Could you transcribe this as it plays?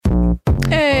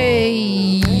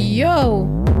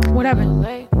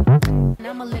happened?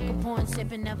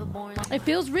 It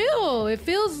feels real. It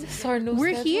feels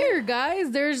we're here,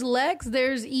 guys. There's Lex,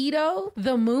 there's Ito,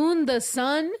 the moon, the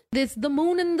sun. It's the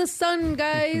moon and the sun,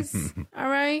 guys. All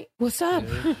right. What's up?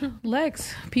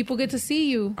 Lex, people get to see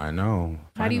you. I know.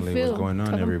 How do you Finally, feel? What's going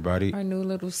on, everybody? Our new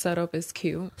little setup is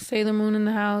cute. Sailor Moon in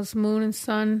the house, moon and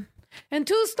sun. And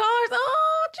 2 stars.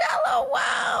 Oh, Jello.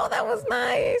 Wow, that was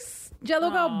nice.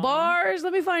 Jello got bars.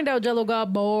 Let me find out Jello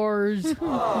got bars.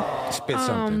 Spit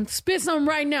something. Spit some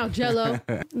right now, Jello.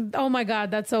 Oh my God,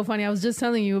 that's so funny. I was just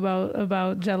telling you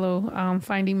about Jello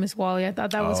finding Miss Wally. I thought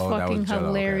that was fucking Jello.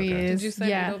 hilarious. Okay. Did you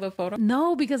send me the photo?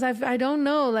 No, because I don't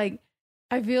know. Like,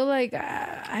 I feel like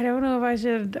I don't know if I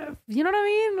should. You know what I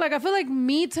mean? Like, I feel like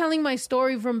me telling my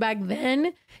story from back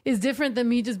then is different than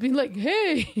me just being like,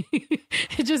 hey,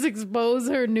 it just expose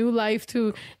her new life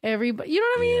to everybody. You know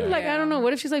what I mean? Yeah. Like, I don't know.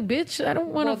 What if she's like, bitch, I don't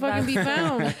want to fucking be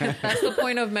found. That's the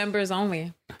point of members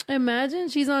only. Imagine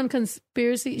she's on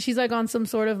conspiracy. She's like on some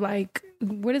sort of like,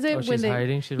 what is it? Oh, she's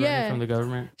hiding? She's running from the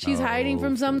government? She's hiding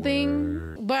from something.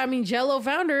 Word. But I mean, Jello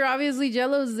found her. Obviously,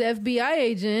 Jello's the FBI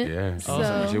agent. Yeah.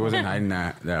 So, She wasn't hiding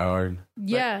that hard.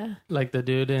 yeah. Like the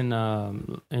dude in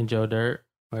Joe Dirt,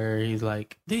 where he's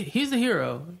like, he's the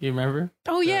hero. You remember?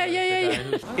 Oh, yeah.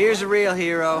 Here's a real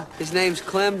hero. His name's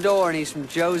Clem Dorr, and he's from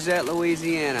Josette,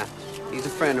 Louisiana. He's a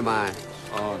friend of mine.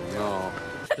 Oh, no.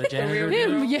 The janitor.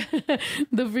 Him, yeah.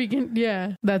 The freaking,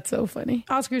 yeah. That's so funny.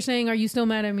 Oscar's saying, are you still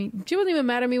mad at me? She wasn't even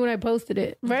mad at me when I posted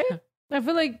it, right? I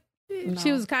feel like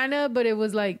she was kind of, but it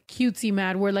was like cutesy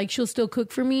mad, where like she'll still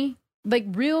cook for me. Like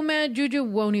real mad Juju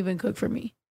won't even cook for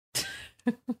me.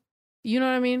 You know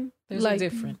what I mean? There's like, a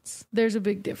difference. There's a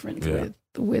big difference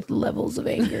with levels of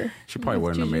anger. She probably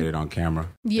wouldn't have made it on camera.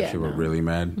 Yeah, If she were really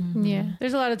mad. Yeah.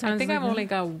 There's a lot of times. I think I've only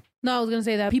got... No, I was going to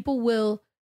say that people will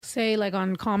say like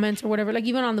on comments or whatever, like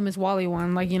even on the Miss Wally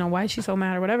one, like, you know, why is she so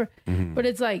mad or whatever. Mm-hmm. But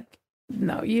it's like,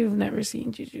 no, you've never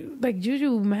seen Juju. Like,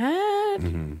 Juju mad?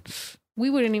 Mm-hmm. We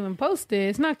wouldn't even post it.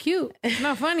 It's not cute. It's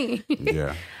not funny.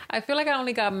 Yeah. I feel like I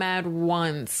only got mad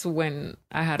once when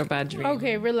I had a bad dream.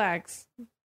 Okay, relax.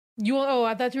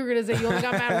 I thought you were gonna say you only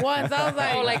got mad once. I was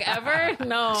like, Oh, like ever?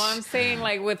 No, I'm saying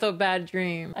like with a bad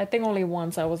dream. I think only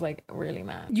once I was like really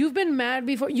mad. you've been mad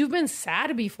before. You've been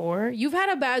sad before. You've had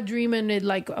a bad dream and it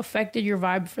like affected your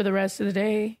vibe for the rest of the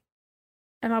day.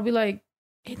 And I'll be like,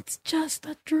 it's just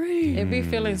a dream. It be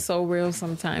feeling so real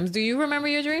sometimes. Do you remember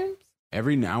your dreams?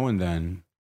 Every now and then.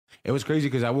 It was crazy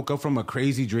because I woke up from a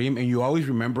crazy dream and you always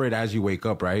remember it as you wake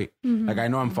up, right? Mm-hmm. Like I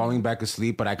know I'm falling back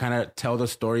asleep, but I kind of tell the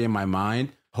story in my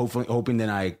mind, hoping that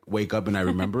I wake up and I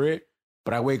remember it.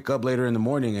 But I wake up later in the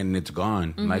morning and it's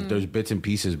gone. Like there's bits and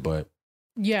pieces, but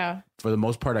Yeah. for the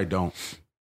most part, I don't.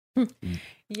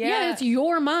 Yeah, it's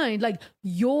your mind. Like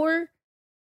your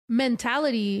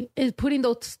mentality is putting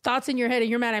those thoughts in your head and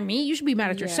you're mad at me. You should be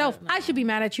mad at yourself. no. I should be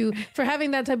mad at you for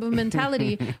having that type of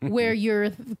mentality where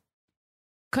you're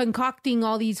concocting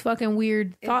all these fucking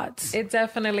weird thoughts. It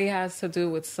definitely has to do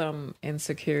with some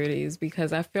insecurities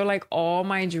because I feel like all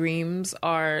my dreams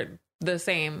are the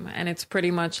same and it's pretty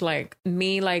much like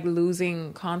me like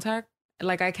losing contact.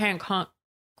 Like I can't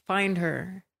find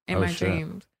her in my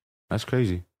dreams. That's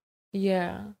crazy.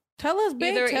 Yeah. Tell us,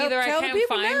 babe. Either tell I the can't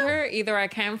people find now. her, either I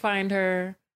can't find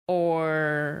her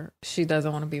or she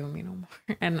doesn't want to be with me no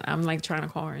more. And I'm like trying to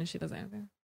call her and she doesn't answer.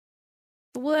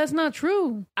 Well, that's not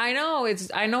true. I know it's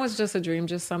just a dream.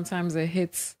 Just sometimes it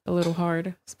hits a little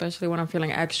hard, especially when I'm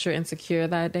feeling extra insecure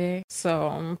that day.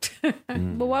 So,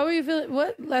 But why were you feeling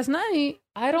what last night?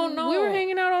 I don't know. We were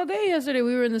hanging out all day yesterday.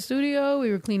 We were in the studio.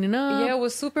 We were cleaning up. Yeah, it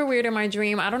was super weird in my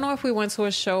dream. I don't know if we went to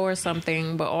a show or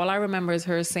something, but all I remember is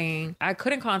her saying I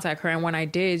couldn't contact her, and when I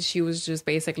did, she was just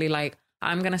basically like,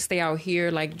 I'm gonna stay out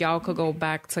here, like y'all could go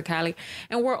back to Cali.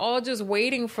 And we're all just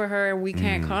waiting for her. We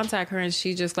can't contact her, and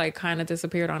she just like kind of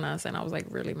disappeared on us. And I was like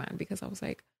really mad because I was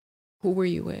like, who were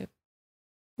you with?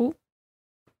 Who?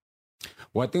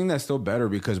 Well, I think that's still better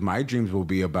because my dreams will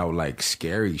be about like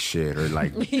scary shit or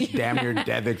like damn near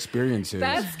death experiences.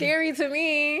 That's scary to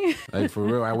me. Like for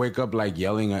real, I wake up like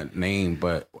yelling a name,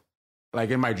 but like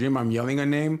in my dream, I'm yelling a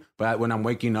name. But when I'm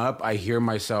waking up, I hear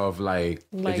myself like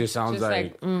it just sounds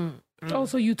like Oh,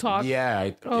 so you talk? yeah.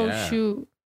 Yeah. Shoot.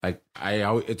 Like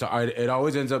it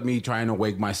always ends up me trying to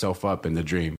wake myself up in the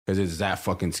dream because it's that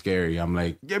fucking scary. I'm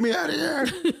like, get me out of here.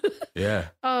 Yeah.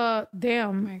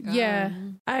 Damn. my God. Yeah.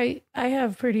 I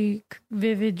have pretty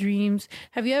vivid dreams.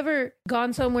 Have you ever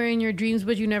gone somewhere in your dreams,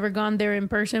 but you never gone there in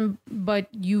person, but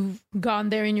you've gone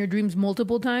there in your dreams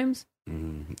multiple times? I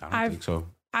don't think so.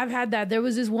 I've had that. There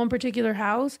was this one particular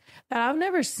house that I've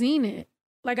never seen it.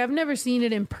 like I've never seen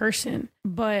it in person,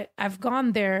 but I've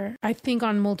gone there, I think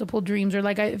on multiple dreams, or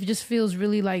like it just feels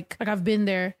really like I've been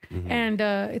there. And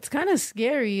it's kind of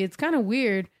scary. It's kind of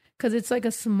weird because it's like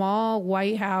a small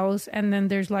white house, and then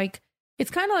there's like,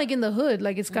 it's kind of like in the hood,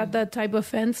 like it's got that type of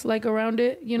fence like around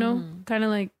it, you know, kind of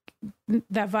like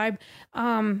that vibe.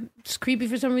 It's creepy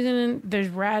for some reason. And there's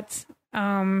rats.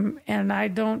 And I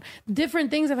don't,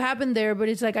 different things have happened there, but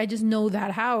it's like, I just know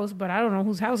that house, but I don't know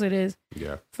whose house it is.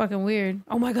 Yeah. Fucking weird.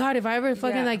 Oh my God. If I ever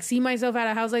fucking like see myself at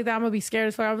a house like that, I'm gonna be scared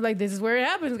as fuck. I'm like, this is where it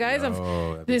happens, guys.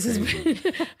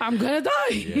 I'm gonna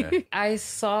die. Yeah. I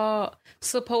saw,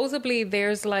 supposedly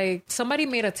there's like, somebody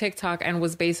made a TikTok and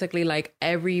was basically like,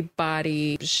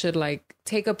 everybody should like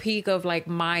take a peek of like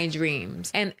my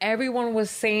dreams. And everyone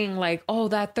was saying like, oh,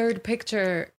 that third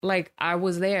picture, like I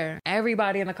was there.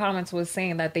 Everybody in the comments was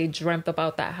saying that they dreamt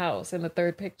about that house in the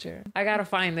third picture. I gotta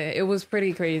find it. It was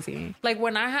pretty crazy. Like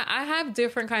when I have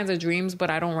different kinds of dreams, but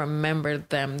I don't remember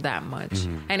them that much.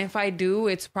 And if I do,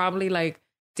 it's probably like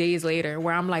days later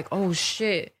where I'm like, oh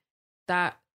shit,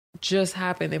 that just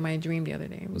happened in my dream the other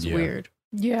day. It was weird.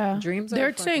 Yeah. Dreams.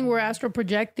 They're saying we're astral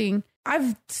projecting.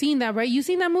 I've seen that, right? You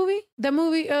seen that movie? That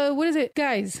movie, what is it?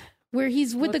 Guys, where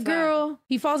he's with the girl.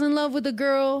 He falls in love with the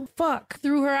girl. Fuck.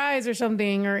 Through her eyes or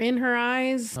something. Or in her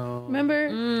eyes. Oh. Remember?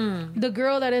 The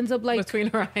girl that ends up like...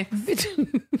 Between her eyes.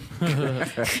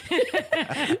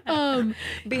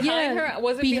 Behind her...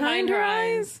 Was it behind her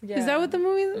eyes? Yeah. Is that what the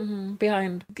movie is?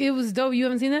 Behind. It was dope. You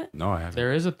haven't seen that? No, I haven't.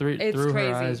 There is a Through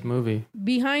Her Eyes movie.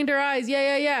 Behind her eyes.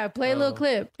 Yeah. Play a little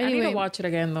clip. Anyway. I need to watch it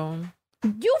again, though.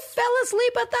 You fell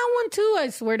asleep at that one too, I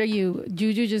swear to you.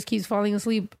 Juju just keeps falling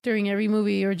asleep during every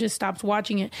movie or just stops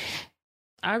watching it.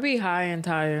 I'd be high and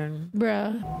tired.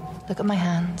 Bruh. Look at my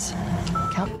hands.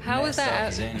 Count. How is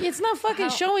that? It's not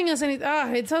fucking showing us anything.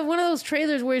 It's one of those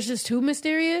trailers where it's just too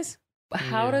mysterious.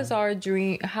 How does our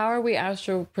dream, how are we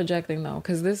astral projecting though?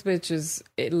 Because this bitch is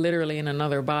literally in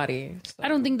another body. So. I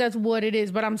don't think that's what it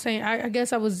is, but I'm saying, I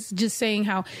guess I was just saying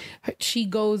how she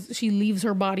leaves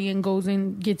her body and goes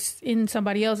and gets in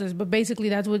somebody else's. But basically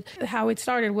that's how it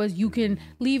started was you can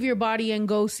leave your body and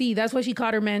go see. That's why she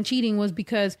caught her man cheating, was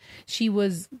because she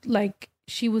was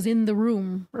in the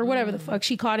room or whatever the fuck.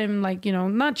 She caught him like, you know,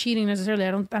 not cheating necessarily.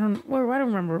 I don't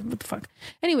remember what the fuck.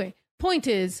 Anyway. Point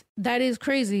is, that is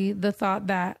crazy, the thought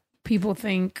that people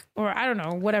think, or I don't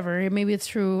know, whatever, maybe it's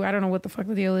true, I don't know what the fuck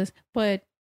the deal is, but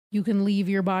you can leave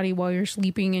your body while you're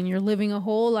sleeping and you're living a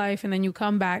whole life and then you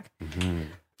come back. But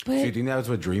do you think that's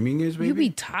what dreaming is, maybe? You'd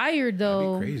be tired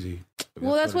though. That'd be crazy.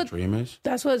 Well, that's what dream is.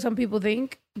 That's what some people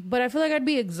think, but I feel like I'd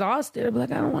be exhausted. I'd be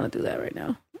like, I don't want to do that right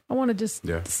now. I want to just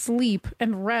sleep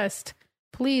and rest.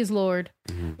 Please, Lord.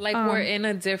 Like we're in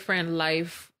a different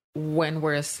life when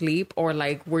we're asleep, or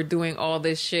like we're doing all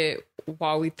this shit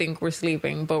while we think we're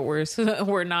sleeping, but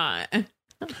we're not.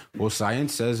 Well,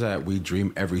 science says that we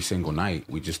dream every single night.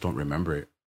 We just don't remember it.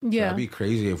 Yeah. So that'd be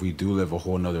crazy if we do live a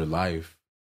whole nother life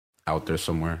out there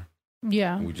somewhere.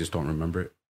 Yeah. We just don't remember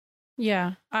it.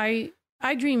 Yeah. I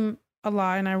dream a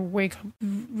lot and I wake up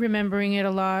remembering it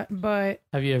a lot, but...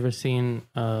 Have you ever seen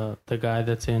the guy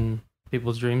that's in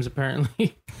people's dreams,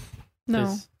 apparently?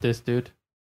 No. This dude?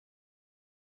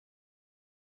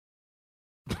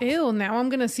 Ew, now I'm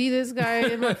gonna see this guy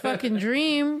in my fucking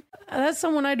dream. That's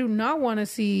someone I do not want to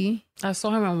see. I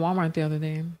saw him in Walmart the other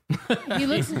day. He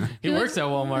looks. he works at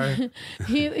Walmart.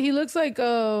 He looks like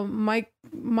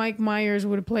Mike Myers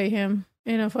would play him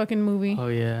in a fucking movie. Oh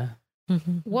yeah.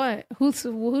 What?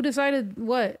 Who decided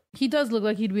what? He does look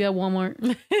like he'd be at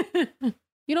Walmart.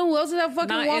 You know who else is at fucking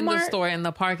Not Walmart? in the store, in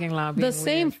the parking lot. The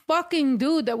same fucking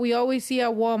dude that we always see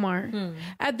at Walmart.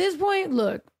 At this point,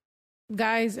 look,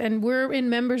 guys, and we're in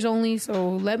members only,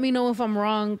 so let me know if I'm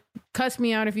wrong. Cuss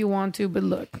me out if you want to, but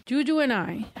look, Juju and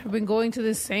I have been going to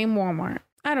this same Walmart.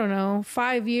 I don't know,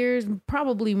 5 years,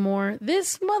 probably more.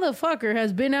 This motherfucker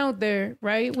has been out there,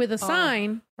 right, with a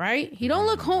sign, right? He don't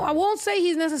look home. I won't say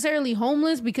he's necessarily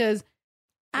homeless because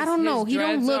I don't know. He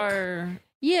don't look.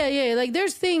 Yeah. Like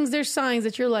there's signs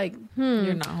that you're like,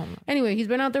 You're not homeless. Anyway, he's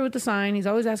been out there with the sign. He's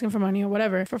always asking for money or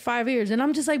whatever for 5 years. And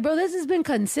I'm just like, bro, this has been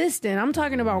consistent. I'm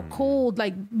talking about cold,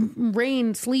 like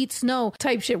rain, sleet, snow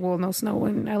type shit. Well, no snow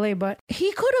in LA, but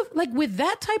he could have, like, with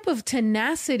that type of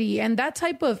tenacity and that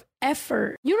type of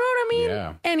effort. You know what I mean?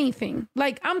 Yeah. Anything.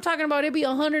 Like, I'm talking about it be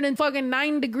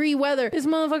 109-degree weather. This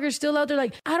motherfucker's still out there.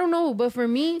 Like, I don't know. But for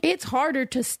me, it's harder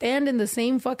to stand in the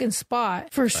same fucking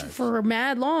spot for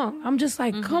mad long. I'm just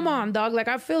like, come on, dog. Like,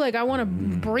 I feel like I want to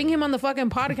bring him on the fucking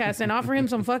podcast and offer him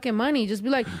some fucking money. Just be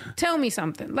like, tell me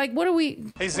something. Like, what are we?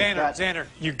 Hey, Xander,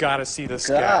 you gotta see this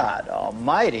guy. God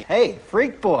almighty. Hey,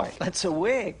 Freak Boy, that's a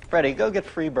wig. Freddie, go get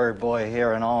Freebird Boy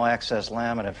here in all access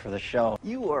laminate for the show.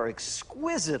 You are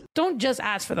exquisite. Don't just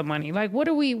ask for the money. Like, what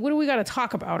do we got to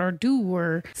talk about or do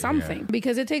or something?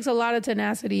 Because it takes a lot of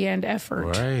tenacity and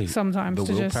effort sometimes. The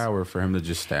to willpower for him to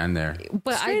just stand there.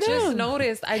 But Straight I just up.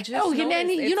 noticed. And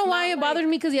you know why it bothers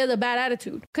me? Because he has a bad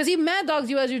attitude. Because he mad dogs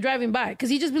you as you're driving by. Because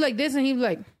he just be like this and he'd be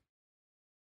like,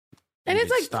 and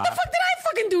it's like, Stop. what the fuck did I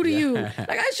fucking do to you?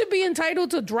 Like, I should be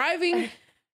entitled to driving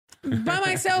by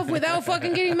myself without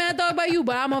fucking getting mad dog by you,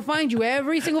 but I'm gonna find you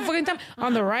every single fucking time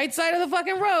on the right side of the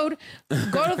fucking road.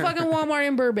 Go to fucking Walmart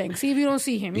in Burbank. See if you don't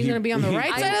see him. He's gonna be on the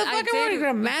right side of the fucking road. He's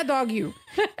gonna mad dog you.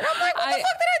 And I'm like, what the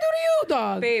fuck did I do to you,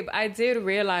 dog? Babe, I did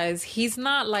realize he's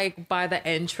not like by the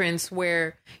entrance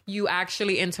where you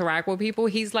actually interact with people.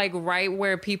 He's like right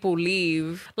where people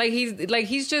leave. Like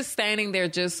he's just standing there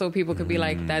just so people could be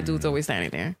like, that dude's always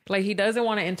standing there. Like he doesn't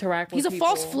want to interact with He's a people.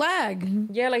 false flag.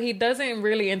 Yeah, like he doesn't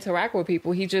really interact with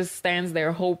people. He just stands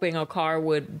there hoping a car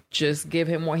would just give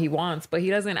him what he wants, but he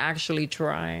doesn't actually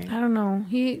try. I don't know.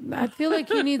 I feel like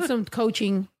he needs some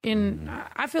coaching.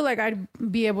 I feel like I'd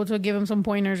be able to give him some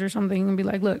pointers or something and be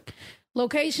like, look,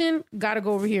 location, gotta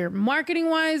go over here. Marketing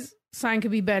wise, sign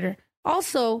could be better.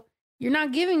 Also, you're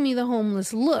not giving me the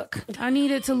homeless look. I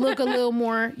need it to look a little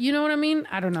more, you know what I mean?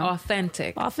 I don't know.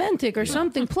 Authentic Or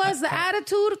something. Plus the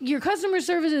attitude, your customer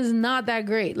service is not that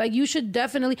great. Like you should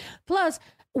definitely, plus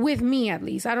with me at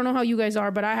least, I don't know how you guys are,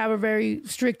 but I have a very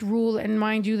strict rule, and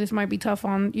mind you, this might be tough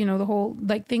on, the whole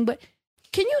like thing, but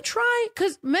can you try?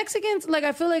 Because Mexicans, like,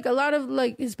 I feel like a lot of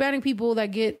like Hispanic people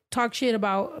that talk shit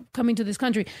about coming to this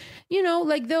country,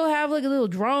 like they'll have like a little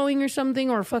drawing or something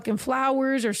or fucking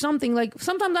flowers or something. Like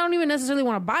sometimes I don't even necessarily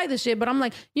want to buy the shit, but I'm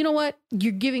like, you know what?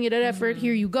 You're giving it an effort.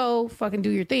 Here you go. Fucking do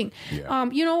your thing. Yeah.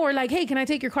 Or like, hey, can I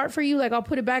take your cart for you? Like, I'll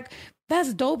put it back.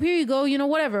 That's dope. Here you go.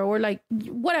 Whatever. Or like,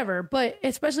 whatever. But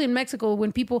especially in Mexico,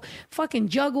 when people fucking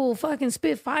juggle, fucking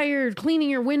spit fire, cleaning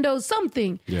your windows,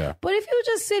 something. Yeah. But if you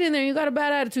just sit in there, you got a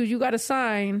bad attitude, you got a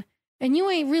sign, and you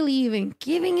ain't really even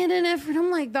giving it an effort,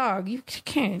 I'm like, dog, you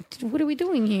can't. What are we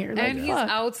doing here? Like, and he's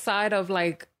outside of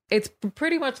like, it's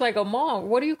pretty much like a mall.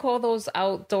 What do you call those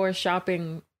outdoor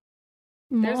shopping?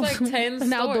 There's like 10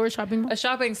 an outdoor shopping mall. A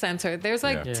shopping center. There's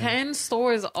like 10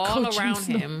 stores all Coaching around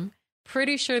stuff. him.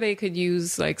 Pretty sure they could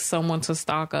use like someone to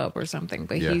stock up or something,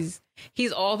 but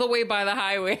he's all the way by the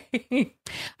highway.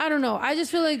 I don't know. I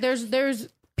just feel like there's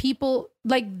people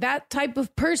like that type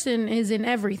of person is in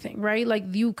everything, right? Like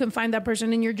you can find that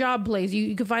person in your job place.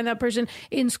 You can find that person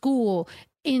in school,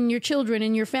 in your children,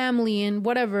 in your family, and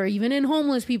whatever, even in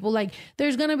homeless people. Like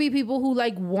there's going to be people who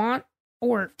like want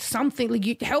or something, like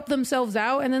you help themselves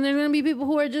out. And then there's going to be people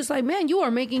who are just like, man, you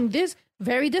are making this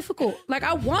very difficult. Like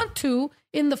I want to,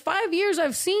 in the 5 years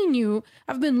I've seen you,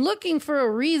 I've been looking for a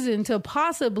reason to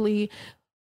possibly,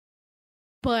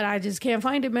 but I just can't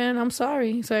find it, man. I'm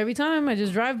sorry. So every time I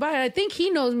just drive by, I think he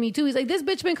knows me too. He's like, this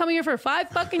bitch been coming here for 5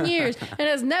 fucking years and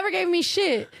has never gave me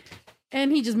shit.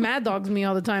 And he just mad dogs me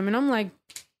all the time. And I'm like,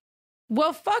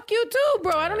 well, fuck you too,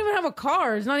 bro. I don't even have a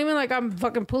car. It's not even like I'm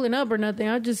fucking pulling up or nothing.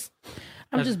 I'm just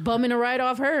bumming a ride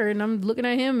off her and I'm looking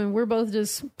at him and we're both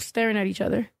just staring at each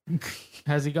other.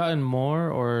 Has he gotten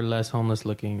more or less homeless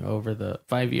looking over the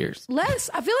 5 years? Less.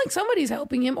 I feel like somebody's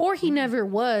helping him or he never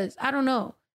was. I don't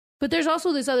know. But there's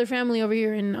also this other family over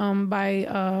here in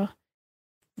by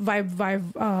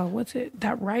what's it?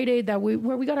 That Rite Aid where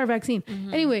we got our vaccine.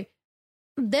 Mm-hmm. Anyway,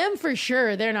 them for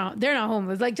sure, they're not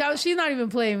homeless. Like she's not even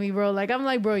playing me, bro. Like I'm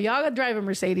like, bro, y'all got drive a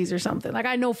Mercedes or something. Like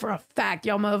I know for a fact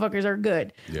y'all motherfuckers are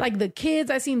good. Yeah. Like the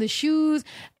kids, I seen the shoes.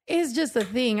 It's just a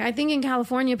thing. I think in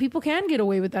California, people can get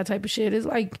away with that type of shit. It's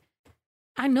like,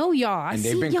 I know y'all. I And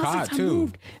they've see been y'all caught, since I too.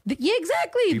 moved. Yeah,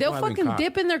 exactly. People They'll have been fucking caught.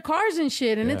 dip in their cars and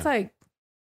shit. And it's Yeah. like,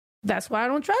 that's why I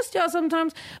don't trust y'all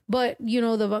sometimes. But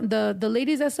the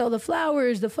ladies that sell the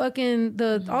flowers, the fucking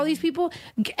all these people,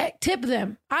 tip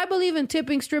them. I believe in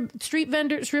tipping street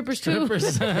strippers too.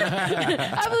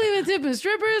 I believe in tipping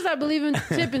strippers. I believe in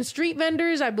tipping street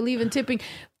vendors. I believe in tipping.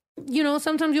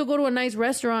 Sometimes you'll go to a nice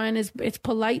restaurant and it's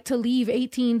polite to leave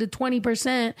 18 to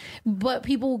 20%, but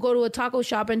people will go to a taco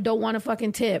shop and don't want to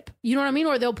fucking tip. You know what I mean?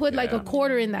 Or they'll put like a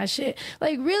quarter in that shit.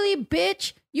 Like, really,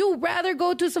 bitch? You rather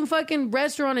go to some fucking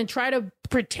restaurant and try to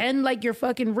pretend like you're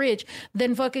fucking rich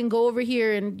than fucking go over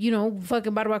here and,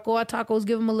 fucking barbacoa tacos,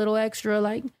 give them a little extra.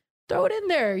 Like, throw it in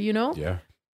there, you know? Yeah.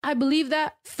 I believe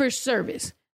that for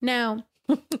service. Now,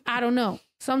 I don't know.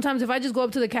 Sometimes if I just go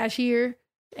up to the cashier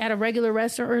at a regular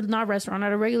restaurant, or not restaurant,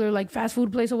 at a regular like fast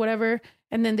food place or whatever,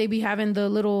 and then they be having the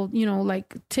little, you know,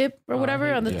 like tip or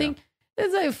whatever on the thing.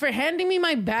 It's like, for handing me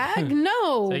my bag?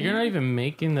 No. So you're not even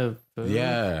making the food.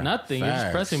 Yeah. Nothing. You're just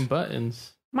Facts. pressing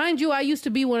buttons. Mind you, I used to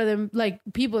be one of them like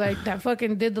people that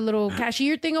fucking did the little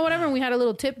cashier thing or whatever, and we had a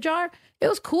little tip jar. It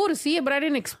was cool to see it, but I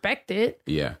didn't expect it.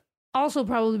 Yeah. Also,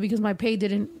 probably because my pay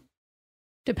didn't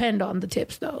depend on the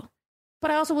tips, though.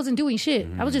 But I also wasn't doing shit.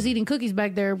 I was just eating cookies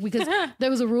back there because there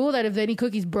was a rule that if any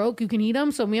cookies broke, you can eat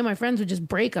them. So me and my friends would just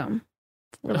break them.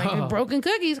 We're like, broken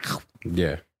cookies.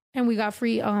 Yeah. And we got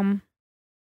free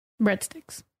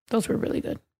breadsticks. Those were really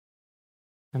good.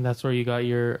 And that's where you got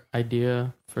your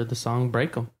idea for the song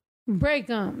Break 'em. Break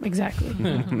them.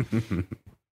 Exactly.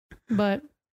 But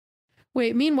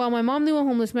wait, meanwhile, my mom knew a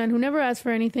homeless man who never asked for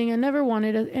anything and never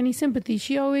wanted any sympathy.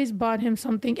 She always bought him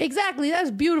something. Exactly. That's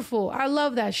beautiful. I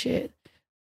love that shit.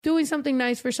 Doing something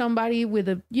nice for somebody with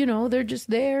a, you know, they're just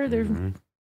there. They're,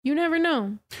 you never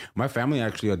know. My family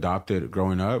actually adopted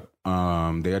growing up.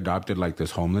 They adopted like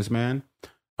this homeless man.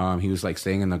 He was like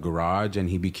staying in the garage and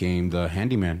he became the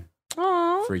handyman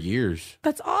Aw, for years.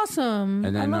 that's awesome.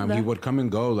 And I then love he that. would come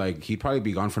and go. Like he'd probably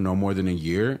be gone for no more than a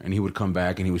year, and he would come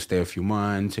back and he would stay a few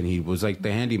months. And he was like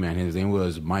the handyman. His name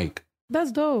was Mike.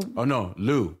 That's dope. Oh no,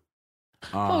 Lou.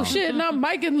 Oh shit! Not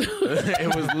Mike and Lou.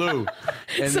 It was Lou.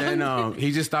 And then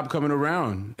he just stopped coming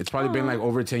around. It's probably been like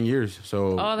over 10 years.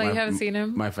 So that you haven't seen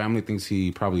him? My family thinks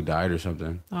he probably died or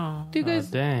something. Oh. Do you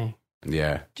guys Dang.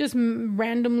 Yeah. just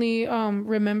randomly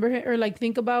remember it or like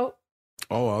think about?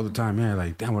 Oh, all the time. Yeah.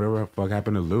 Like, damn, whatever the fuck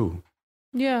happened to Lou?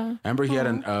 Yeah. Remember he had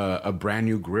a brand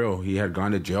new grill. He had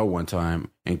gone to jail one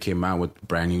time and came out with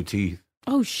brand new teeth.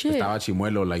 Oh shit! Estaba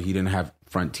chimuelo, like he didn't have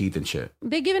front teeth and shit.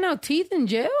 They giving out teeth in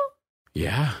jail?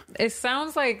 Yeah. It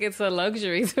sounds like it's a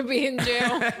luxury to be in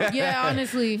jail. Yeah,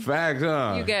 honestly. Facts,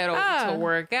 huh? You get to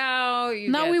work out. You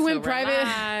Now get we to went private.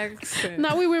 relax.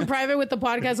 Now we went private with the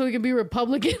podcast so we can be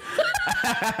Republican.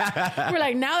 We're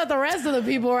like, now that the rest of the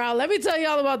people are out, let me tell you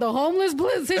all about the homeless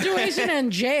situation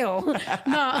and jail.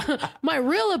 No, my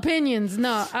real opinions.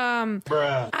 No,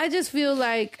 I just feel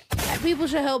like people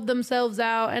should help themselves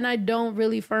out, and I don't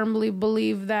really firmly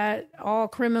believe that all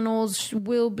criminals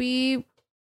will be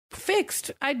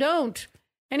fixed. I don't.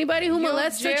 Anybody who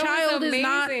molests a Jail child is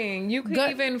not. You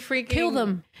can even freaking kill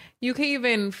them. You can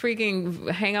even freaking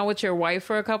hang out with your wife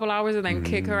for a couple hours and then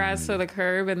kick her ass to the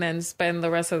curb and then spend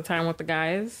the rest of the time with the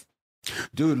guys.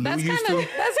 Dude, Lou That's used kind to.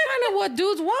 of what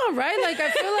dudes want, right? Like, I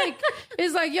feel like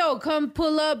it's like, yo, come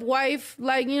pull up, wife.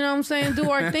 Like, you know what I'm saying? Do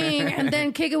our thing, and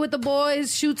then kick it with the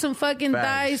boys, shoot some fucking Facts.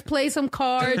 dice, play some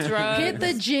cards, drugs. hit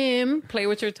the gym, Play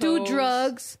with your toes. do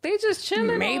drugs. They just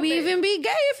chilling. Maybe all day. even be gay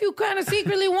if you kind of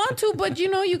secretly want to, but you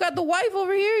know, you got the wife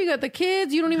over here, you got the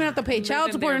kids, you don't even have to pay child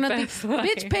Living support or their nothing. best life.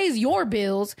 Bitch pays your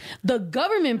bills. The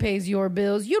government pays your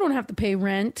bills. You don't have to pay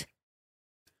rent.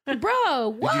 Bro,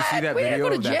 what? Did you see that We didn't video go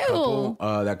to of that jail.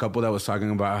 couple? That couple that was talking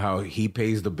about how he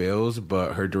pays the bills,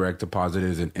 but her direct deposit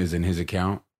is in his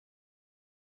account.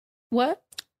 What?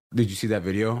 Did you see that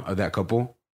video of that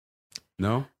couple?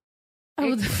 No. I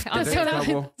was, On so, that,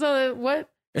 TikTok? so what?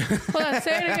 Hold on,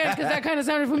 say it again because that kind of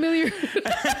sounded familiar.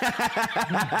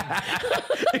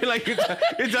 Like you're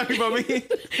talking about me.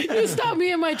 You stopped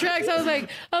me in my tracks. I was like,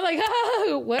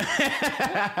 what?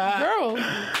 Girl.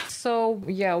 So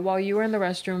yeah, while you were in the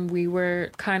restroom, we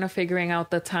were kind of figuring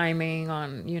out the timing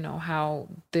on, you know, how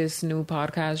this new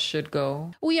podcast should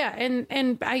go. Well, yeah,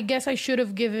 and I guess I should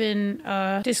have given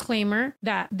a disclaimer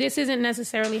that this isn't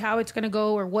necessarily how it's going to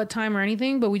go or what time or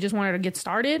anything, but we just wanted to get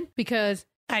started because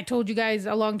I told you guys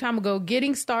a long time ago,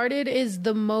 getting started is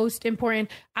the most important.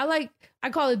 I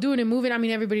call it doing and moving. I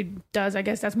mean, everybody does. I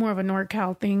guess that's more of a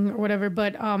NorCal thing or whatever,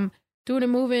 but doing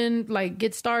and moving, like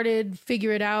get started,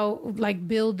 figure it out, like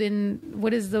build in,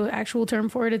 what is the actual term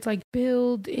for it? It's like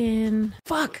build in,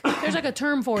 there's like a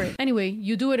term for it. Anyway,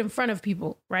 you do it in front of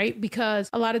people, right? Because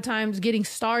a lot of times getting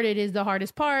started is the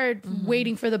hardest part,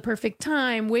 waiting for the perfect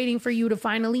time, waiting for you to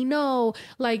finally know,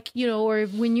 like, you know, or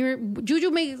when Juju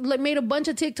made a bunch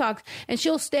of TikToks and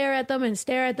she'll stare at them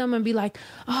and be like,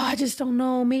 oh, I just don't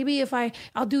know. Maybe if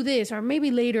I'll do this, or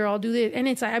maybe later I'll do this. And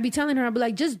it's like, I'd be telling her, I'd be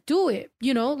like, just do it.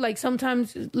 You know, like sometimes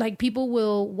like people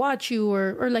will watch you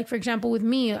or like, for example, with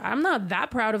me, I'm not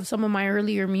that proud of some of my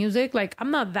earlier music. Like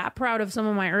I'm not that proud of some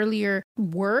of my earlier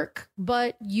work,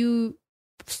 but you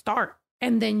start.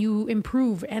 and then you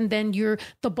improve, and then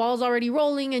the ball's already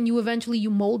rolling, and you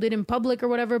mold it in public or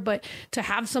whatever. But to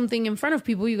have something in front of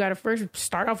people, you got to first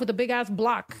start off with a big ass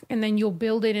block, and then you'll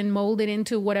build it and mold it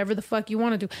into whatever the fuck you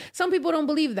want to do. Some people don't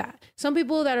believe that. Some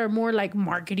people that are more like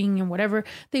marketing and whatever,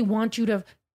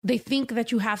 they think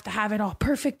that you have to have it all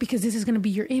perfect because this is going to be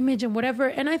your image and whatever.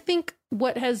 And I think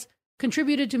what has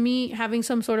contributed to me having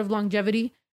some sort of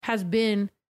longevity has been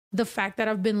the fact that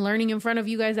I've been learning in front of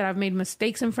you guys, that I've made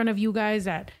mistakes in front of you guys,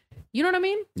 that, you know what I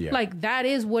mean? Yeah. Like, that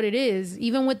is what it is.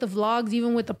 Even with the vlogs,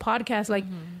 even with the podcast, like,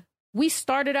 we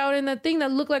started out in that thing that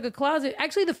looked like a closet.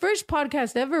 Actually, the first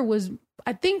podcast ever was,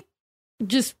 I think,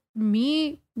 just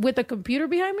me with a computer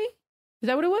behind me. Is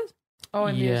that what it was? Oh,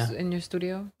 in your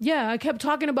studio? Yeah, I kept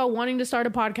talking about wanting to start a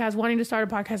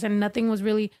podcast, and nothing was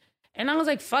really, and I was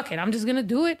like, fuck it, I'm just going to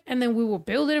do it, and then we will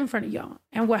build it in front of y'all.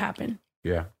 And what happened?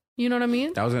 Yeah. You know what I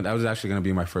mean? That was actually going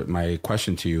to be my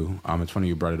question to you. It's funny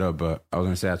you brought it up, but I was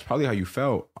going to say that's probably how you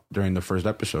felt during the first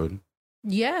episode.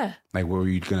 Yeah. Like, what were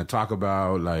you going to talk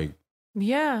about? Like,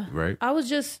 yeah. Right? I was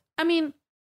just, I mean,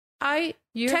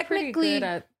 You're technically pretty good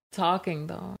at talking,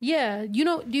 though. Yeah. You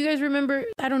know, do you guys remember?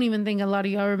 I don't even think a lot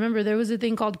of y'all remember. There was a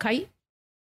thing called Kite.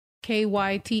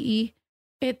 Kyte.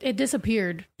 It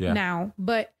disappeared now,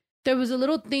 but there was a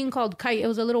little thing called Kite. It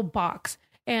was a little box,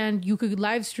 and you could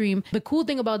live stream. The cool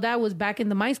thing about that was back in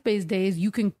the MySpace days, you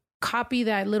can copy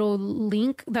that little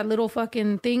link, that little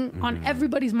fucking thing on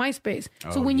everybody's MySpace.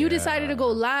 So when you decided to go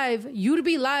live, you'd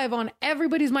be live on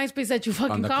everybody's MySpace that you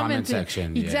fucking on the comment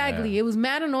section. Exactly. It was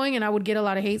mad annoying, and I would get a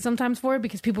lot of hate sometimes for it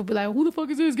because people would be like, who the fuck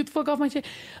is this? Get the fuck off my shit.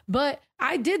 But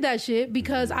I did that shit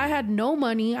because I had no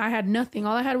money. I had nothing.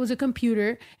 All I had was a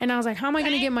computer, and I was like, how am I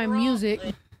going to get my music?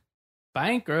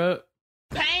 Bankrupt.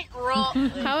 How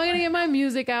am I going to get my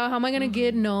music out? How am I going to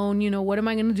get known? You know, what am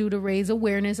I going to do to raise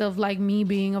awareness of like me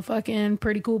being a fucking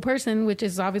pretty cool person, which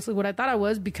is obviously what I thought I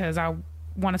was because I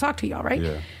want to talk to y'all, right?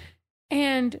 Yeah.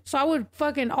 And so I would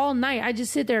fucking all night, I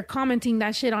just sit there commenting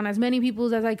that shit on as many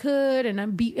people as I could,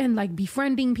 and like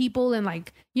befriending people, and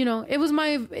like, you know, it was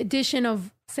my addition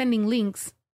of sending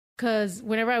links, because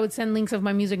whenever I would send links of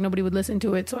my music, nobody would listen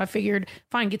to it. So I figured,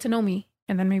 fine, get to know me,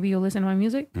 and then maybe you'll listen to my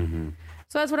music.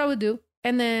 So that's what I would do.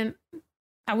 And then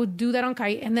I would do that on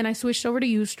Kite. And then I switched over to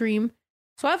Ustream.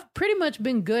 So I've pretty much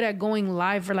been good at going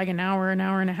live for like an hour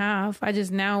and a half. I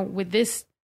just now with this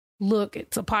look,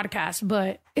 it's a podcast,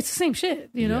 but it's the same shit.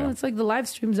 You know, it's like the live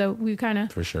streams that we've kind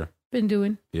of for sure been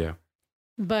doing. Yeah.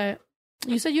 But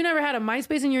you said you never had a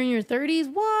MySpace and you're in your 30s.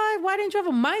 Why? Why didn't you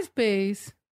have a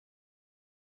MySpace?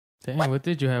 Dang, what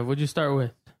did you have? What'd you start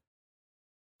with?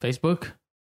 Facebook?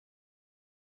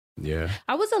 Yeah.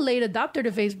 I was a late adopter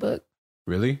to Facebook.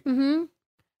 Really? Mm-hmm.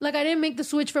 Like, I didn't make the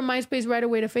switch from MySpace right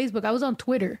away to Facebook. I was on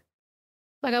Twitter.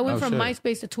 Like, I went from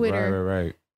MySpace to Twitter.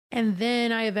 Right. And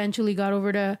then I eventually got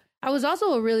over to... I was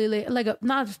also a really late...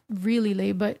 not really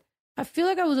late, but I feel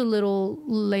like I was a little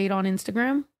late on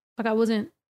Instagram. Like, I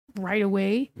wasn't right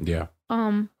away. Yeah.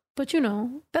 But, you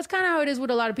know, that's kind of how it is with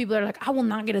a lot of people that are like, I will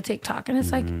not get a TikTok. And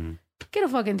it's like, get a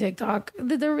fucking TikTok.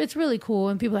 It's really cool.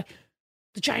 And people are like...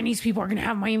 The Chinese people are going to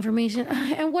have my information.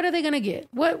 And what are they going to get?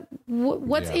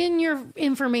 What's in your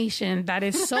information that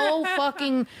is so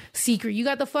fucking secret? You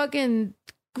got the fucking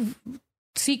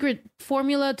secret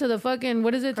formula to the fucking,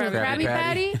 what is it? To the Krabby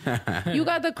Patty? You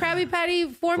got the Krabby Patty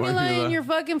formula in your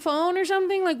fucking phone or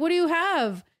something? Like, what do you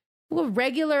have? What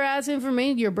regular ass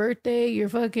information? Your birthday, your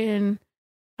fucking,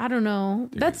 I don't know.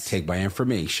 That's take my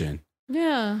information.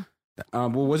 Yeah. Well,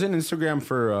 wasn't Instagram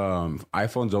for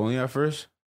iPhones only at first?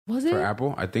 Was it? For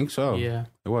Apple? I think so. Yeah.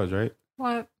 It was, right?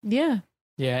 What? Yeah.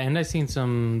 Yeah, and I seen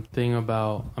something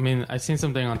I seen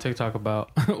something on TikTok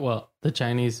about, well, the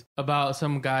Chinese, about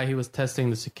some guy, he was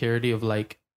testing the security of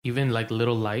like, even like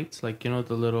little lights, like, you know,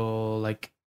 the little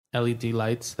like LED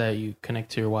lights that you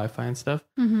connect to your Wi-Fi and stuff.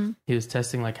 Mm-hmm. He was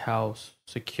testing like how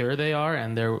secure they are.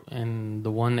 And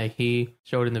the one that he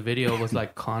showed in the video was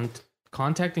like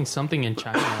contacting something in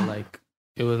China. Like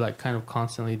it was like kind of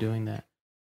constantly doing that,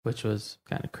 which was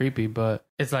kind of creepy. But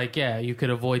it's like, yeah, you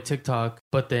could avoid TikTok,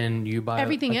 but then you buy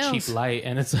everything a else. Cheap light,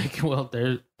 and it's like, well,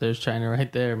 there's China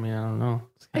right there. I mean, I don't know.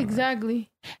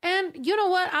 Exactly. And you know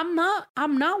what? I'm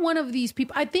not one of these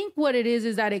people. I think what it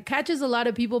is that it catches a lot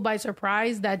of people by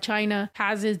surprise that China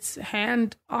has its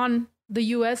hand on the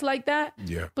US like that.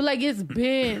 Yeah. But like, it's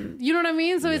been, you know what I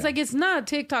mean? So it's like, it's not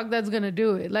TikTok that's going to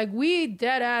do it. Like, we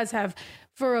dead ass have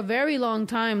for a very long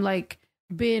time, like,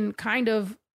 been kind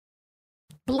of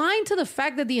blind to the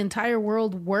fact that the entire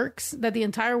world works, that the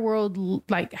entire world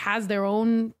like has their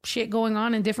own shit going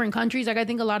on in different countries. Like, I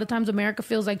think a lot of times America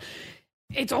feels like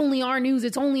it's only our news,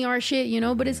 it's only our shit, you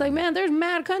know? But it's like, man, there's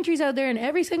mad countries out there and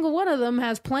every single one of them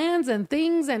has plans and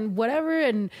things and whatever,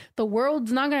 and the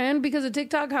world's not gonna end because of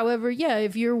TikTok. However, yeah,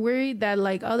 if you're worried that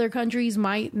like other countries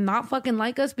might not fucking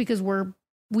like us because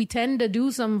we tend to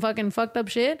do some fucking fucked up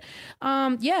shit,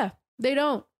 yeah, they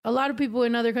don't. A lot of people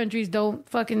in other countries don't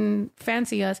fucking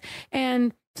fancy us.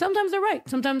 And sometimes they're right,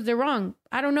 sometimes they're wrong.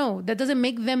 I don't know. That doesn't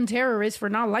make them terrorists for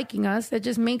not liking us. That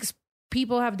just makes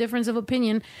people have difference of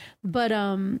opinion. But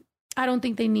I don't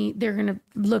think they're gonna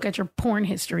look at your porn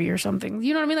history or something.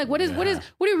 You know what I mean? Like, what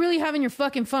do you really have in your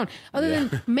fucking phone? Other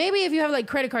than maybe if you have like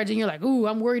credit cards and you're like, ooh,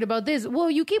 I'm worried about this. Well,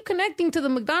 you keep connecting to the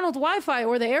McDonald's Wi-Fi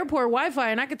or the airport Wi-Fi,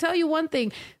 and I can tell you one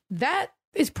thing, that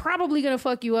is probably gonna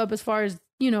fuck you up as far as,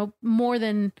 you know, more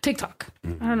than TikTok.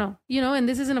 I don't know, you know, and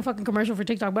this isn't a fucking commercial for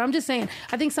TikTok, but I'm just saying,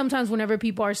 I think sometimes whenever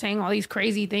people are saying all these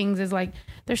crazy things, is like,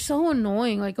 they're so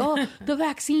annoying. Like, oh, the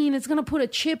vaccine, it's going to put a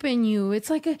chip in you.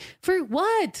 It's like, for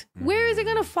what? Where is it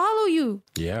going to follow you?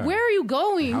 Yeah. Where are you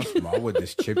going? How small would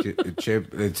this chip?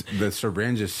 The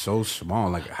syringe is so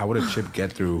small. Like, how would a chip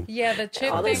get through? Yeah, the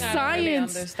chip all thing, this I science. don't really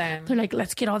understand. They're like,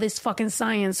 let's get all this fucking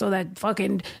science so that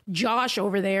fucking Josh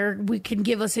over there, we can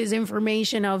give us his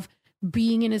information of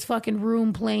being in his fucking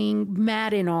room playing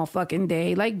Madden all fucking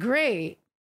day. Like, great.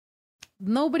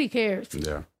 Nobody cares.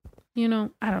 Yeah. You know,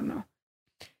 I don't know.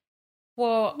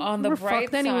 Well, on the We're bright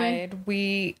fucked anyway. side,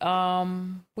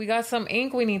 we got some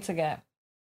ink we need to get.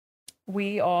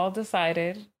 We all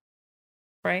decided,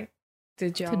 right?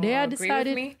 Did y'all Today I agree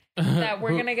decided- with me that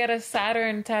we're gonna get a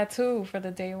Saturn tattoo for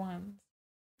the day ones?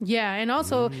 Yeah, and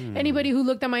also anybody who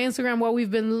looked at my Instagram while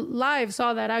we've been live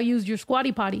saw that I used your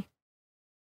squatty potty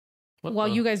while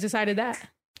you guys decided that.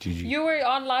 GG. You were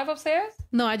on live upstairs?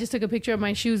 No, I just took a picture of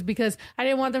my shoes because I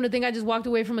didn't want them to think I just walked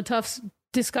away from a tough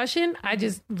discussion. I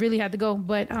just really had to go.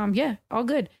 But yeah, all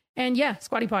good. And yeah,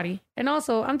 squatty potty. And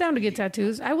also, I'm down to get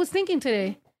tattoos. I was thinking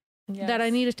today that I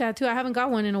need a tattoo. I haven't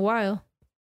got one in a while.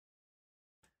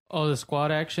 Oh, the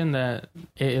squat action that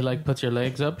it like puts your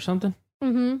legs up or something?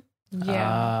 Mm-hmm.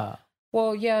 Yeah.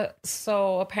 Well, yeah.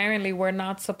 So apparently we're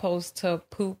not supposed to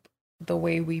poop the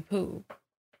way we poop.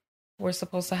 We're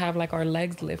supposed to have like our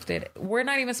legs lifted. We're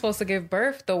not even supposed to give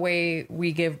birth the way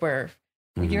we give birth.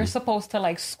 You're supposed to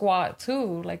like squat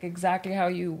too, like exactly how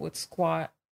you would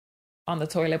squat on the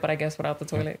toilet, but I guess without the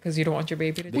toilet because you don't want your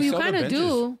baby to. Well, you sell the kind of benches.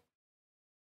 do.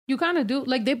 You kind of do.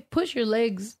 Like, they push your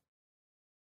legs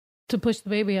to push the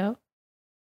baby out.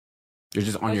 You're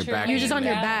just on your back. You're just on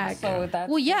your back. So that's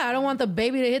Well, yeah, I don't want the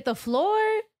baby to hit the floor.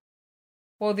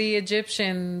 Well, the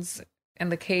Egyptians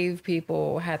and the cave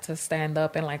people had to stand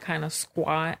up and like kind of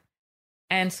squat.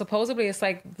 And supposedly it's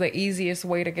like the easiest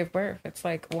way to give birth. It's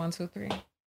like 1, 2, 3.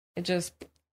 It just.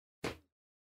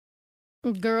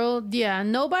 Girl, yeah,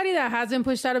 nobody that hasn't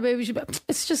pushed out a baby should be,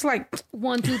 it's just like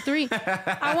 1, 2, 3.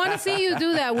 I want to see you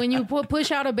do that when you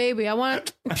push out a baby.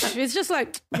 It's just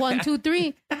like 1, 2,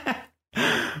 3.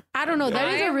 I don't know.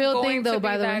 That is a real thing though,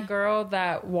 by the way. That girl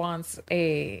that wants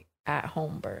a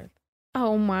at-home birth.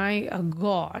 Oh my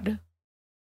God.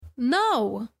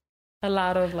 No. A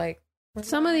lot of like.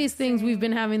 Some of these things we've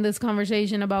been having this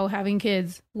conversation about having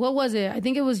kids. What was it? I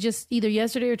think it was just either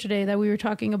yesterday or today that we were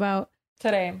talking about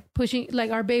Today. pushing like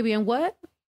our baby. And what?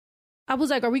 I was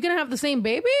like, are we going to have the same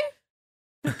baby?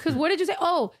 Because what did you say?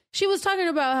 Oh, she was talking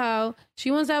about how she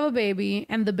wants to have a baby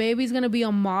and the baby's going to be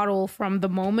a model from the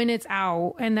moment it's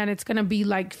out, and that it's going to be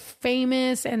like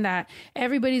famous, and that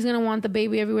everybody's going to want the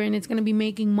baby everywhere, and it's going to be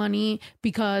making money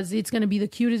because it's going to be the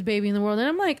cutest baby in the world. And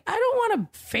I'm like, I don't want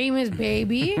a famous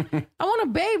baby. I want a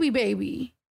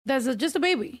baby. That's just a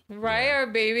baby. Right? Our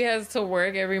baby has to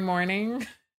work every morning.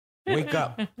 Wake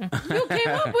up. You came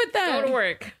up with that. Go to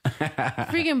work.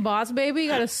 Freaking boss baby,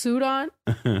 got a suit on.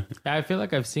 I feel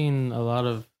like I've seen a lot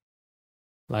of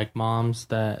like moms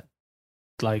that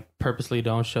like purposely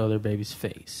don't show their baby's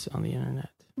face on the internet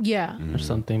Yeah. or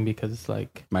something because it's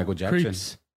like Michael Jackson.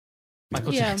 creeps.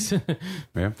 Michael Yeah. Jackson.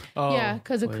 Yeah. Oh, Yeah,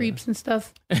 because of well, creeps and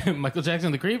stuff. yeah. Michael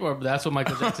Jackson the creep, or that's what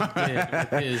Michael Jackson did with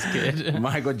his kid.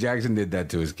 Michael Jackson did that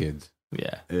to his kids.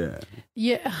 Yeah. Yeah.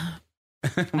 Yeah.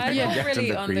 I Yeah. don't really Jackson's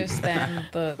a creep. understand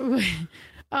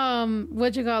the.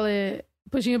 What you call it?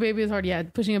 Pushing a baby is hard. Yeah,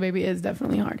 pushing a baby is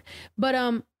definitely hard. But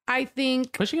I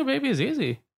think Pushing a baby is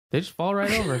easy. They just fall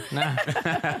right over. Nah. Look,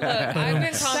 I've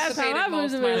been how I constipated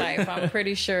most of my was. life. I'm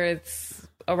pretty sure it's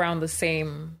around the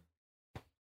same.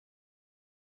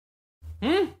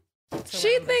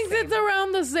 she thinks it's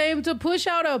around the same to push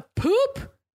out a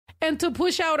poop and to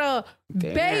push out a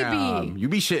baby. Damn, you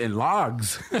be shitting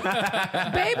logs.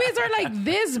 Babies are like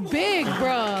this big,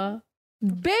 bruh.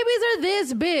 Babies are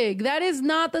this big. That is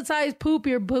not the size poop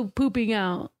you're pooping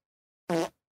out.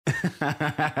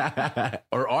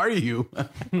 Or are you?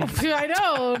 I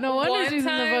know. No wonder she's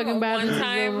in the fucking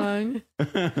bathroom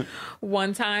so long.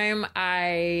 One time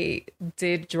I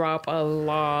did drop a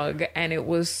log and it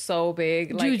was so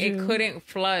big. Like Juju. it couldn't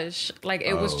flush. Like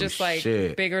it was just like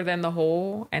shit. bigger than the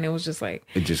hole. And it was just like,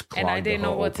 It just clogged and I didn't the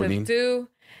know whole what opening. to do.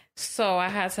 So I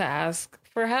had to ask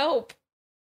for help.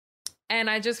 And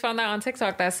I just found out on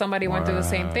TikTok that somebody went through the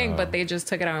same thing, but they just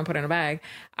took it out and put it in a bag.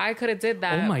 I could have did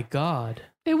that. Oh my God.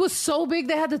 It was so big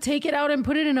they had to take it out and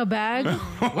put it in a bag.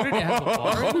 What did it have? A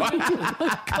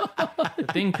bar? The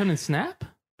thing couldn't snap?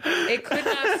 It could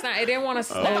not snap. It didn't want to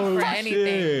snap for anything.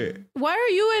 Shit. Why are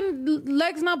you and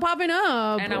Lex not popping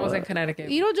up? And I was in Connecticut.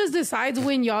 You don't just decide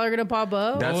when y'all are gonna pop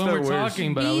up. That's Well, the we're worst.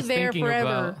 talking, but I Be was there thinking forever.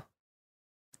 about...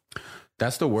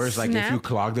 That's the worst. Like if Snap. you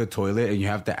clog the toilet and you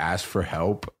have to ask for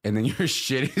help, and then your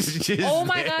shit is just. Oh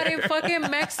my God, there. in fucking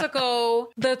Mexico,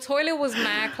 the toilet was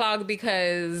mad clogged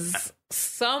because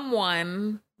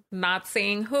someone, not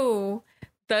saying who,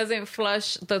 doesn't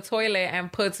flush the toilet and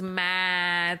puts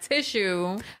mad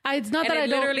tissue. It's not And that it I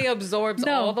don't. literally absorbs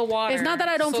No, all the water. it's not that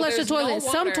I don't So flush the there's no toilet.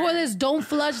 Some water. toilets don't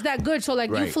flush that good. So like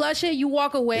you Right. flush it, you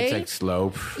walk away. It's like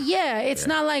slow. Yeah, it's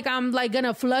not like I'm like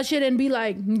gonna flush it and be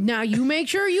like, now you make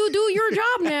sure you do your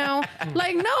job now.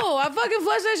 Like, no, I fucking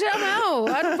flush that shit. I'm out.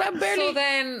 I barely. So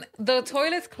then the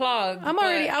toilet's clogged. I'm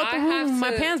already but out the I have room.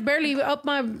 My to- pants barely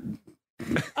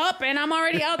up and I'm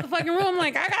already out the fucking room.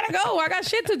 Like, I gotta go. I got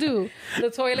shit to do. The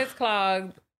toilet's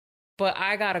clogged, but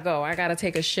I gotta go. I gotta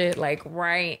take a shit like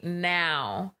right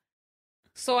now.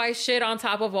 So I shit on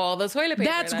top of all the toilet paper.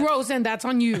 That's gross, and that's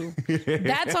on you.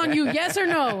 That's on you. Yes or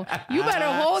no? You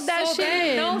better hold that So shit then,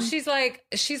 in. no, she's like,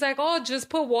 oh, just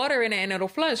put water in it and it'll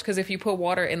flush. Because if you put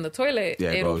water in the toilet, Yeah,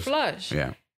 it it'll goes. flush.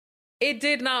 Yeah. It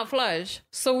did not flush.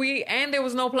 And there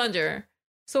was no plunger.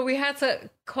 So we had to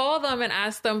call them and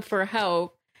ask them for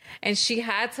help. And she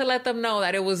had to let them know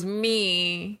that it was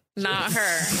me, not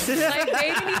her. Like,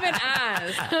 they didn't even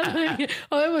ask.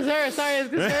 Oh, it was her. Sorry, it's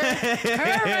 'cause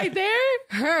her right there.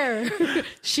 Her.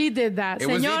 She did that. It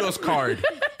was Señor- Ito's card.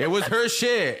 It was her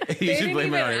shit. You They should didn't blame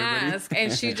even it on everybody. ask.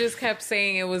 And she just kept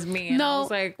saying it was me. And No. I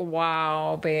was like,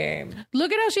 wow, babe.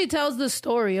 Look at how she tells the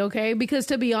story, okay? Because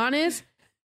to be honest,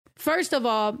 first of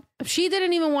all, she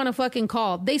didn't even want to fucking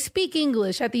call. They speak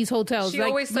English at these hotels. She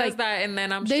always says that, and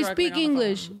then I'm They struggling speak on the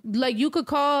English. phone. Like you could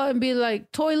call and be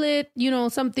like toilet,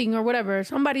 something or whatever.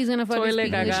 Somebody's gonna fucking Toilet,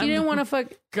 speak English. gaga. She didn't want to fuck.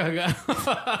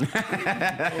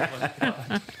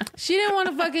 She didn't want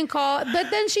to fucking call.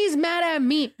 But then she's mad at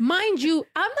me, mind you.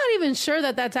 I'm not even sure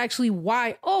that that's actually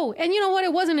why. Oh, and you know what?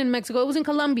 It wasn't in Mexico. It was in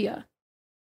Colombia.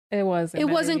 It was. It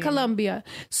was in Colombia.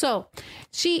 So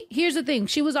here's the thing.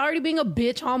 She was already being a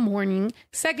bitch all morning.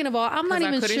 Second of all, I'm not 'Cause I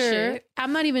even couldn't sure. shit.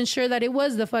 I'm not even sure that it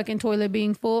was the fucking toilet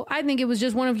being full. I think it was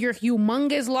just one of your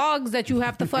humongous logs that you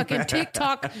have to fucking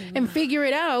TikTok and figure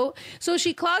it out. So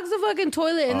she clogs the fucking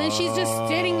toilet and then she's just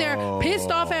sitting there pissed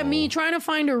off at me trying to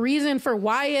find a reason for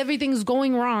why everything's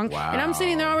going wrong. Wow. And I'm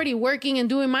sitting there already working and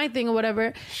doing my thing or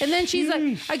whatever. And then she's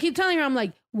like, I keep telling her, I'm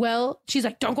like, well, she's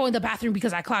like, don't go in the bathroom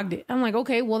because I clogged it. I'm like,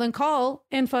 okay, well then call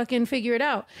and fucking figure it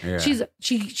out. Yeah.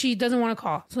 She doesn't want to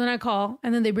call. So then I call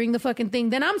and then they bring the fucking thing.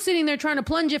 Then I'm sitting there trying to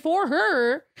plunge it for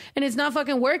her and it's not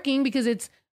fucking working because it's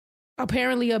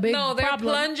apparently a big No, their problem.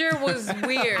 plunger was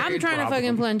weird. I'm trying to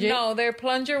fucking plunge it. No, their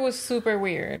plunger was super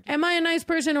weird. Am I a nice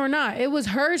person or not? It was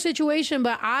her situation,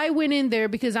 but I went in there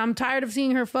because I'm tired of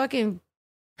seeing her fucking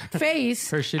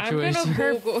face. Her I'm situation. gonna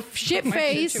Her Google shit my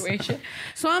face. situation.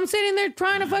 So I'm sitting there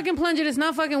trying to fucking plunge it. It's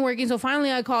not fucking working. So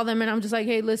finally I call them and I'm just like,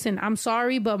 hey, listen, I'm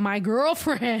sorry, but my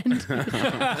girlfriend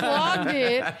clogged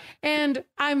it and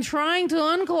I'm trying to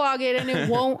unclog it and it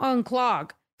won't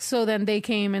unclog. So then they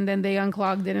came and then they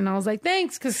unclogged it and I was like,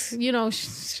 thanks. Cause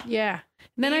yeah.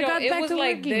 And then I got back it was to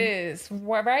like working. this,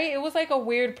 right? It was like a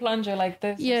weird plunger like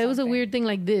this. or Yeah, it was a something. weird thing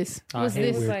like this. I Was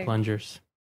hate this? weird like- plungers.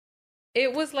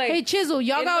 It was like Hey Chisel,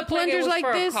 y'all it got looked like it plungers was like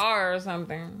for this? a car or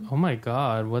something. Oh my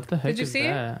God. What the heck you is see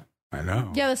it? that? I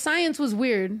know. Yeah, the science was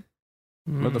weird.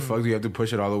 What the fuck? Do you have to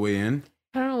push it all the way in?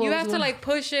 I don't know what You was have to going- like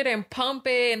push it and pump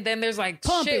it, and then there's like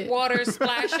Pump shit it. water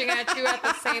splashing at you at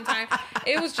the same time.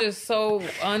 It was just so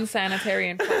unsanitary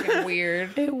and fucking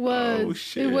weird. It was. Oh,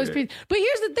 shit. It was crazy. But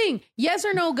here's the thing. Yes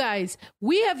or no, guys?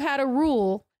 We have had a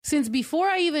rule since before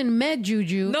I even met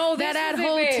Juju. No, this that at is it,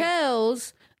 babe.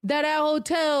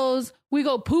 hotels, we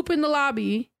go poop in the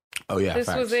lobby. Oh yeah, This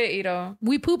facts. was it, Ito.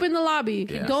 We poop in the lobby.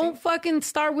 Yeah. Don't fucking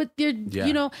start with your,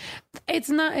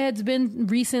 it's been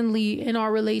recently in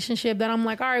our relationship that I'm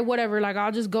like, all right, whatever. Like,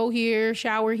 I'll just go here,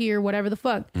 shower here, whatever the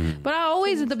fuck. But I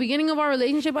always, at the beginning of our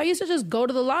relationship, I used to just go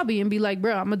to the lobby and be like,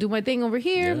 bro, I'm going to do my thing over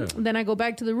here. Yeah. Then I go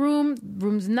back to the room.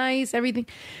 Room's nice, everything.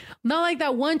 Not like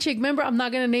that one chick. Remember, I'm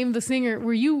not gonna name the singer.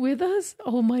 Were you with us?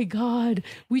 Oh my god,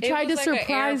 we tried to like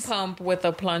surprise. an air pump with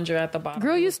a plunger at the bottom.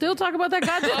 Girl, you still talk about that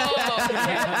goddamn.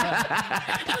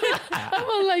 I'm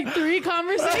on like 3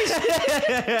 conversations.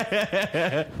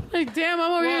 Like, damn,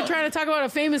 I'm over here trying to talk about a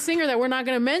famous singer that we're not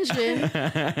gonna mention.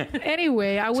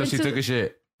 Anyway, I went So she took a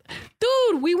shit.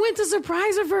 Dude, we went to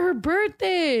surprise her for her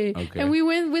birthday. Okay. And we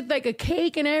went with like a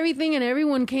cake and everything, and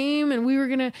everyone came, and we were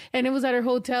gonna, and it was at her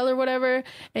hotel or whatever.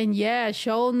 And yeah,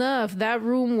 sure enough, that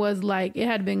room was like, it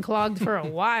had been clogged for a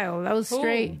while. That was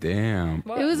straight. Damn.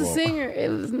 It was a singer. It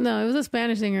was a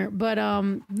Spanish singer, but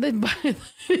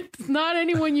it's not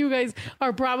anyone you guys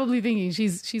are probably thinking.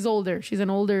 She's older. She's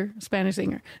an older Spanish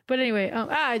singer. But anyway,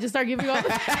 I just start giving you all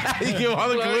the You give all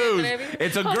the clues.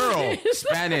 It's a girl. Okay.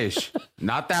 Spanish.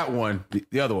 Not that one.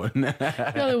 The other one.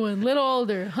 the other one, little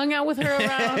older. Hung out with her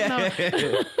around. No.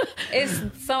 It's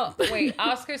so wait.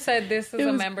 Oscar said this is It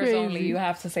a was members crazy. only. You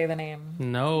have to say the name.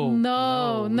 No.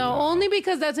 Only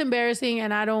because that's embarrassing,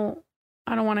 and I don't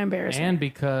want to embarrass her. And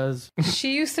because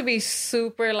She used to be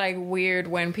super like weird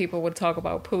when people would talk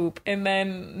about poop, and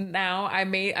then now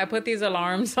I put these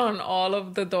alarms on all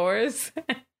of the doors.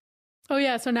 Oh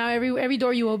yeah, so now every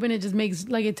door you open, it just makes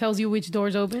like it tells you which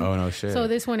door's open. Oh no shit. So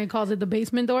this one, it calls it the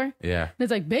basement door. Yeah. And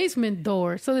it's like basement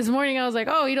door. So this morning I was like,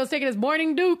 oh, Hito's taking his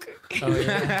morning Duke. And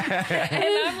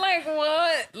I'm like,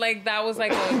 what? Like that was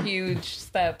like a huge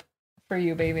step for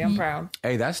you, baby. I'm proud.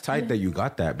 Hey, that's tight that you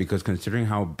got that, because considering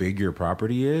how big your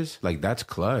property is, like that's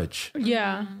clutch.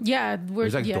 Yeah. Yeah.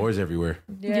 There's like doors everywhere.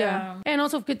 Yeah. And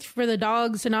also for the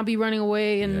dogs to not be running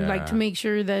away, and like to make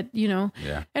sure that,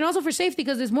 Yeah. and also for safety,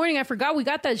 because this morning I forgot we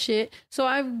got that shit. So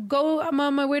I'm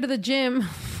on my way to the gym.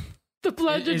 The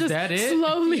plunger Is just that it?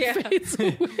 slowly fades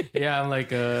away. yeah, I'm like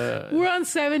We're on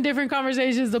 7 different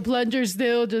conversations. The plunger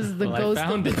still just the Well, I ghost of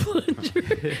found the it.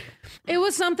 plunger. It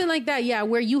was something like that, yeah,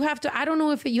 where you have to, I don't know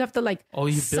if you have to like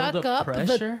you suck build up up the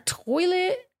pressure?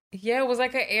 toilet. Yeah, it was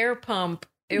like an air pump.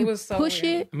 It You was so push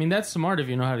weird. it. I mean, that's smart if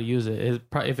you know how to use it.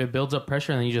 If it builds up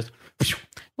pressure, then you just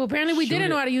Well, apparently we Shoot didn't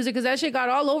know it. how to use it, because that shit got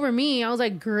all over me. I was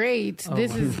like, great,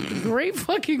 this is a great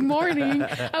fucking morning.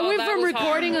 I went that from was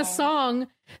recording a horrible. song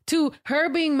to her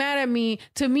being mad at me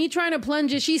to me trying to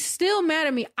plunge it. She's still mad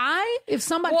at me. If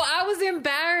somebody, Well, I was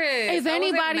embarrassed. If I wasn't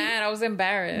anybody- mad, I was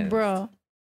embarrassed. bro,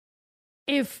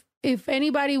 if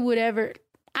anybody would ever,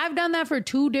 I've done that for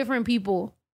 2 different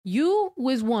people. You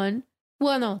was one.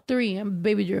 Well, no, 3. I'm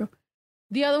Baby Drew.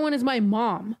 The other one is my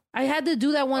mom. I had to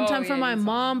do that one time for my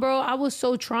mom, bro. I was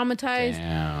so traumatized.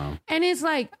 Damn. And it's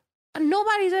like,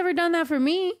 nobody's ever done that for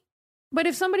me. But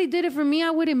if somebody did it for me, I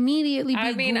would immediately be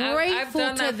I mean, I've grateful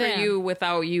done to that them. for you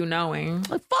without you knowing.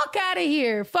 Like, fuck out of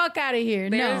here. Fuck out of here.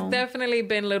 There's No. definitely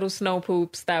been little snow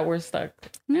poops that were stuck.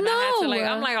 And I had to, like, No.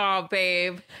 I'm like, oh,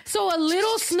 babe. So a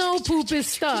little snow poop is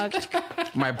stuck.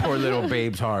 My poor little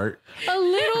babe's heart. A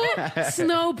little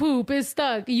snow poop is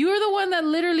stuck. You're the one that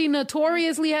literally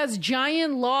notoriously has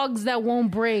giant logs that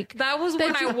won't break. That was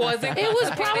when I wasn't. It was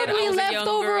constipated. I probably was a young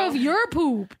leftover girl. of your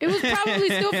poop. It was probably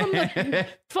still from the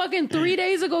fucking 3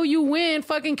 days ago you went,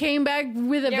 fucking came back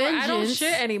with a Yeah, but vengeance. I don't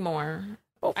shit anymore.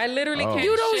 I literally can't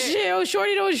You don't shit. Oh,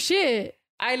 shorty don't shit.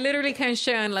 I literally can't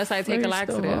shit unless I take a First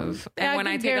of all, laxative. And when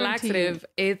can I take a guarantee laxative,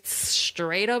 it's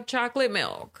straight up chocolate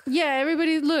milk. Yeah,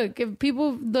 everybody, look, if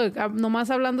people, look, I'm nomás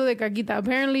hablando de caquita.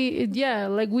 Apparently,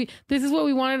 this is what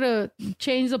we wanted to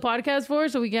change the podcast for,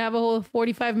 so we can have a whole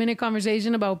 45-minute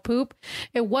conversation about poop.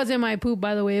 It wasn't my poop,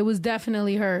 by the way. It was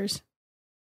definitely hers.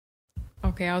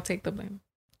 Okay, I'll take the blame.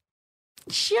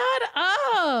 Shut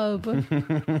up.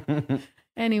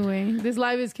 Anyway, this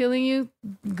live is killing you.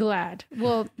 Glad.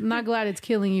 Well, not glad it's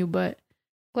killing you, but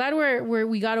glad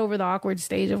we got over the awkward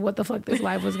stage of what the fuck this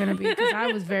live was going to be, because I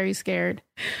was very scared.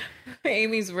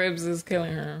 Amy's ribs is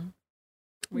killing her.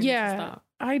 We need to Yeah. stop.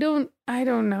 I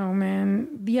don't know,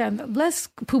 man. Yeah, less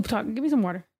poop talk. Give me some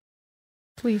water.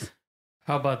 Please.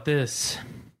 How about this?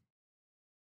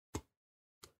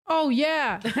 Oh,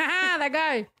 yeah. That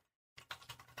guy.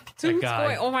 Dude's guy.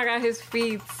 going, oh my God, his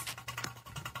feet.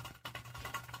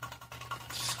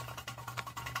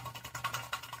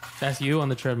 That's you on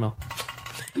the treadmill.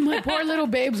 My poor little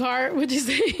babe's heart. What'd you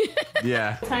say?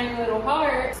 Yeah. Tiny little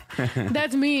heart.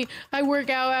 That's me. I work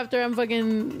out after I'm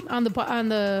fucking on the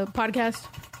podcast.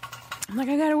 I'm like,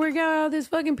 I gotta work out this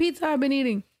fucking pizza I've been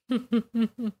eating.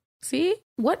 See?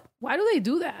 What? Why do they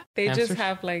do that? They Hamsters? just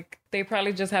have they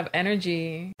probably just have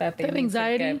energy that they They have need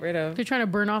anxiety. to get rid of. They're trying to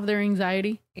burn off their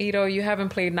anxiety. Ito, you haven't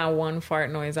played not one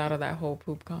fart noise out of that whole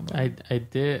poop combo. I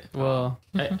did. Well,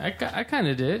 I kind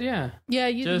of did. Yeah. Yeah,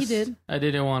 you Just, did. I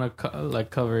didn't want to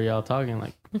cover y'all talking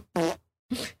like.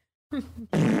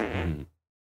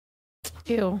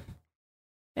 Ew.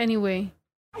 Anyway.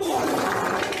 Ew.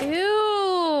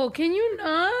 Can you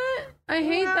not? I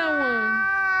hate that one.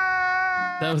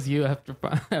 That was you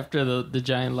after the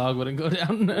giant log wouldn't go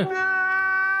down.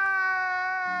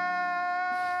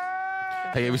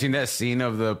 Hey, have you seen that scene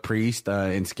of the priest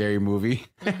in Scary Movie?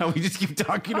 We just keep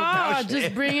talking about shit.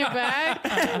 Just bring it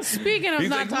back. Speaking of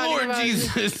He's not like, talking Lord about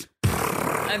Jesus.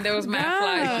 And there was mad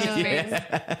flies in his face.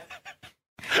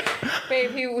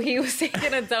 Babe, he was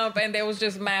taking a dump and there was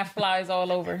just mad flies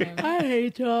all over him. I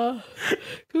hate y'all.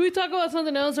 Can we talk about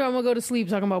something else or I'm going to go to sleep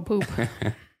talking about poop?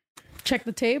 Check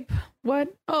the tape. What?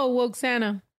 Oh, Woke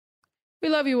Santa. We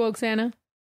love you, Woke Santa.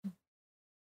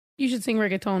 You should sing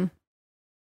reggaeton.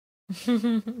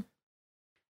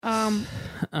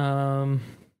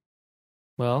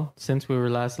 Well, since we were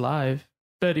last live,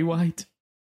 Betty White.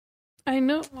 I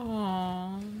know.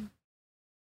 Aww.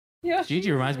 Yeah,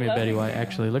 Gigi reminds me of Betty White,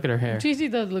 actually. Look at her hair. Gigi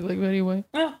does look like Betty White.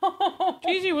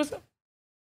 Gigi was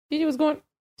going.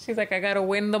 She's like, I gotta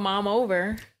win the mom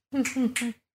over. No,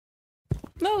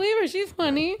 leave her. She's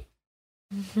funny.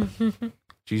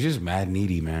 She's just mad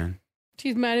needy, man.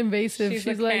 She's mad invasive. She's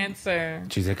She's a like, cancer.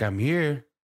 She's like, I'm here.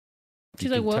 She's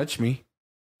You like, can what? touch me.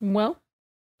 Well,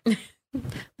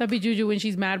 that'd be Juju when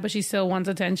she's mad, but she still wants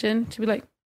attention. She'd be like,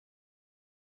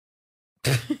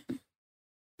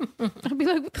 I'd be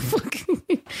like, what the fuck?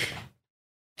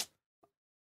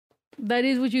 That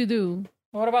is what you do.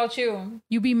 What about you?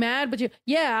 You be mad, but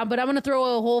I'm going to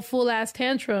throw a whole full ass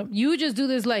tantrum. You just do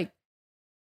this like,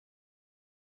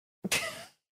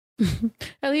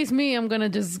 at least me, I'm going to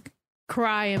just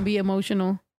cry and be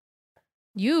emotional.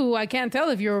 You, I can't tell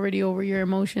if you're already over your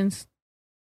emotions.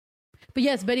 But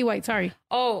yes, Betty White, sorry.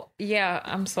 Oh, yeah,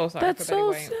 I'm so sorry. That's for Betty so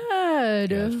White.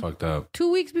 sad. Yeah, it's fucked up.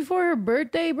 2 weeks before her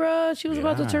birthday, bruh. She was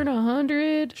about to turn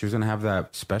 100. She was going to have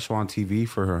that special on TV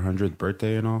for her 100th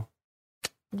birthday and all.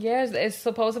 Yes, it's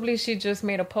supposedly she just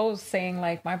made a post saying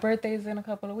like, my birthday's in a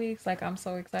couple of weeks. Like, I'm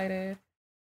so excited.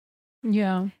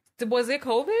 Yeah. Was it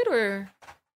COVID or?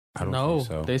 I don't No, think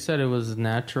so. they said it was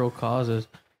natural causes.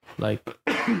 Like,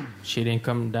 she didn't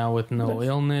come down with no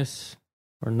illness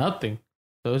or nothing.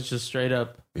 So it's just straight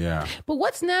up. Yeah. But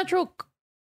what's natural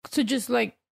to just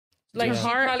like Like, her she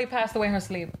heart? probably passed away in her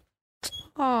sleep.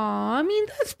 Aw, I mean,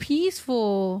 that's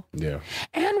peaceful. Yeah.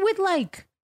 And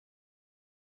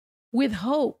with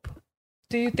hope.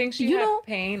 Do you think she You had know-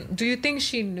 pain? Do you think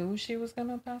she knew she was going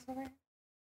to pass away?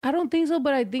 I don't think so,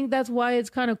 but I think that's why it's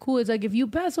kind of cool. It's like if you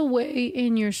pass away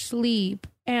in your sleep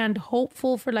and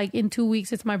hopeful for like in 2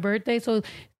 weeks, it's my birthday. So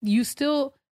you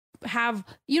still have,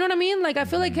 you know what I mean? Like, I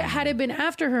feel like had it been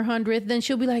after her 100th, then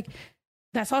she'll be like,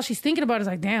 that's all she's thinking about is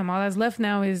like, damn, all that's left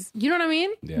now is, you know what I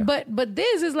mean? Yeah. But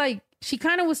this is like, she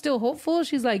kind of was still hopeful.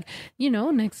 She's like,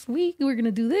 next week we're going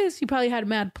to do this. You probably had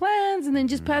mad plans and then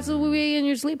just pass away in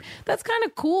your sleep. That's kind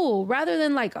of cool rather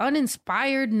than like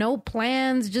uninspired, no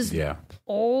plans, just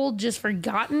old, just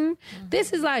forgotten.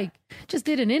 This is like, just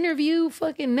did an interview.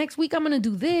 Fucking next week I'm going to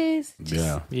do this.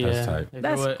 Yeah. That's tight.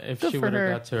 If good she for would her.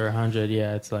 have got to her 100,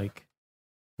 it's like,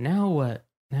 now what?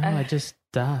 Now I just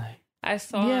die. I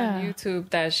saw on YouTube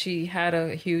that she had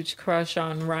a huge crush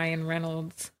on Ryan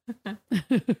Reynolds.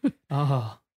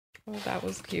 Oh, That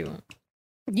was cute.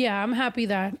 Yeah, I'm happy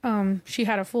that she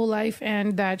had a full life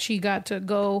and that she got to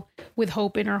go with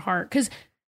hope in her heart. Because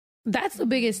that's the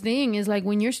biggest thing is like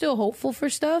when you're still hopeful for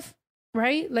stuff,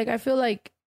 right? Like I feel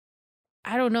like,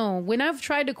 I don't know, when I've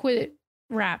tried to quit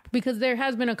rap, because there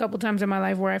has been a couple times in my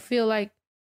life where I feel like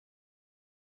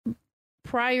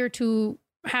prior to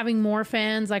having more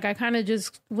fans, like I kind of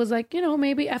just was like,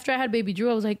 maybe after I had Baby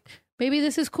Drew, I was like, maybe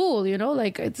this is cool,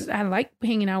 like I like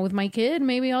hanging out with my kid.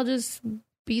 Maybe I'll just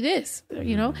be this,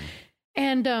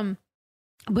 and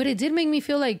but it did make me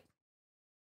feel like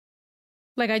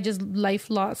I just life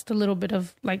lost a little bit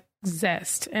of like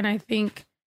zest. And I think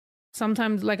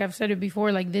sometimes, like I've said it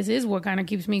before, like this is what kind of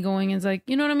keeps me going. It's like,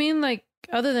 you know what I mean? Like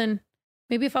other than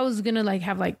maybe if I was gonna like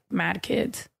have like mad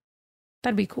kids,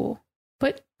 that'd be cool.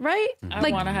 But right, I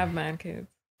want to have mad kids.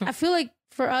 I feel like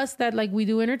for us that like we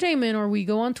do entertainment or we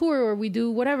go on tour or we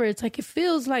do whatever, it's like it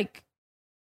feels like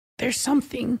there's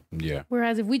something. Yeah.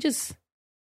 Whereas if we just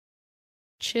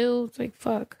chill, it's like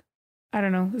fuck. I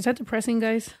don't know. Is that depressing,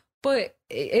 guys? But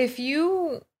I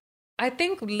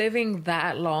think living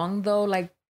that long though,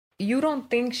 like you don't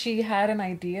think she had an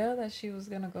idea that she was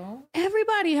gonna go?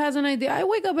 Everybody has an idea. I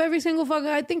wake up every single fucking.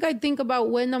 I think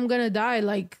about when I'm gonna die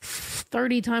like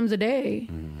 30 times a day.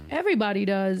 Everybody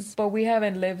does. But we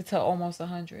haven't lived to almost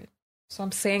 100. So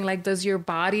I'm saying, like, does your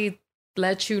body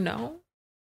let you know?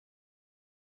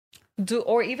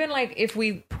 Or even like if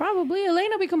we probably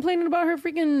Elena be complaining about her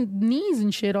freaking knees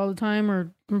and shit all the time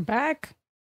or her back.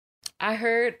 I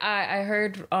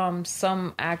heard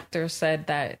some actor said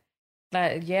that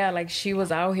yeah, like she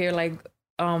was out here like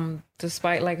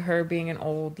despite like her being an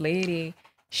old lady,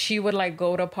 she would like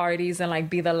go to parties and like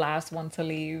be the last one to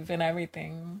leave and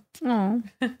everything. Oh,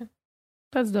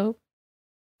 that's dope.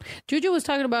 Juju was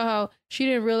talking about how she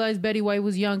didn't realize Betty White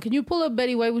was young. Can you pull up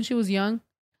Betty White when she was young?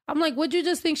 I'm like, would you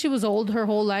just think she was old her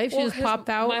whole life? She just popped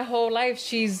out. My whole life,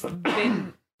 she's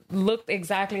been looked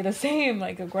exactly the same,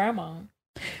 like a grandma.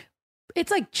 It's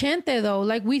like Chente though.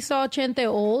 Like we saw Chente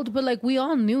old, but like we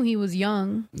all knew he was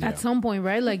young at some point,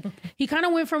 right? Like he kind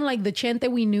of went from like the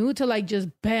Chente we knew to like just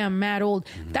bam, mad old.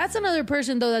 That's another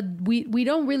person though that we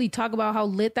don't really talk about how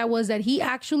lit that was, that he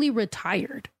actually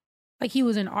retired. Like he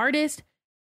was an artist.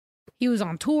 He was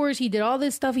on tours. He did all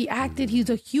this stuff. He acted. He's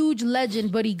a huge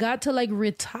legend, but he got to like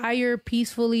retire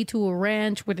peacefully to a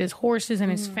ranch with his horses and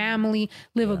his family,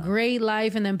 live a great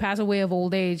life, and then pass away of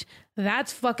old age.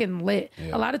 That's fucking lit.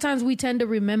 A lot of times we tend to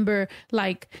remember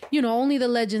like, you know, only the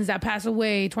legends that pass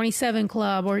away, 27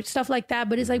 Club or stuff like that.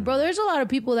 But it's like, bro, there's a lot of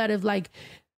people that have like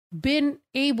been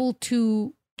able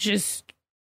to just,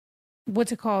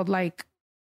 what's it called? Like,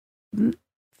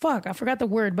 fuck, I forgot the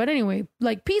word. But anyway,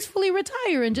 like peacefully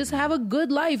retire and just have a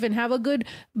good life and have a good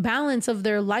balance of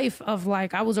their life of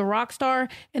like, I was a rock star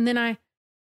and then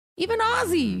even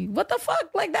Ozzy, what the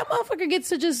fuck? Like that motherfucker gets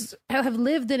to just have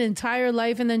lived an entire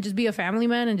life and then just be a family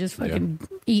man and just fucking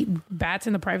eat bats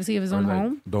in the privacy of his own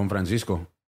home. Don Francisco.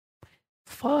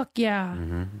 Fuck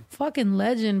yeah. Fucking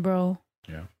legend, bro.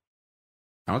 Yeah.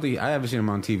 I haven't seen him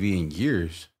on TV in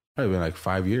years. Probably been like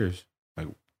 5 years. Like,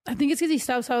 I think it's because he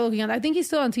stopped looking on. I think he's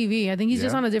still on TV. I think he's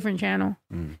just on a different channel.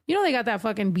 You know they got that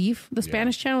fucking beef. The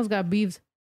Spanish channel's got beefs.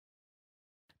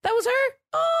 That was her?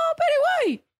 Oh,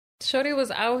 Betty White. Shorty was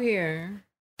out here.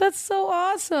 That's so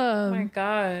awesome. Oh my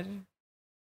God.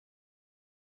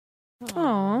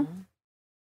 Oh,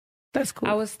 that's cool.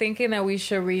 I was thinking that we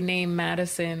should rename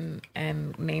Madison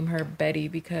and name her Betty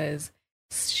because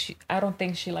I don't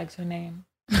think she likes her name.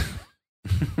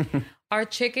 Our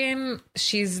chicken,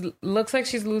 looks like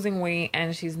she's losing weight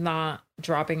and she's not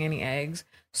dropping any eggs.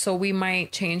 So we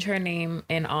might change her name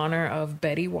in honor of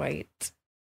Betty White.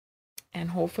 And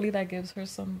hopefully that gives her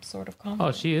some sort of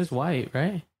confidence. Oh, she is white,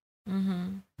 right?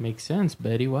 Makes sense.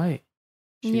 Betty White.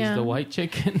 She's the white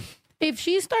chicken. If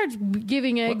she starts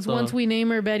giving eggs once we name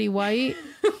her Betty White,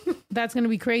 that's going to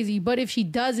be crazy. But if she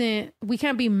doesn't, we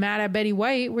can't be mad at Betty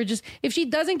White. If she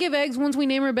doesn't give eggs once we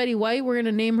name her Betty White, we're going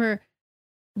to name her,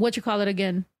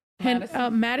 again?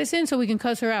 Madison, so we can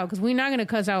cuss her out. Because we're not going to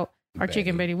cuss out our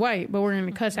chicken Betty White, but we're going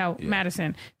to cuss out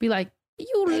Madison. Be like,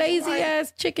 you lazy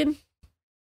ass chicken.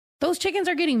 Those chickens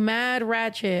are getting mad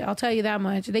ratchet. I'll tell you that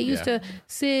much. They used to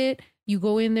sit, you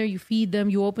go in there, you feed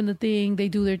them, you open the thing, they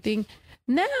do their thing.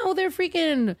 Now they're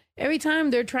freaking, every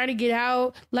time they're trying to get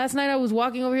out. Last night I was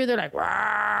walking over here, they're like,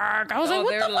 Rawr. I was like,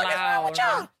 what the fuck is wrong with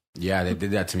y'all? Yeah, they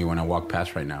did that to me when I walked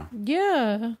past right now.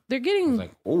 Yeah, they're getting,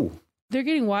 like, oh, they're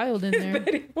getting wild in there.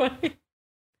 Betty White.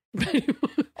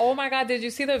 Oh my God, did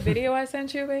you see the video I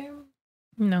sent you, babe?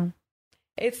 No.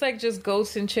 It's like just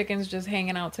goats and chickens just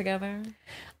hanging out together.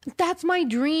 That's my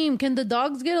dream. Can the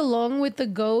dogs get along with the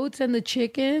goats and the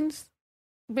chickens?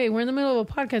 Wait, we're in the middle of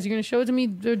a podcast. You're going to show it to me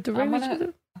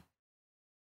directly?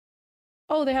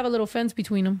 Oh, they have a little fence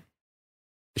between them.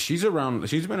 She's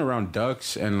been around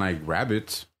ducks and like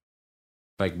rabbits,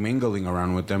 like mingling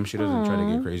around with them. She doesn't try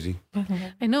to get crazy.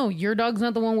 I know. Your dog's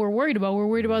not the one we're worried about. We're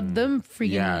worried about them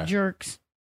freaking jerks.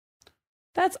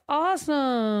 That's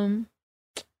awesome.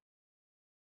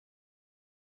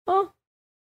 Oh,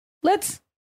 what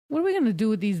are we going to do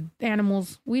with these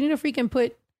animals? We need to freaking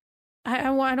put, I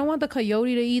don't want the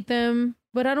coyote to eat them,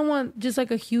 but I don't want just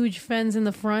like a huge fence in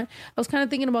the front. I was kind of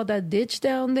thinking about that ditch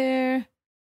down there.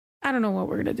 I don't know what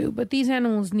we're going to do, but these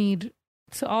animals need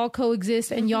to all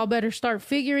coexist, and y'all better start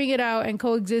figuring it out and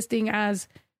coexisting as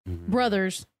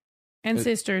brothers and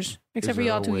sisters. Except for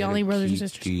y'all two. Y'all ain't brothers and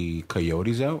sisters. The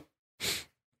coyotes out?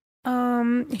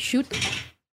 Shoot them.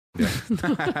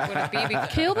 Yeah.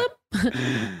 Kill them?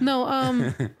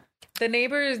 No, the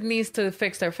neighbors needs to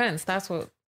fix their fence. That's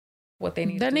what they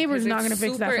need. That neighbor's not going to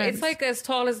fix that fence. It's like as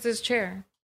tall as this chair.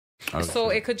 Okay. So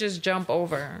it could just jump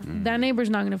over. That neighbor's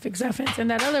not going to fix that fence.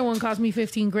 And that other one cost me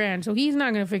 $15,000. So he's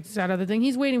not going to fix that other thing.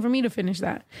 He's waiting for me to finish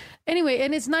that. Anyway,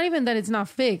 and it's not even that it's not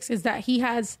fixed. It's that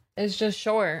it's just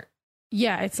short.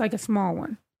 Yeah, it's like a small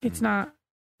one. It's not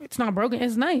broken.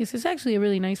 It's nice. It's actually a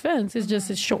really nice fence. It's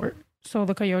just, it's short. So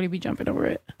the coyote be jumping over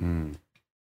it.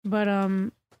 But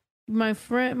my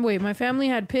family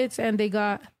had pits and they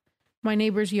got my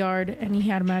neighbor's yard and he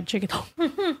had mad chickens.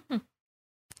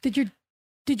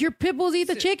 Did your pit bulls eat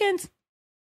the chickens?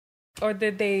 Or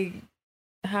did they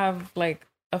have like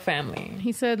a family.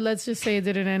 He said, let's just say it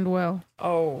didn't end well.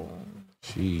 Oh.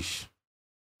 Sheesh.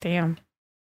 Damn.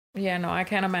 Yeah, no, I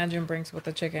can't imagine Brinks with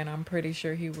the chicken. I'm pretty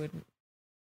sure he would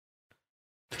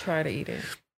try to eat it.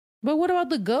 But what about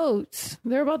the goats?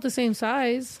 They're about the same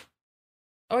size.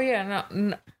 Oh, yeah.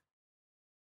 No.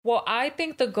 Well, I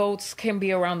think the goats can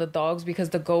be around the dogs because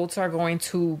the goats are going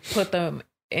to put them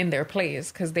in their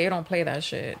place because they don't play that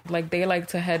shit. Like, they like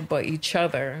to headbutt each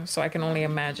other. So I can only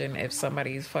imagine if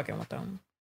somebody's fucking with them.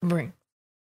 Brinks.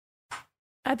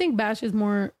 I think Bash is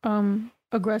more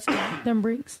aggressive than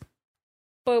Brinks.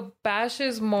 But Bash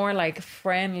is more like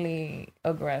friendly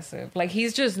aggressive. Like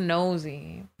he's just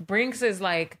nosy. Brinks is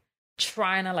like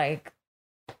trying to like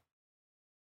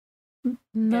get to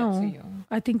No, you.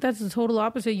 I think that's the total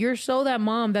opposite. You're so that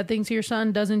mom that thinks your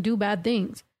son doesn't do bad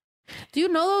things. Do you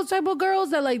know those type of girls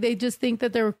that like they just think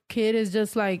that their kid is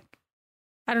just like,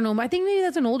 I don't know. I think maybe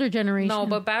that's an older generation. No,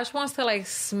 but Bash wants to like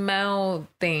smell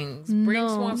things.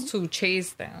 Brinks No. wants to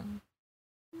chase them.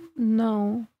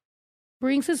 No.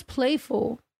 Brinks is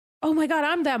playful. Oh my God,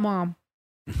 I'm that mom.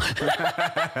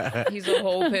 He's a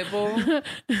whole pit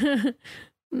bull.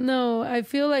 No, I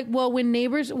feel like, well,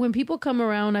 when people come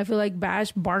around, I feel like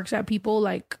Bash barks at people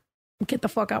like, get the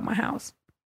fuck out my house.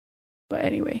 But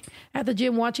anyway, at the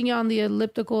gym, watching you on the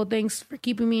elliptical, thanks for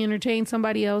keeping me entertained.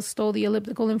 Somebody else stole the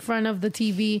elliptical in front of the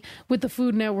TV with the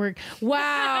Food Network.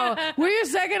 Wow. We're your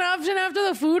second option after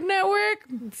the Food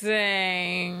Network?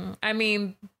 Dang. I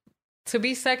mean, to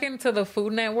be second to the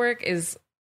Food Network is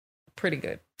pretty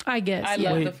good. I guess. I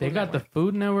yeah. love the Wait, Food they got the Network.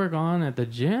 Food Network on at the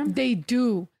gym? They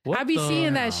do. What I be the-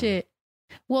 seeing that shit.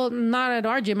 Well, not at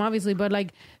our gym, obviously, but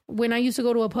like when I used to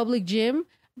go to a public gym,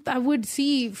 I would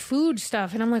see food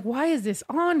stuff and I'm like, why is this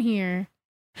on here?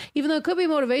 Even though it could be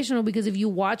motivational because if you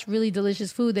watch really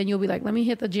delicious food, then you'll be like, let me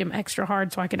hit the gym extra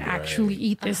hard so I can actually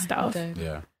eat this stuff.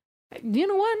 Yeah. You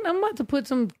know what? I'm about to put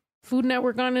some Food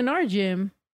Network on in our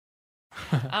gym.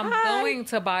 I'm going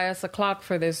to buy us a clock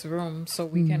for this room so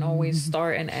we can always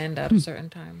start and end at a certain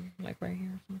time, like right here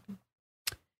or something.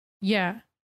 Yeah.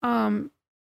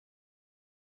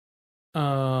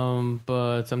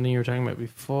 But something you were talking about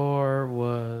before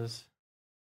was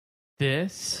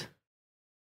this.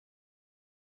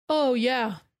 Oh,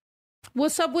 yeah.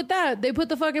 What's up with that? They put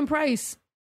the fucking price.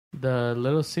 The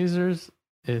Little Caesars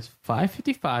is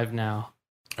 $5.55 now.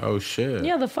 Oh shit.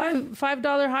 Yeah, the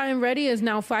 $5 high and ready is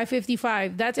now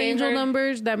 $5.55. That's They angel heard-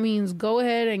 numbers. That means go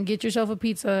ahead and get yourself a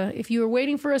pizza. If you were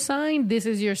waiting for a sign, this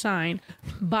is your sign.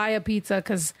 Buy a pizza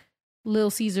because Lil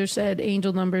Caesar said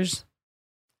angel numbers.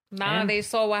 Nah, And- they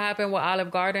saw what happened with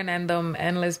Olive Garden and them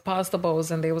endless pasta bowls,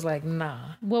 and they was like, nah,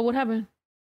 Well, what happened?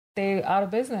 they out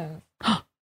of business.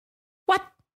 What?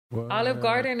 Olive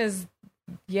Garden is,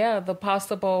 the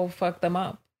pasta bowl fucked them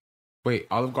up. Wait,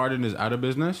 Olive Garden is out of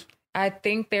business? I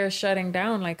think they're shutting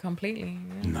down like completely.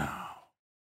 Yeah. No.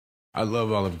 I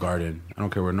love Olive Garden. I don't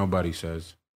care what nobody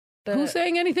says. Who's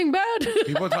saying anything bad?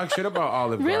 People talk shit about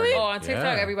Olive Really? Garden. Oh, on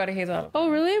TikTok, Yeah. everybody hates Olive. Oh,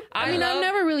 really? I I've love-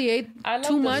 never really ate I love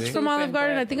too the much from soup Olive and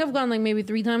Garden. bread. I think I've gone like maybe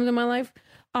 3 times in my life.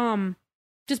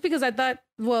 Just because I thought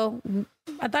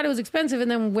it was expensive.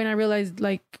 And then when I realized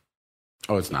like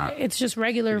Oh, it's not. it's just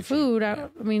regular Pretty cheap, food, yeah.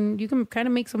 I mean, you can kind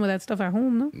of make some of that stuff at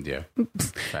home, no? Yeah.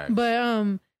 Facts.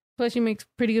 But plus she makes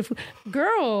pretty good food.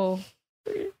 Girl,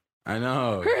 I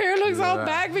know. her hair looks all Yeah.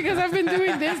 back because I've been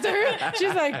doing this to her.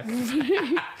 She's like,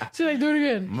 do it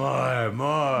again.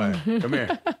 More. Come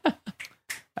here.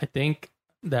 I think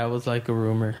that was like a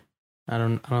rumor. I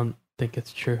don't think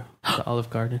it's true. The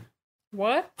Olive Garden.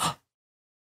 What?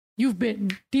 You've been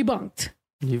debunked.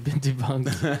 You've been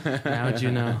debunked. How'd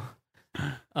you know?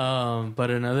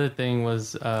 But another thing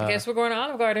was I guess we're going to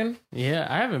Olive Garden. yeah,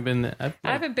 I haven't been there. I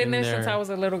haven't been there since I was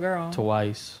a little girl.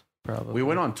 twice, probably. We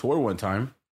went on tour one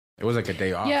time. It was like a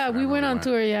day off. Yeah, I we remember went on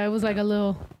tour. Yeah, it was like a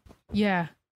little, yeah.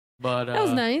 but That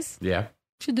was nice. Yeah.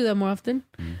 Should do that more often.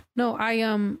 No,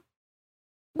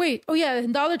 wait. Oh yeah,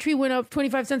 Dollar Tree went up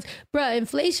 25 cents. Bruh,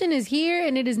 inflation is here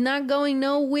and it is not going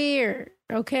nowhere.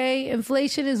 Okay?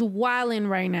 Inflation is wilding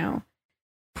right now.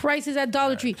 Prices at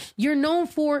Dollar Tree. You're known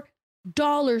for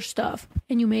dollar stuff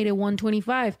and you made it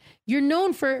 $1.25. You're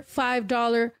known for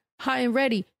 $5 high and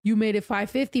ready. You made it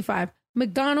 $5.55.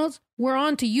 McDonald's, we're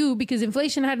on to you because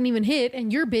inflation hadn't even hit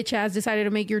and your bitch ass decided to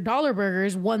make your dollar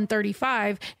burgers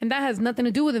 $1.35 and that has nothing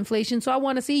to do with inflation. So I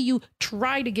want to see you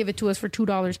try to give it to us for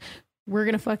 $2. We're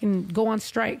going to fucking go on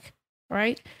strike. All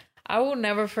right? I will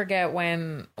never forget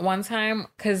when one time,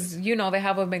 because, you know, they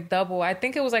have a McDouble. I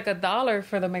think it was like $1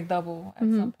 for the McDouble at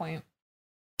some point.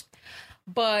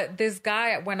 But this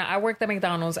guy, when I worked at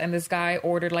McDonald's and this guy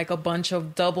ordered like a bunch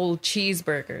of double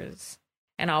cheeseburgers.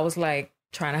 And I was like,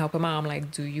 trying to help him out. I'm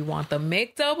like, do you want the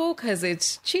McDouble? Because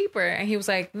it's cheaper. And he was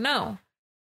like, no.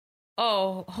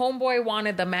 Oh, homeboy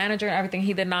wanted the manager and everything.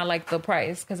 He did not like the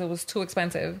price because it was too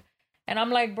expensive. And I'm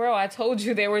like, bro, I told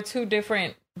you there were 2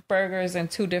 different burgers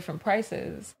and 2 different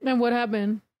prices. And what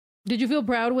happened? Did you feel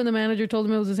proud when the manager told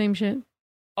him it was the same shit?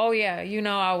 Oh yeah, you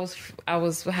know, I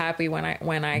was happy when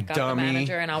I got Dummy. the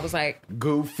manager, and I was like,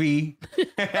 Goofy. so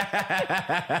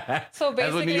That's what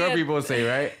basically, New York people say,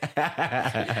 right?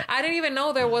 I didn't even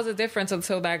know there was a difference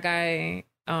until that guy,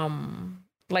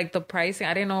 like the pricing.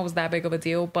 I didn't know it was that big of a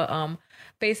deal, but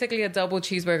basically a double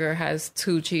cheeseburger has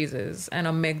 2 cheeses, and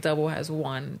a McDouble has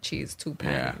 1 cheese, 2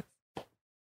 patties. Yeah.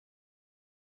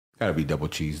 Gotta be double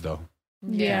cheese though.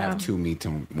 Yeah. Have 2 meats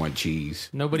and 1 cheese.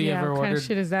 Nobody ever What kind ordered. of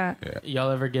shit is that? Y'all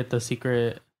ever get the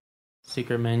secret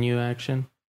menu action?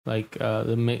 Like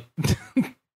the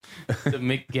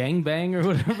McGangbang or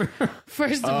whatever?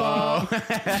 First of all,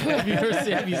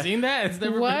 have you seen that? It's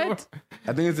never been what? more.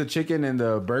 I think it's the chicken and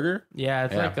the burger. Yeah,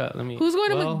 it's Yeah. like let me. Who's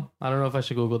going to well, I don't know if I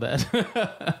should Google that.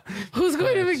 Who's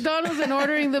going to McDonald's and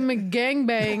ordering the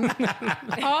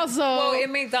McGangbang? Also, Well,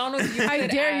 in McDonald's, you I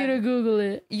could dare add- you to Google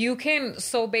it. You can,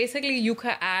 so basically you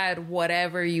could add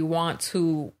whatever you want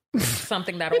to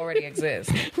something that already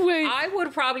exists. Wait, I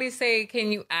would probably say,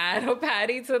 can you add a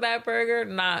patty to that burger?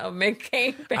 Not a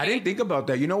McCain. I didn't think about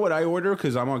that. You know what I order?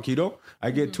 Because I'm on keto.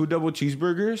 I get 2 double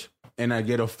cheeseburgers and I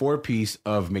get a 4-piece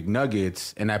of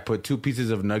McNuggets, and I put 2 pieces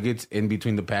of nuggets in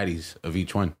between the patties of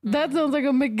each one. that sounds like a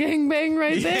McGangbang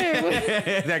right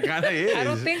there. That kind of is. I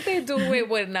don't think they do it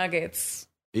with nuggets.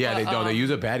 Yeah, they don't. They use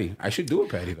a patty. I should do a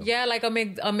patty though. Yeah, like a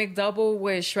McDouble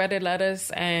with shredded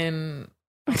lettuce and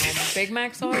Big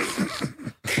Mac sauce.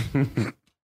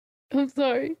 I'm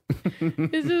sorry.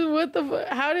 This is what the fuck?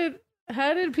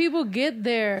 How did people get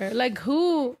there? Like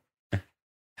who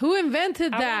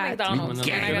invented I want that? McDonald's.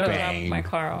 And I gotta drop Gangbang. my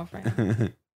car off right now.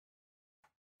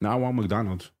 Now I want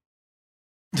McDonald's.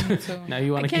 Me too. Now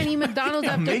you I want to can't keep? eat McDonald's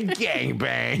after.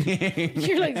 McGangbang.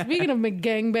 You're like, speaking of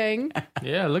McGangbang,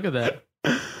 Yeah, look at that.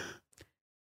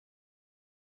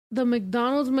 the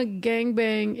McDonald's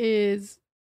McGangbang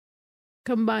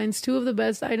combines 2 of the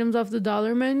best items off the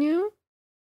dollar menu.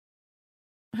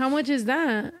 How much is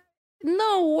that?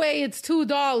 No way, it's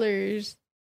 $2.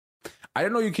 I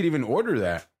didn't know you could even order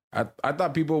that. I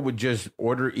thought people would just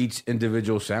order each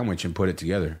individual sandwich and put it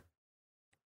together.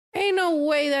 Ain't no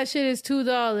way that shit is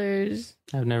 $2.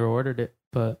 I've never ordered it,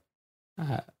 but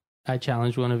I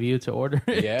challenge one of you to order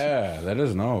it. Yeah, let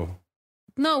us know.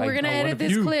 No, Like, we're gonna one edit of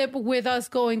this you. clip with us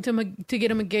going to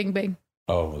get a McGangbang.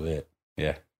 Oh, lit.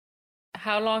 Yeah.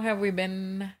 How long have we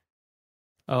been?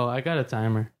 Oh, I got a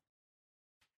timer.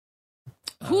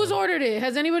 Who's ordered it?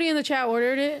 Has anybody in the chat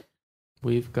ordered it?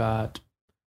 We've got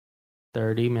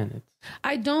 30 minutes.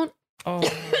 I don't Oh,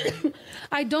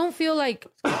 I don't feel like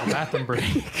Bathroom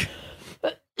break.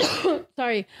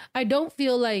 sorry. I don't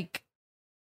feel like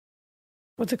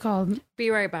what's it called? be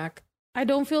right back. I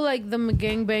don't feel like the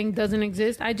McGangbang doesn't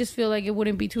exist. I just feel like it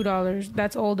wouldn't be $2.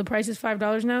 That's all. The price is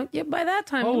 $5 now. Yeah, by that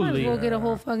time, you might as Holy well get a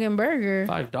whole fucking burger.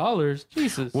 $5.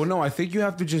 Jesus. Well, no, I think you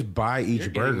have to just buy each You're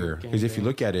burger. getting Because if you gangbang.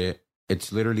 look at it,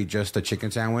 it's literally just a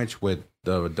chicken sandwich with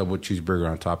the double cheeseburger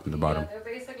on top and the bottom. They're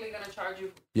basically gonna charge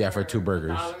you. Yeah, for 2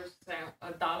 burgers. $1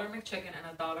 McChicken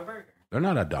and $1 burger. They're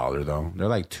not $1 though. They're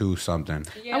like 2 something.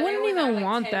 Yeah, I wouldn't they were even like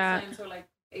want 10 that. cents or like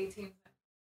 18 cents.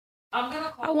 I'm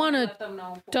gonna call I want them a and let them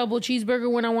know. Double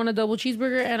cheeseburger when I want a double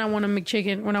cheeseburger, and I want a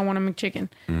McChicken when I want a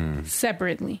McChicken.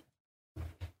 Separately.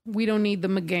 We don't need the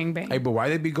McGangbang. Hey, but why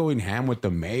they be going ham with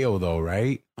the mayo though,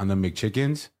 right? On the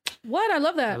McChickens? What? I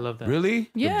love I that. love that.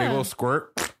 Really? Yeah. The big old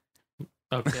squirt?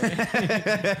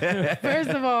 Okay. First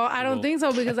of all, I don't think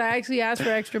so because I actually asked for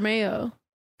extra mayo.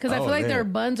 Because I Oh, feel like there. their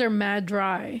buns are mad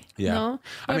dry. Yeah. No?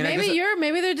 I But mean, I maybe guess-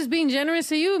 maybe they're just being generous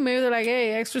to you. Maybe they're like,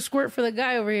 hey, extra squirt for the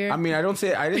guy over here. I mean, I didn't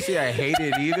say I hate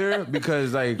it either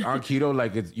because like on keto,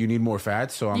 like you need more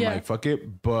fats. So I'm Yeah. like, fuck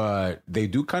it. But they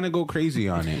do kind of go crazy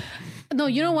on it. No,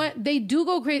 you know what? They do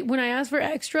go crazy. When I ask for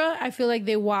extra, I feel like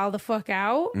they wow the fuck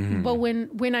out. But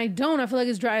when I don't, I feel like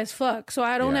it's dry as fuck. So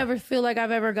I don't Yeah. ever feel like I've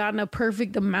ever gotten a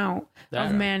perfect amount That-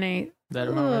 of mayonnaise. That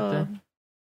amount right there.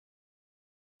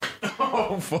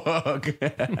 Oh, fuck.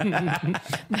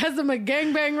 That's the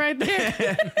McGangbang right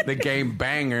there. The game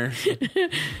banger.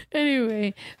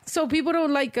 Anyway, so people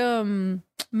don't like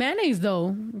mayonnaise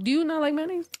though. Do you not like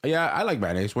mayonnaise? Yeah, I like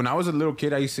mayonnaise. When I was a little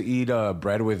kid, I used to eat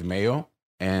bread with mayo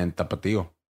and tapatio.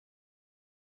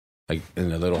 Like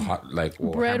in a little hot, like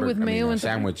Bread with mayo and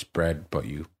sandwich bread, but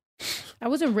you I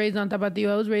wasn't raised on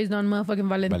tapatio. I was raised on motherfucking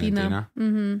Valentina.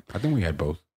 Valentina. I think we had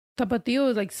both. Tapatio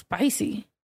is like spicy.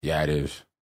 Yeah, it is.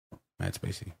 Mad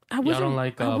spicy. I wasn't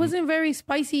like, I wasn't very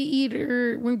spicy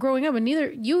eater when growing up, and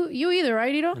neither you either,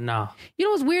 right, Ito? No. You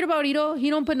know what's weird about Ito? He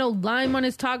don't put no lime on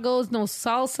his tacos, no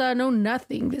salsa, no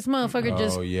nothing. This motherfucker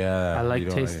just yeah. I like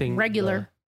tasting regular.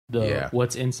 The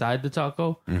what's inside the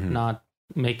taco, not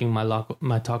making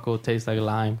my taco taste like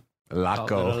lime.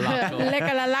 Laco.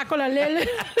 Leca la laco la lele.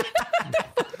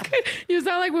 You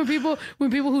sound like when people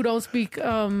who don't speak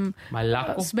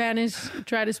Spanish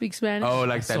try to speak Spanish. Oh,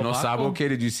 like that No Sabo kid.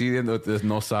 Did you see the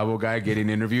No Sabo guy getting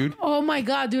interviewed? Oh my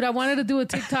god, dude! I wanted to do a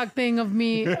TikTok thing of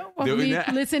me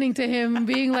listening to him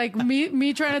being like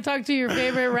me trying to talk to your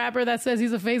favorite rapper that says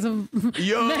he's the face of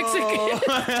Mexican.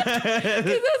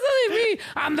 That's only me.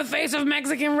 I'm the face of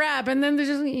Mexican rap, and then there's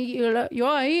just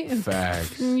yo.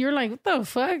 Facts. And you're like, what the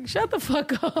fuck? Shut the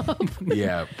fuck up.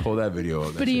 Yeah, pull that video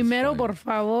up. Primero, por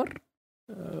favor.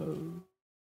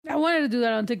 I wanted to do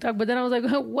that on TikTok, but then I was like,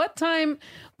 what's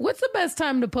the best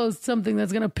time to post something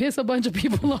that's going to piss a bunch of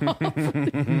people off?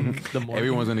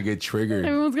 Everyone's going to get triggered.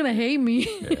 Everyone's going to hate me.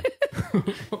 Yeah.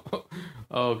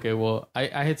 Okay, well, I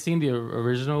had seen the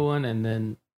original one, and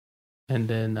then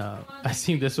I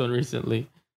seen this one recently,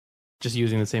 just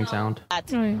using the same sound.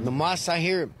 Nomás I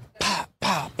hear pa,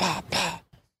 pa, pa, pa.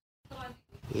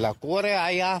 La corre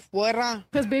allá afuera.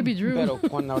 That's Baby Drew. Pero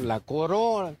cuando la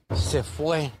coró, se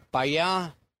fue para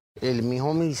allá. El mi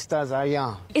homie estás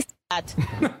allá. It's that.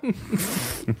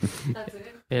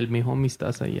 El mi homie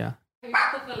estás allá.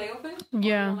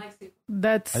 Yeah.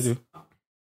 That's... I do.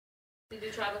 Did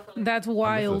you try the filet? That's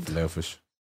wild. Fish.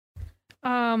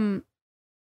 I mean,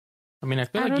 I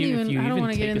feel like if you even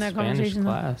take a Spanish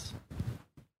class,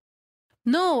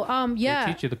 no, yeah.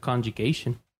 they teach you the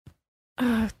conjugation.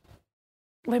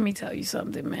 Let me tell you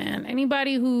something, man.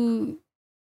 Anybody whose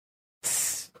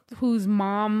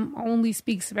mom only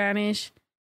speaks Spanish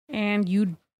and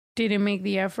you didn't make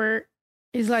the effort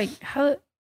is like, how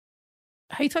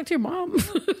you talk to your mom?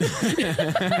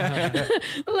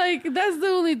 Like, that's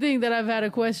the only thing that I've had a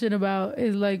question about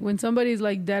is like when somebody's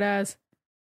like dead ass,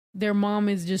 their mom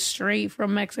is just straight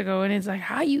from Mexico, and it's like,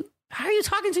 how are you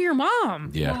talking to your mom?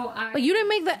 Yeah. Well, Like, you didn't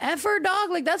make the effort, dog?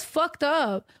 Like, that's fucked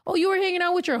up. Oh, you were hanging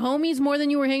out with your homies more than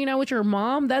you were hanging out with your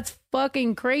mom? That's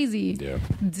fucking crazy. Yeah.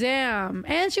 Damn.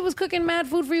 And she was cooking mad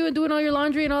food for you and doing all your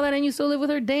laundry and all that, and you still live with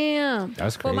her? Damn.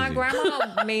 That's crazy. But my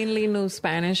grandma mainly knew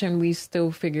Spanish, and we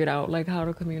still figured out like how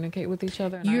to communicate with each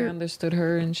other. And I understood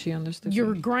her, and she understood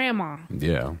Your me. grandma.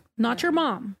 Yeah. Not your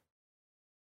mom.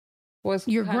 Was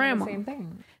your kind of grandma. the same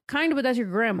thing. Kind of, but that's your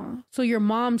grandma. So your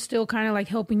mom's still kind of like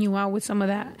helping you out with some of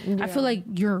that. Yeah. I feel like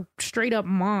you're straight up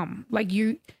mom. Like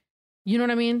you know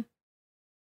what I mean?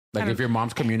 Like if your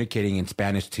mom's communicating in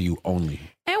Spanish to you only.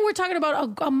 And we're talking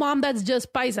about a mom that's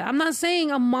just paisa. I'm not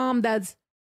saying a mom that's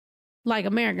like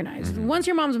Americanized. Mm-hmm. Once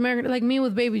your mom's American, like me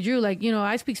with Baby Drew, like, you know,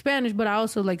 I speak Spanish, but I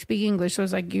also like speak English. So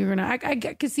it's like, I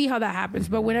can see how that happens.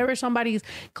 But whenever somebody's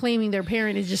claiming their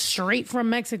parent is just straight from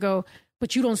Mexico,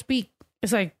 but you don't speak,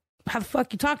 it's like, how the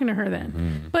fuck you talking to her then?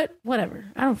 Mm-hmm. But whatever.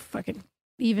 I don't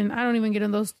even get in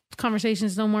those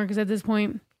conversations no more because at this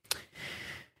point,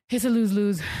 it's a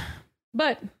lose-lose.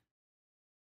 But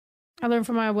I learned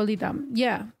from my abuelita.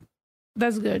 Yeah,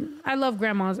 that's good. I love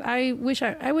grandmas. I wish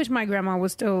my grandma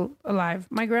was still alive.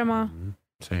 My grandma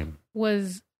Same.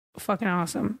 was fucking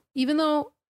awesome. Even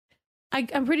though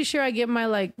I'm pretty sure I get my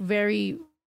like very...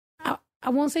 I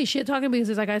won't say shit talking because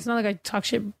it's not like I talk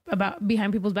shit about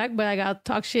behind people's back, but I got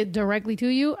talk shit directly to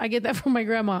you. I get that from my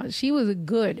grandma. She was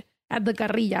good at the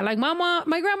carrilla. Like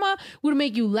my grandma would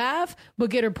make you laugh,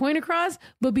 but get her point across,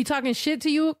 but be talking shit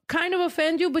to you, kind of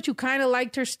offend you, but you kind of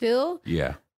liked her still.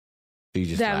 Yeah. You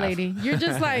just that laugh. lady. You're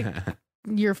just like,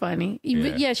 you're funny.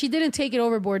 Yeah, she didn't take it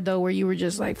overboard though, where you were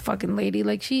just like, fucking lady.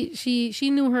 Like she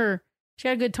knew she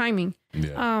had good timing.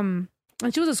 Yeah.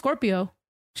 And she was a Scorpio.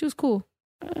 She was cool.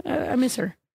 I miss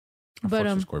her. But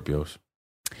Scorpios.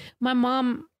 My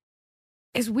mom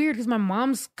is weird because my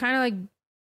mom's kind of like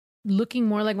looking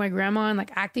more like my grandma and like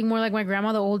acting more like my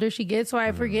grandma the older she gets. So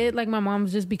I forget like my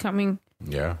mom's just becoming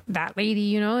that lady,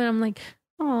 you know? And I'm like,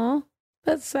 oh,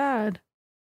 that's sad.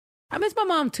 I miss my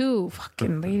mom too.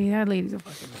 Fucking lady. That lady's a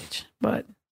fucking bitch. But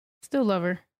still love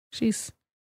her. She just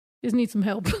needs some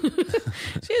help.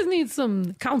 She just needs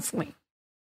some counseling.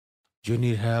 You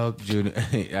need help.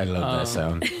 I love that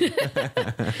sound.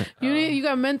 You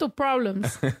got mental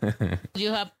problems.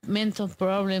 You have mental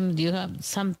problems.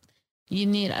 You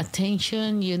need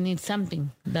attention. You need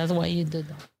something. That's why you do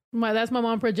that. That's my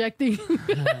mom projecting.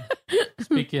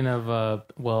 Speaking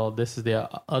of, this is the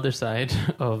other side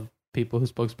of people who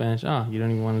spoke Spanish. You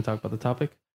don't even want to talk about the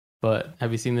topic. But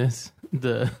have you seen this?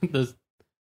 The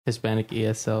Hispanic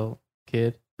ESL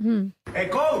kid. Hey,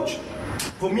 coach,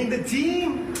 put me in the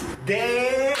team.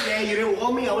 Damn, you didn't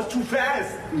want me. I was too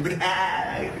fast.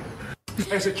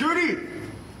 Hey, security.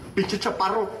 Pinche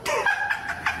chaparro.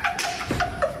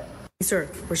 Sir,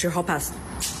 where's your hall pass?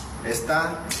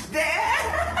 Esta.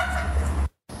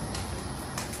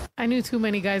 I knew too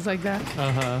many guys like that.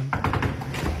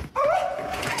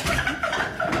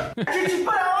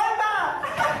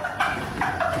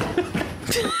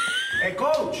 Hey,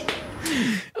 coach.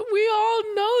 We all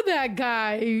know that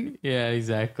guy. Yeah,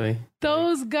 exactly.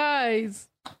 Those guys.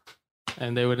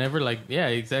 And they would never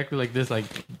exactly like this. Like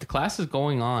the class is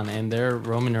going on and they're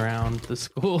roaming around the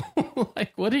school.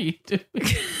 Like, what are you doing?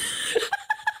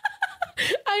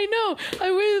 I know.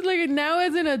 I wish, like, now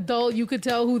as an adult, you could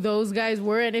tell who those guys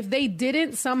were. And if they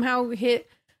didn't somehow hit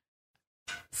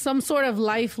some sort of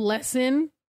life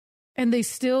lesson, and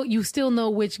you still know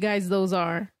which guys those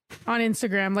are on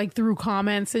Instagram, like through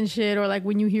comments and shit, or like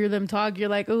when you hear them talk, you're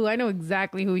like, oh, I know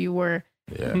exactly who you were.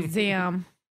 Yeah. Damn.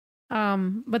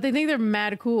 But they think they're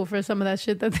mad cool for some of that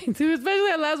shit that they do, especially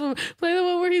that last one. Play the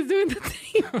one where he's doing the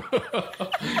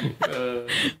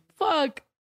thing. Fuck.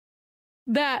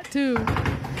 That too.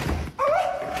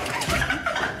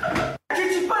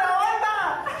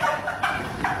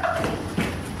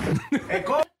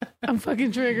 I'm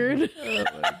fucking triggered. Oh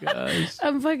my gosh.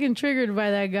 I'm fucking triggered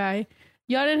by that guy.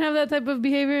 Y'all didn't have that type of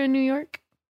behavior in New York?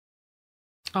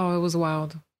 Oh, it was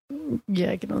wild.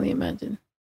 Yeah, I can only imagine.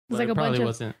 It's Well, it probably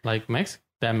wasn't like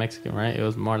that Mexican, right? It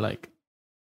was more like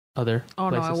other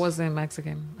places. No, I wasn't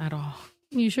Mexican at all.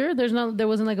 You sure? There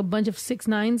wasn't like a bunch of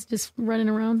 6'9" just running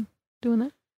around doing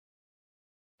that?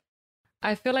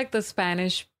 I feel like the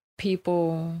Spanish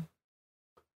people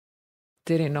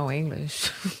didn't know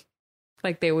English.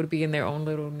 Like they would be in their own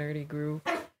little nerdy group.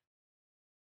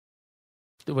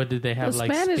 What did they have,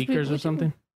 like Spanish speakers people or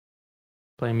something?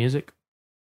 Playing music?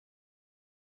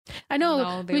 I know.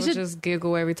 No, they would just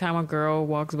giggle every time a girl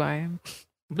walks by.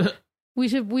 We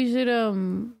should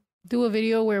do a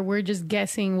video where we're just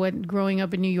guessing what growing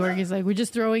up in New York is like. We're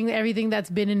just throwing everything that's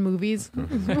been in movies.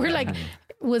 We're like,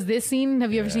 was this scene?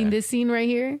 Have you ever seen this scene right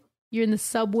here? You're in the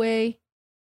subway.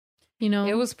 You know,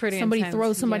 it was pretty somebody intense,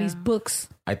 throws somebody's books.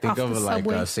 I think off of the like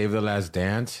subway. Save the Last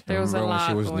Dance. There was a Remember when she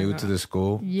lot was going new on. to the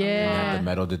school? Yeah. The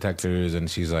metal detectors, and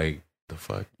she's like, the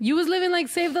fuck? You was living like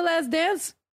Save the Last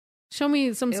Dance? Show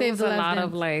me some It Save was the a Last lot Dance.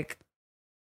 of like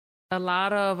a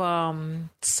lot of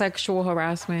sexual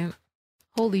harassment.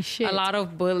 Holy shit. A lot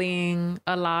of bullying,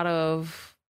 a lot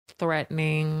of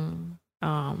threatening.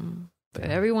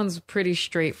 Everyone's pretty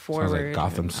straightforward. Sounds like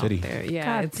Gotham out City. there. Yeah,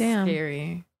 God it's damn.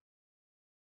 scary.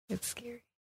 It's scary.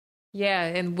 Yeah,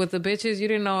 and with the bitches, you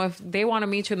didn't know if they want to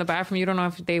meet you in the bathroom. You don't know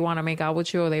if they want to make out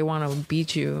with you or they want to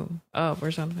beat you up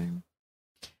or something.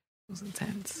 It was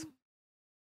intense.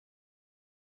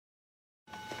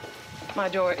 My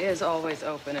door is always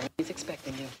open and he's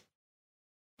expecting you.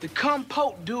 The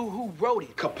compote dude who wrote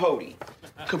it. Capote.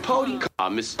 Capote?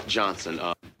 Miss Johnson,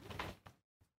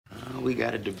 we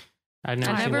got to I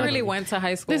never really went to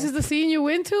high school. This is the scene you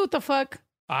went to? What the fuck?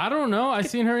 I don't know. I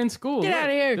seen her in school. Get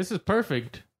outta here. This is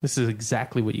perfect. This is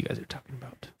exactly what you guys are talking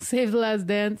about. Save the Last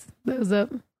Dance. That was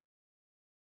up.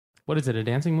 What is it? A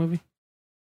dancing movie?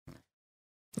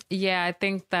 Yeah, I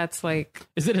think that's like.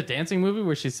 Is it a dancing movie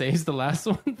where she saves the last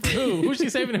one? Who's she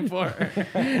saving it for?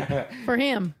 For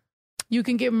him. You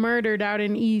can get murdered out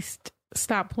in East.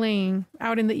 Stop playing.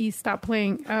 Out in the East. Stop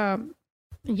playing.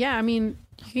 Yeah, I mean,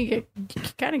 you can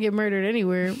kind of get murdered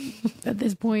anywhere at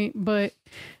this point, but.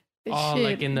 Oh, shit.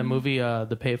 like in the movie,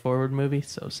 the Pay It Forward movie.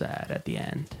 So sad at the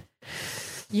end.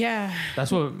 Yeah.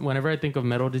 That's what. Whenever I think of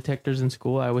metal detectors in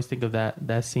school, I always think of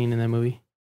that scene in that movie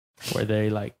where they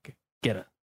like get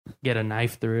a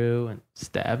knife through and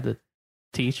stab the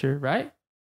teacher. Right?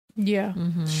 Yeah.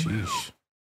 Mm-hmm. Sheesh.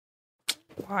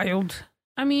 Wild.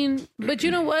 I mean, but you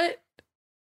know what?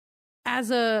 As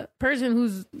a person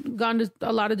who's gone to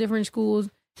a lot of different schools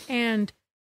and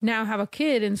now have a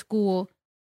kid in school,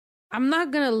 I'm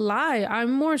not going to lie.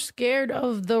 I'm more scared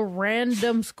of the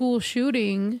random school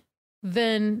shooting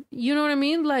than, you know what I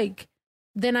mean? Like,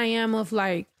 than I am of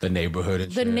like The neighborhood.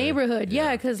 And the shit. neighborhood.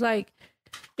 Yeah. Cause like,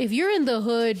 if you're in the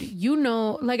hood, you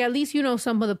know, like at least you know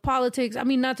some of the politics. I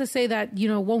mean, not to say that, you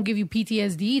know, won't give you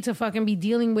PTSD to fucking be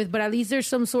dealing with, but at least there's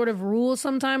some sort of rule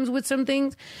sometimes with some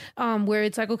things where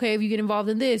it's like, okay, if you get involved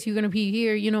in this, you're going to be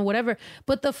here, you know, whatever.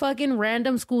 But the fucking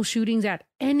random school shootings at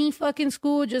any fucking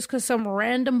school just because some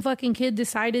random fucking kid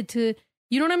decided to,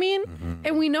 you know what I mean? Mm-hmm.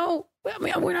 And we know, I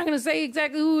mean, we're not going to say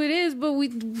exactly who it is, but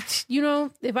we, you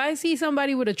know, if I see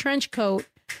somebody with a trench coat,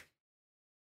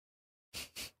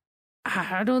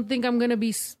 I don't think I'm going to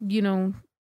be, you know,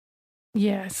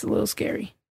 yeah, it's a little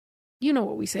scary. You know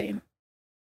what we saying.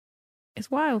 It's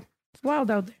wild. It's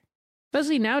wild out there.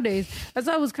 especially nowadays. That's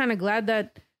why I was kind of glad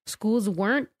that schools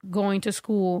weren't going to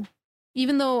school,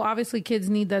 even though obviously kids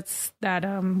need that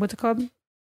what's it called?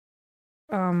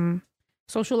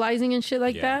 Socializing and shit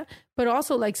like that. But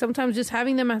also, like, sometimes just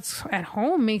having them at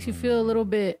home makes you feel a little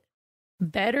bit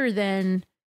better than,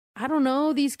 I don't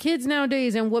know, these kids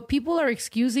nowadays. And what people are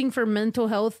excusing for mental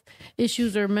health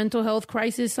issues or mental health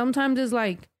crisis sometimes is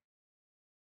like,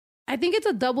 I think it's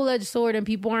a double-edged sword and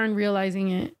people aren't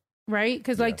realizing it, right?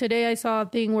 Because like today I saw a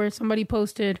thing where somebody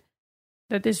posted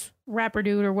that this rapper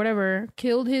dude or whatever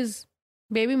killed his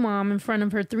baby mom in front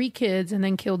of her 3 kids and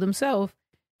then killed himself.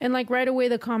 And like right away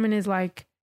the comment is like,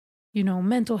 you know,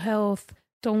 mental health,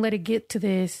 don't let it get to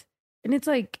this. And it's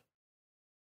like,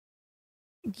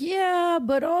 yeah,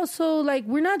 but also like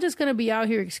we're not just gonna be out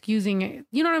here excusing it.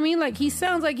 You know what I mean? Like he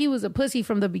sounds like he was a pussy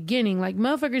from the beginning. Like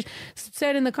motherfuckers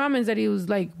said in the comments that he was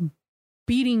like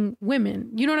beating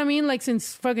women. You know what I mean? Like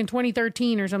since fucking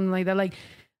 2013 or something like that. Like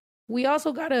we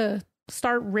also gotta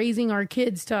start raising our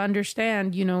kids to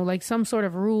understand, you know, like some sort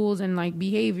of rules and like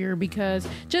behavior, because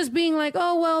just being like,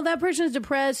 oh, well, that person's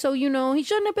depressed, so, you know, he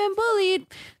shouldn't have been bullied,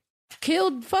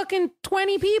 killed fucking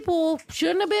 20 people,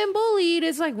 shouldn't have been bullied.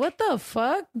 It's like, what the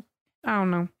fuck? I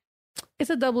don't know. It's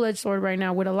a double-edged sword right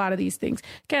now with a lot of these things.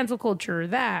 Cancel culture,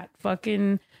 that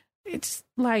fucking, it's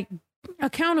like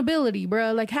accountability,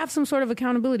 bro. Like have some sort of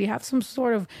accountability, have some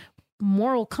sort of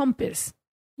moral compass,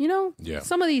 you know? Yeah.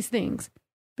 Some of these things.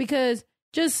 Because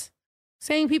just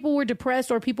saying people were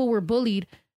depressed or people were bullied,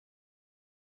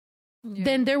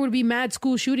 then there would be mad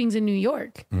school shootings in New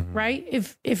York, right?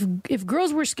 If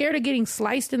girls were scared of getting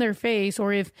sliced in their face,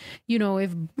 or if, you know,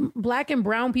 if black and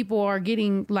brown people are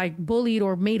getting like bullied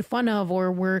or made fun of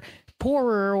or were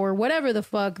poorer or whatever the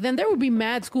fuck, then there would be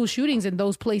mad school shootings in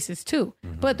those places too.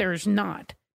 But there's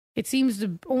not. It seems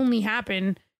to only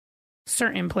happen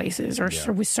certain places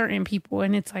or with certain people,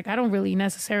 and it's like I don't really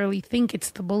necessarily think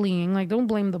it's the bullying. Like, don't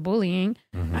blame the bullying.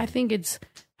 I think it's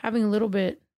having a little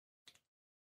bit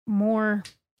more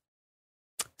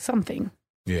something,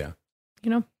 you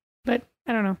know. But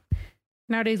I don't know,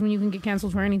 nowadays when you can get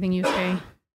canceled for anything you say,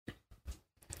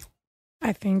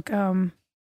 I think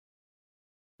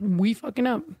we fucking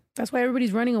up. That's why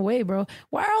everybody's running away, bro.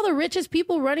 Why are all the richest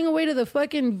people running away to the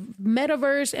fucking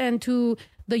metaverse and to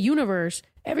the universe?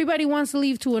 Everybody wants to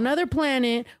leave to another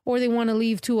planet, or they want to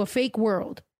leave to a fake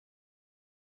world.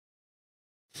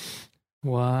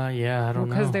 Well, yeah, I don't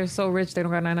know. Because they're so rich, they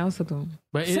don't got nothing else to do.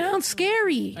 But sounds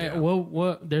scary.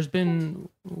 What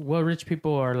rich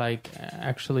people are like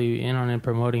actually in on it,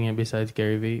 promoting it besides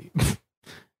Gary Vee?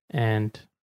 And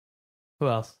who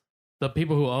else? The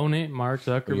people who own it, Mark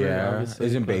Zuckerberg. Obviously.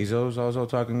 Isn't Bezos also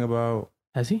talking about?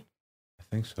 Has he? I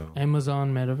think so.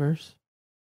 Amazon Metaverse.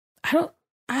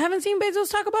 I haven't seen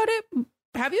Bezos talk about it.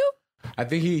 Have you? I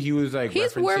think he was like,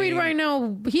 he's worried right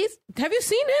now. Have you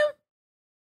seen him?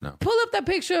 No. Pull up that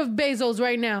picture of Bezos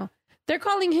right now. They're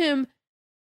calling him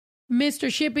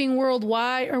Mr. Shipping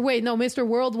Worldwide, or wait, no, Mr.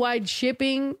 Worldwide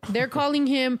Shipping. They're calling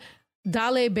him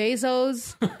Dale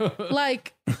Bezos.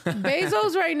 Like,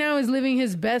 Bezos right now is living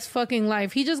his best fucking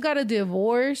life. He just got a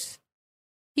divorce.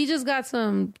 He just got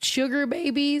some sugar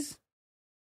babies.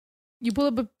 You pull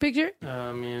up a picture?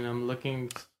 I mean, I'm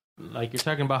looking, like, you're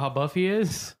talking about how buff he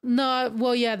is? No,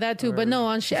 well, yeah, that too. But no,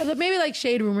 on maybe like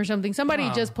Shade Room or something. Somebody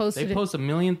just posted They post a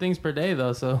million things per day,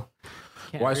 though, so.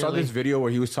 Well, I saw this video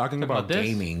where he was talking about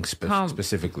gaming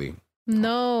specifically.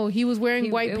 No, he was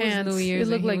wearing white pants. New Year's,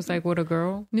 it looked like, was like with a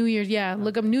girl. New Year's, yeah.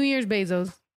 Look up New Year's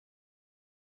Bezos.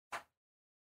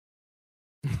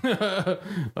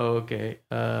 Okay.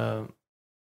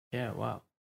 Yeah, wow.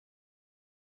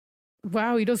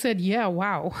 Wow, he just said, yeah,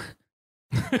 wow.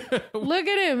 Look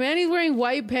at him, man. He's wearing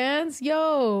white pants.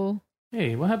 Yo.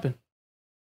 Hey, what happened?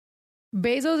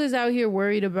 Bezos is out here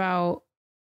worried about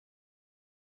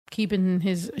keeping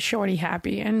his shorty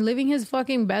happy and living his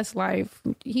fucking best life.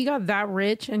 He got that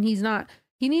rich and he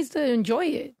needs to enjoy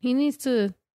it. He needs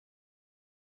to.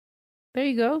 There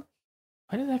you go.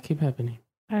 Why did that keep happening?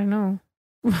 I don't know.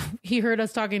 He heard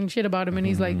us talking shit about him and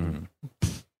he's like,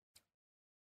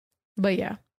 but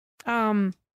yeah.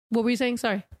 What were you saying?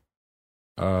 Sorry.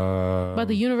 About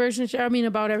the universe and shit. I mean,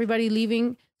 about everybody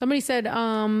leaving. Somebody said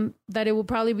that it will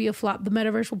probably be a flop. The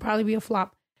metaverse will probably be a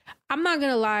flop. I'm not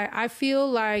gonna lie. I feel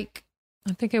like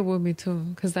I think it would be too,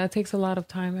 because that takes a lot of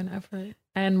time and effort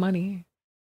and money.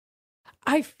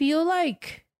 I feel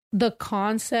like the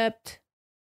concept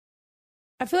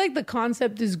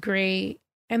is great,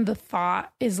 and the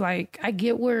thought is like, I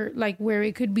get where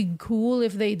it could be cool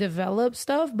if they develop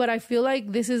stuff, but I feel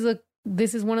like this is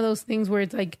one of those things where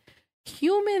it's like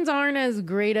humans aren't as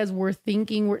great as we're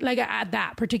thinking. We're like at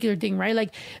that particular thing, right?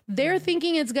 Like they're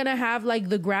thinking it's gonna have like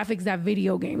the graphics that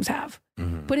video games have.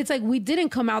 But it's like we didn't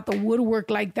come out the woodwork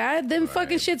like that. Them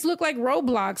fucking shits look like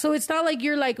Roblox. So it's not like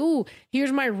you're like, ooh,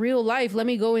 here's my real life. Let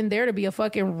me go in there to be a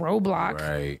fucking Roblox.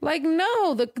 Right. Like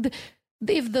no,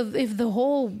 if the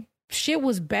whole shit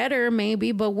was better,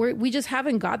 maybe, but we just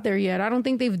haven't got there yet. I don't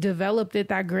think they've developed it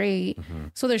that great.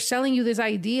 So they're selling you this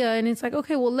idea, and it's like,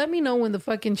 okay, well, let me know when the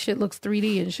fucking shit looks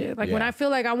 3D and shit. Like when I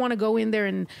feel like I want to go in there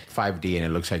and 5D and it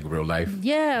looks like real life.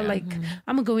 like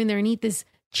I'm gonna go in there and eat this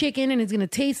chicken and it's gonna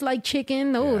taste like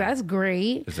chicken. Oh, that's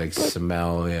great. It's like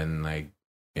smell and like,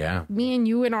 yeah. Me and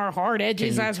you and our hard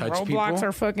edges Can you as touch Roblox people?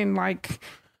 are fucking like.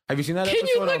 Have you seen that Can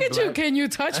episode you look of at you? Can you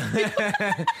touch me?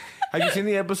 Have you seen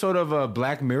the episode of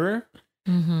Black Mirror?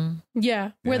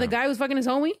 Yeah, where the guy was fucking his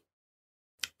homie.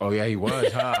 Oh yeah, he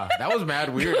was, huh? That was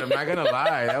mad weird. I'm not gonna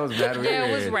lie. That was mad weird. Yeah,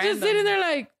 it was random. Just sitting there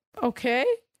like, okay.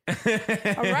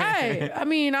 All right. I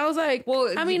mean, I was like,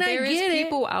 well, I mean, I there get is it.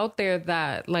 people out there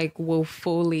that like will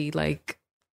fully like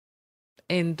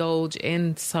indulge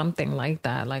in something like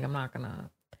that. Like I'm not gonna.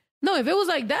 No, if it was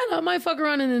like that, I might fuck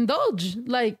around and indulge.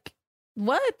 Like,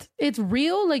 what? It's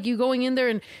real? Like you going in there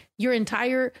and your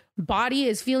entire body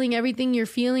is feeling everything you're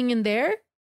feeling in there?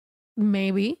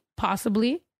 Maybe,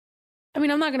 possibly. I mean,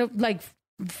 I'm not gonna like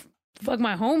fuck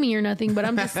my homie or nothing, but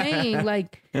I'm just saying,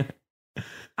 like,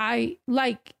 I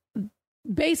like.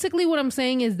 Basically, what I'm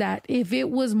saying is that if it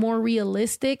was more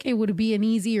realistic, it would be an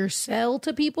easier sell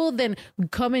to people than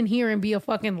come in here and be a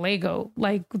fucking Lego.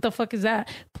 Like, what the fuck is that?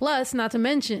 Plus, not to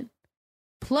mention,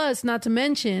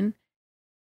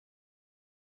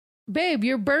 babe,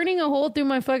 you're burning a hole through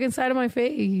my fucking side of my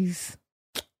face.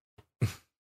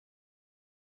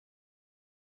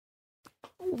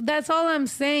 That's all I'm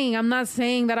saying. I'm not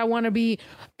saying that I want to be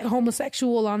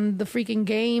homosexual on the freaking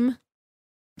game.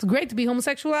 It's great to be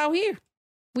homosexual out here.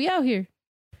 We out here.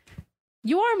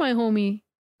 You are my homie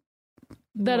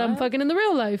that I'm fucking in the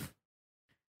real life.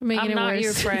 Making I'm not worse.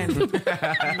 your friend. The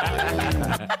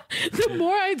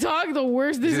more I talk, the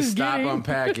worse this Just is stop getting.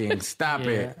 unpacking. Stop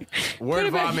it. Word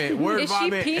vomit. Word Is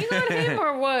vomit. she peeing on him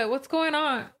or what? What's going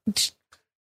on?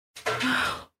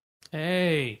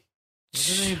 Hey.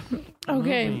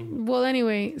 Okay. Well,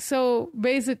 anyway, so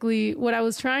basically what I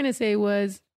was trying to say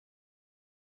was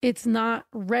it's not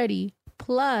ready.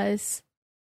 Plus,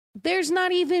 there's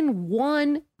not even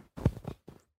one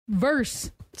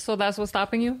verse. So that's what's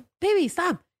stopping you? Baby,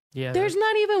 stop. Yeah. There's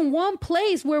not even one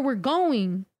place where we're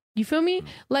going. You feel me?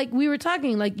 Like we were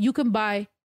talking, like you can buy,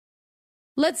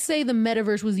 let's say the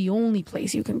metaverse was the only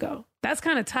place you can go. That's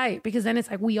kind of tight because then it's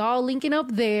like we all linking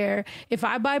up there. If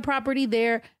I buy property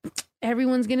there,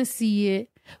 everyone's going to see it.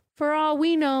 For all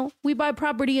we know, we buy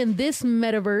property in this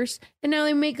metaverse and now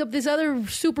they make up this other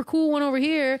super cool one over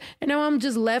here. And now I'm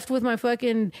just left with my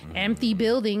fucking empty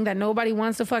building that nobody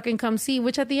wants to fucking come see,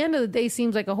 which at the end of the day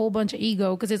seems like a whole bunch of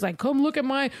ego because it's like, come look at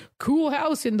my cool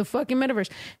house in the fucking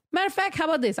metaverse. Matter of fact, how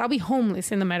about this? I'll be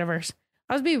homeless in the metaverse.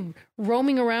 I'll just be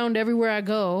roaming around everywhere I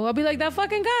go. I'll be like that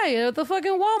fucking guy at the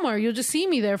fucking Walmart. You'll just see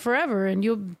me there forever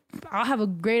and I'll have a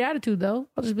great attitude though.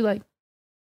 I'll just be like,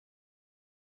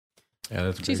 yeah,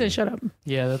 that's she said, shut up.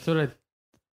 Yeah, that's what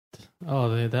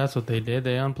that's what they did.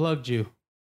 They unplugged you.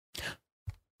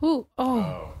 Who?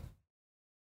 Oh.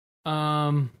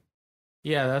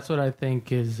 Yeah, that's what I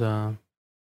think is the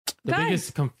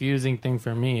biggest confusing thing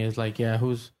for me is like, yeah,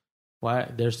 why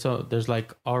there's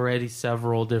like already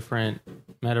several different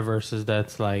metaverses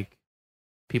that's like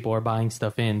people are buying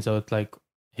stuff in. So it's like,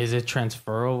 is it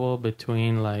transferable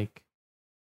between like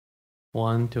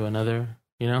one to another,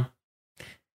 you know?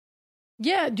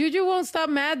 Yeah, Juju won't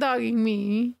stop mad dogging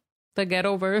me. The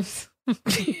Ghettoverse.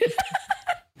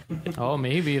 Oh,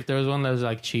 maybe if there was one that was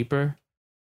like cheaper,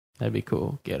 that'd be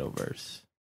cool. Ghettoverse.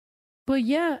 But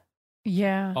yeah.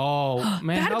 Oh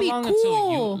man, that'd how be long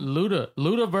cool. until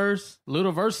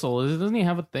Ludaversal? Doesn't he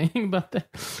have a thing about that?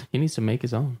 He needs to make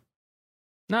his own.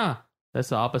 Nah, that's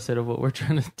the opposite of what we're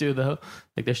trying to do, though.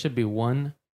 Like there should be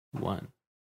one.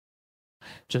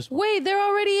 Just wait, there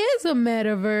already is a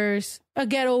metaverse, a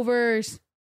Ghettoverse.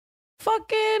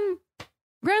 Fucking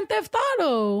Grand Theft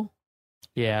Auto.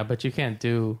 Yeah, but you can't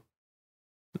do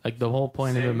like the whole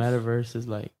point of the metaverse is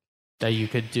like that you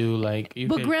could do like you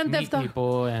could Grand meet Theft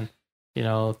people and you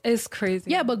know it's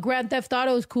crazy. Yeah, but Grand Theft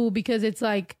Auto is cool because it's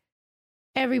like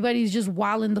everybody's just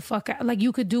wilding the fuck out. Like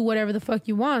you could do whatever the fuck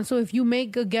you want. So if you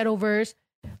make a Ghettoverse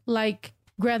like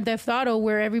Grand Theft Auto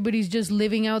where everybody's just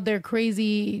living out their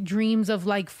crazy dreams of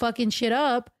like fucking shit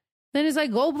up, then it's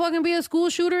like go fucking be a school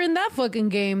shooter in that fucking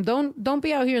game. Don't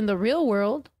be out here in the real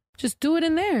world. Just do it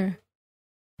in there.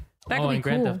 That could be in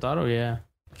cool. Grand Theft Auto, yeah.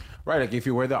 Right, like if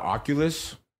you wear the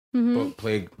Oculus, but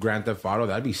play Grand Theft Auto,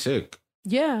 that'd be sick.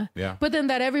 Yeah. Yeah. But then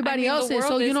that everybody else is.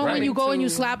 So, you know, when you go and you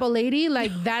slap a lady,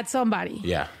 like, that's somebody.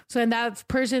 Yeah. So, and that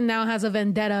person now has a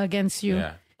vendetta against you.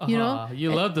 Yeah. You know?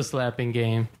 You love the slapping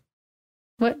game.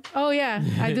 What? Oh, yeah.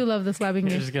 I do love the slapping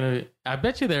You're game. just gonna. I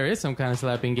bet you there is some kind of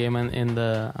slapping game on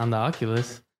the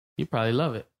Oculus. You probably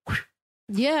love it.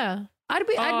 Yeah. I'd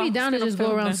be down to just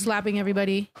go around slapping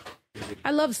everybody.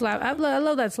 I love I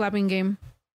love that slapping game.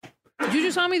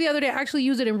 Juju saw me the other day actually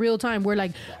use it in real time where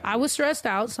like I was stressed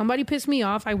out, somebody pissed me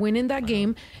off, I went in that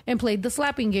game and played the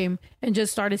slapping game and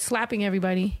just started slapping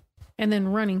everybody and then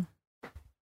running.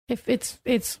 If it's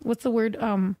what's the word?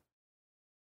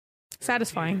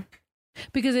 Satisfying.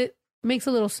 Because it makes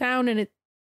a little sound and it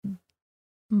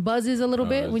buzzes a little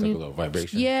bit when like you a little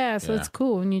vibration. Yeah, so it's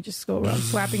cool when you just go around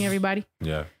slapping everybody.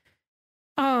 Yeah.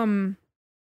 Oh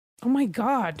my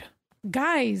God.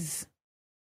 Guys.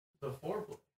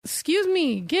 Excuse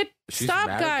me. Stop,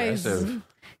 guys. Aggressive.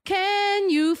 Can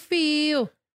you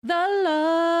feel the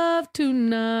love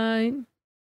tonight?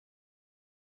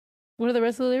 What are the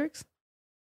rest of the lyrics?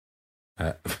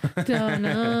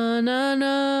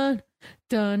 Da-na-na-na,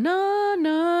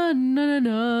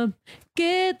 da-na-na-na-na.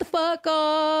 Get the fuck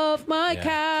off my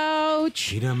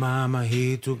couch.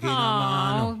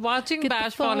 Watching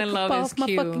Bash fall in love is my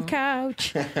cute. fucking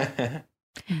couch.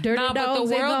 Dirty But the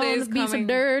dogs, world they is gonna be so coming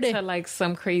dirty. to like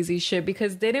some crazy shit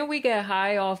because didn't we get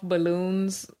high off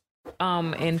balloons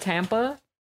in Tampa?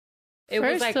 It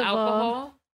was First like of all-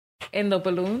 alcohol in the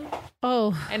balloon.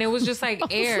 Oh. And it was just like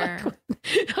air.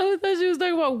 I thought she was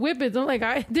talking about whippets. I'm like,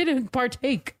 I didn't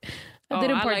partake. I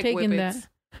didn't I like partake in that. whippets.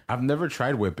 I've never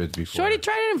tried whippets before. Shorty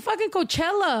tried it in fucking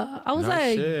Coachella. I was No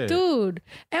like, shit. dude.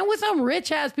 And with some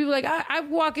rich ass people, like I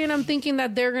walk in, I'm thinking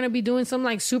that they're gonna be doing some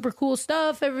like super cool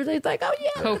stuff. Everybody's like, oh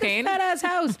yeah, Cocaine? that ass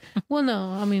house. Well,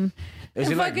 no, I mean, Is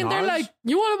and it like fucking they're Nas? like,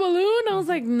 you want a balloon? I was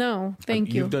like, no, thank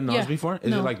you. You've done Nas Yeah. before? Is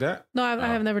No. it like that? No, I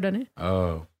have never done it.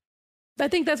 Oh. I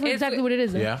think that's exactly what it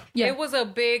is. Yeah. Yeah. It was a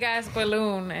big ass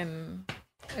balloon and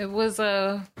it was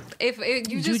you just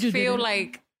Juju did feel it.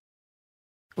 like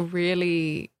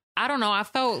really I don't know. I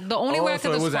felt the only way I could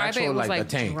so it was describe actual, it was like, like a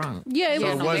tank. drunk. Yeah, it So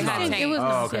was. it was they had Nas. tank. It was Oh,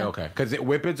 Nas, okay, yeah. okay. Because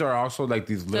whippets are also like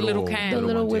these little, little cans. The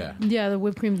little ones, whip, yeah, the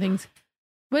whipped cream things.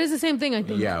 But it's the same thing, I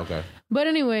think. Yeah, okay. But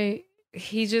anyway,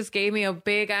 He just gave me a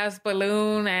big ass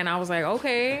balloon and I was like,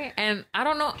 okay. And I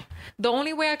don't know. The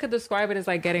only way I could describe it is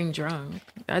like getting drunk.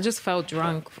 I just felt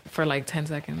drunk for like 10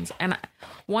 seconds. And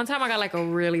one time I got like a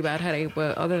really bad headache,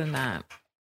 but other than that,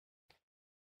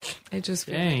 it just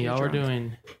feels like Dang, you're y'all were drunk.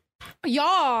 doing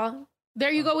y'all,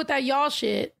 there you go with that y'all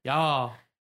shit. y'all.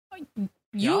 You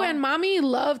Y'all? and mommy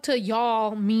love to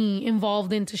y'all me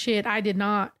involved into shit I did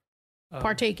not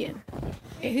partake in.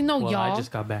 Ain't no Well, y'all. I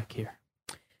just got back here.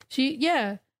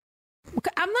 I'm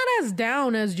not as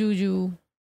down as Juju.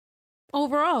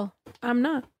 Overall, I'm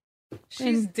not.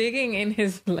 She's digging in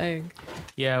his leg.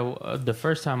 Yeah, the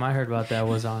first time I heard about that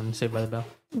was on Saved by the Bell.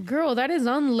 Girl, that is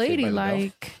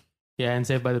unladylike. Yeah, and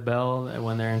Saved by the Bell,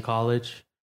 when they're in college,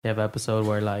 they have an episode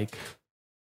where like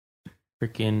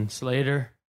freaking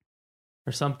Slater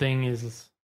or something is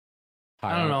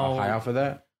I don't know, High off of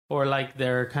that? or like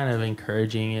they're kind of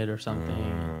encouraging it or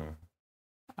something.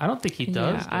 I don't think he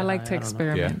does. Yeah, I like to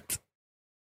experiment.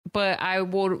 But I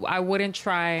wouldn't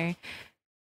try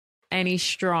any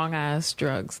strong ass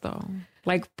drugs though.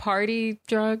 Like party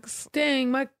drugs.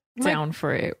 Dang, my down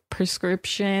for it.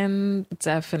 Prescription,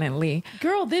 definitely.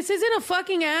 Girl, this isn't a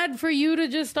fucking ad for you to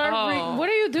just start. Oh. What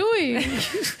are you doing?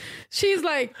 She's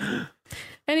like,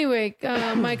 anyway,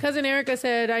 my cousin Erica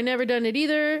said, I never done it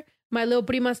either. My little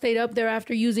prima stayed up there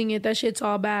after using it. That shit's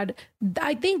all bad.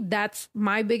 I think that's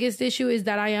my biggest issue is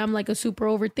that I am like a super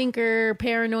overthinker,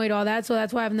 paranoid, all that. So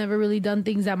that's why I've never really done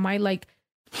things that might like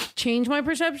change my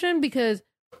perception, because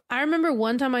I remember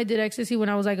one time I did ecstasy when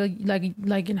I was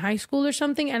like in high school or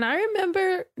something, and I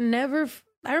remember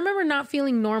not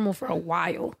feeling normal for a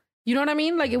while. You know what I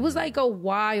mean? Like it was like a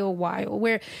while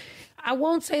where I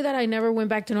won't say that I never went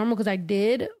back to normal, because I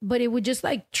did, but it would just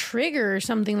like trigger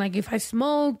something. Like if I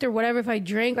smoked or whatever, if I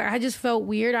drank, like I just felt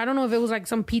weird. I don't know if it was like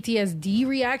some PTSD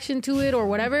reaction to it or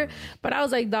whatever, but I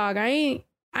was like, dog, I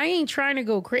ain't trying to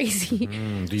go crazy.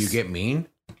 Do you get mean?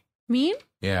 Mean?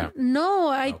 Yeah. No,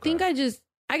 I think I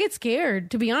get scared,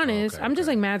 to be honest. I'm just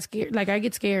like mad scared. Like I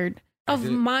get scared of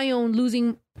my own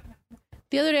losing.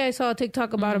 The other day I saw a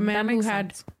TikTok about a man who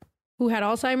had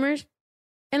Alzheimer's,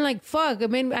 and like, fuck, I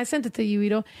mean, I sent it to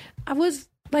you, I was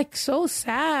like so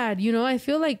sad, I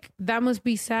feel like that must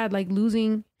be sad, like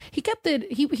losing. He kept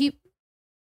it, he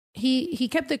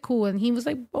kept it cool, and he was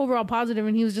like overall positive,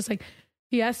 and he was just like,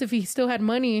 he asked if he still had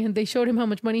money, and they showed him how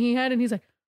much money he had, and he's like,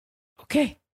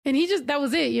 okay. And that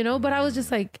was it, you know? But I was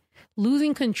just like,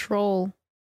 losing control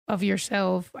of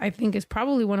yourself, I think, is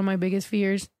probably one of my biggest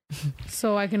fears.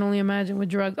 So I can only imagine with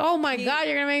drugs. Oh my God,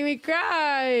 you're going to make me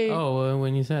cry. Oh, well,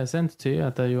 when you said I sent it to you, I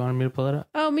thought you wanted me to pull it up.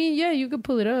 I mean, yeah, you could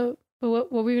pull it up. But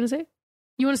what were you going to say?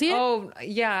 You want to see it? Oh,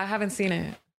 yeah, I haven't seen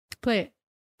it. Play it.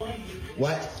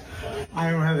 What? I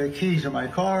don't have the keys to my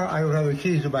car. I don't have the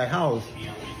keys to my house.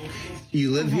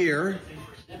 You live here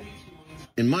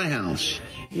in my house.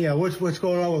 Yeah, what's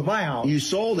going on with my house? You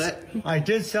sold it. I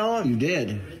did sell it? You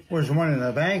did. Where's the one in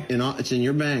the bank? It's in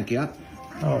your bank, yep.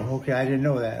 Oh, okay. I didn't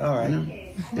know that. All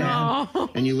right. Yeah.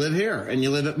 And you live here, and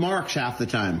you live at Mark's half the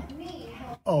time.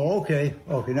 Oh, okay.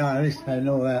 Okay, now at least I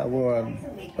know that where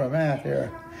I'm at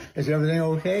there. Is everything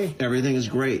okay? Everything is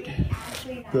great.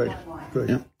 Good.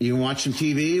 Yep. You can watch some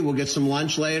TV. We'll get some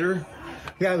lunch later.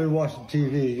 Yeah, I've been watching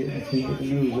TV, the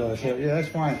news. Yeah, that's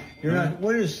fine. You're not.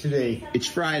 What is today? It's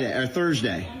Friday or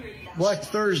Thursday. What? It's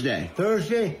Thursday.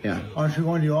 Thursday? Yeah. Aren't you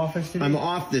going to the office today? I'm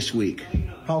off this week.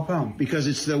 How come? Because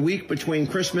it's the week between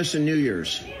Christmas and New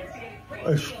Year's.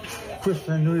 It's Christmas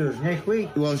and New Year's next week?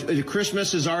 Well,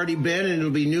 Christmas has already been, and it'll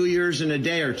be New Year's in a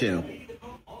day or two.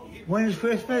 When is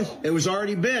Christmas? It was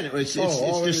already been. It's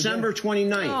December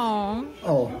 29th.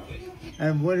 Oh.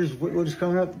 And what is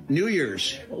coming up? New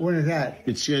Year's. When is that?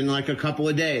 It's in like a couple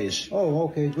of days. Oh,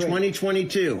 okay, great.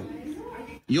 2022.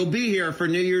 You'll be here for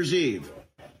New Year's Eve.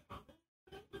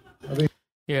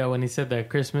 Yeah, when he said that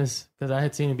Christmas, because I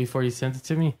had seen it before you sent it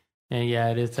to me. And yeah,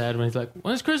 it is sad when he's like,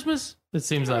 when's Christmas? It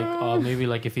seems like, oh, maybe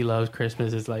like if he loves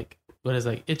Christmas, it's like, but it's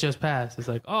like, it just passed. It's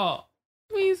like, oh.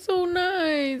 He's so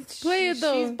nice. Play it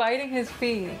though. She's biting his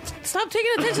feet. Stop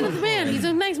taking attention to the man. He's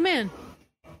a nice man.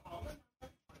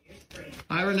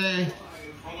 Hi, Renee.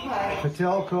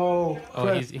 Patelco.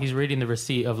 Oh, he's reading the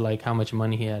receipt of like how much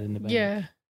money he had in the bank. Yeah.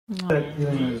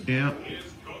 Yeah.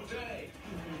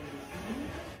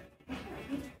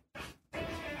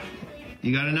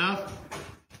 You got enough?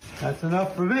 That's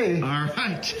enough for me. All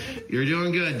right. You're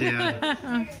doing good,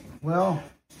 Dad. Well,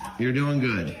 you're doing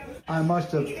good. I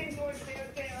must have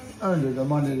earned the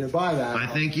money to buy that. I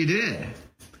think you did.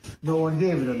 No one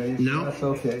gave it to me. So no, that's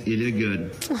okay. You did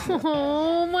good.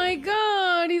 Oh my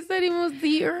God! He said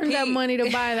he earned that money to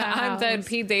buy that house. I'm dead.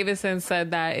 Pete Davidson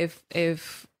said that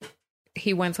if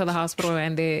he went to the hospital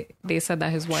and they said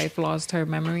that his wife lost her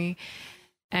memory,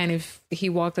 and if he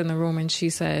walked in the room and she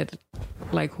said,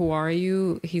 like, "Who are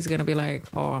you?" he's gonna be like,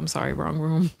 "Oh, I'm sorry, wrong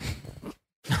room."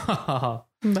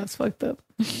 That's fucked up.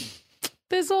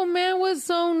 This old man was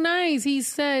so nice. He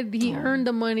said he earned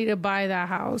the money to buy that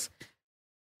house.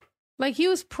 Like, he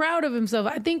was proud of himself.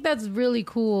 I think that's really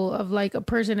cool of like a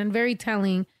person, and very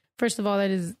telling. First of all, that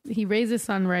is, he raised his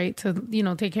son right to,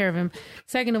 take care of him.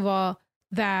 Second of all,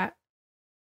 that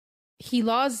he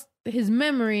lost his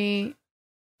memory,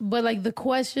 but like the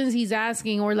questions he's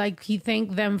asking, or like he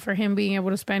thanked them for him being able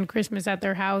to spend Christmas at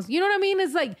their house. You know what I mean?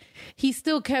 It's like he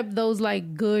still kept those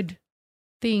like good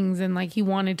things, and like he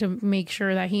wanted to make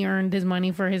sure that he earned his money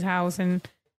for his house. And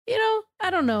I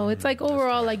don't know. It's like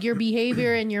overall, like your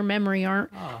behavior and your memory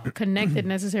aren't connected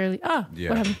necessarily. What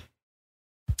happened?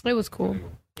 It was cool.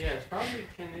 Yeah, it's probably,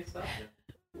 can they stop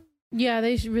it? Yeah,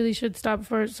 they really should stop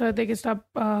first so that they can stop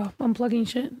unplugging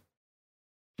shit.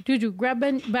 Juju, grab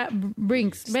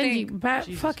Brinks,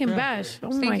 Benji, fucking Bash.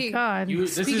 Oh my God.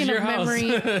 Speaking of memory.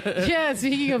 Yeah,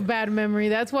 speaking of bad memory,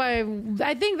 that's why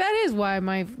I think that is why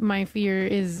my fear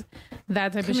is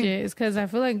that type of shit. Is because I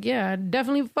feel like, I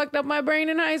definitely fucked up my brain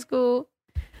in high school.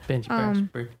 Benji,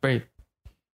 Bash, break.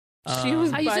 I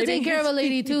used to take care of a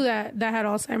lady too that had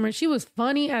Alzheimer's. She was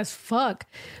funny as fuck.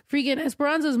 Freaking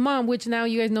Esperanza's mom, which now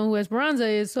you guys know who Esperanza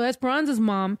is. So Esperanza's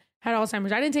mom had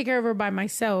Alzheimer's. I didn't take care of her by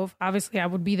myself. Obviously, I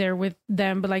would be there with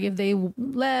them, but like if they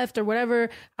left or whatever,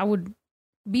 I would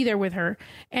be there with her.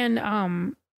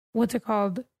 And what's it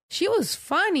called? She was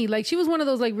funny. Like, she was one of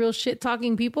those like real shit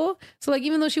talking people. So like,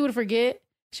 even though she would forget,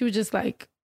 she would just like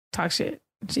talk shit.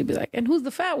 She'd be like, "And who's the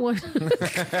fat one?"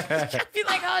 I'd be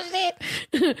like, "Oh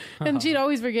shit!" And she'd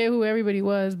always forget who everybody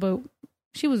was. But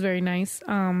she was very nice.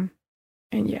 And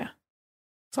yeah,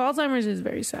 so Alzheimer's is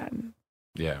very sad.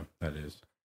 Yeah, that is.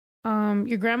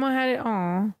 Your grandma had it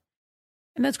all,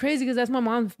 and that's crazy because that's my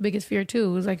mom's biggest fear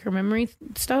too. It was like her memory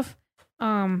stuff.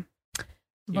 You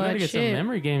gotta get some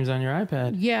memory games on your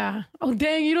iPad. Yeah. Oh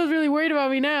dang, you don't really worried about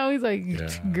me now. He's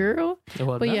like, girl.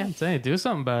 Well, but I'm saying, do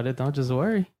something about it. Don't just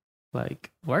worry.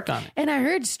 Like, work on it. And I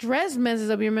heard stress messes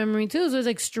up your memory too. So it's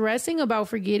like stressing about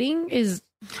forgetting is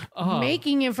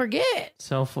making you forget.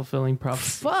 Self-fulfilling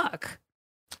prophecy. Fuck.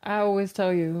 I always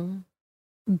tell you.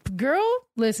 Girl,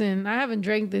 listen, I haven't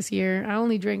drank this year. I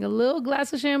only drank a little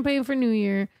glass of champagne for New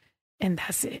Year, and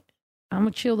that's it. I'm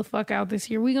gonna chill the fuck out this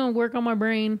year. We gonna work on my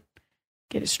brain,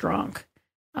 get it strong.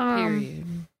 Period.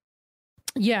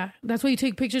 Yeah, that's why you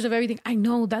take pictures of everything. I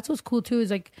know that's what's cool too.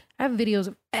 Is like I have videos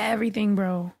of everything,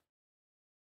 bro,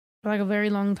 for like a very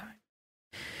long time.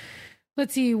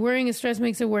 Let's see. Worrying and stress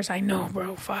makes it worse. I know,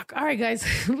 bro. Fuck. All right, guys.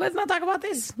 Let's not talk about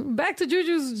this. Back to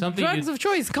Juju's drugs of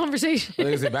choice conversation.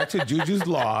 Like I said, back to Juju's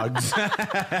logs.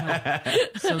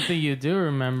 Something you do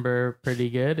remember pretty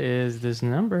good is this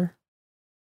number.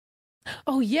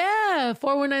 Oh, yeah.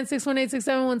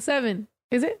 419-618-6717.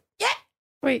 Is it? Yeah.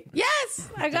 Wait. Yes.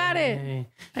 I got it.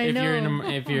 I know.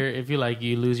 If you like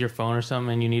you lose your phone or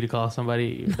something and you need to call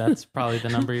somebody, that's probably the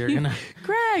number you're gonna.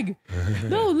 Craig.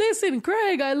 No, listen,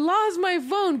 Craig. I lost my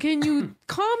phone. Can you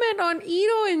comment on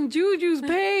Ito and Juju's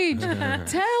page?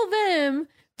 Tell them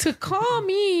to call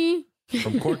me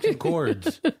from Corks and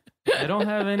Cords. I don't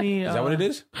have any. Is that what it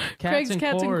is? Craig's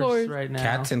Cats and Cords right now.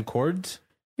 Cats and Cords.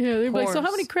 Yeah, they're like, so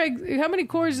how many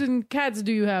cords and cats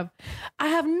do you have? I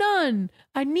have none.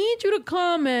 I need you to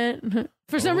comment.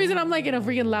 For some reason, I'm like in a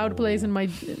freaking loud place in my.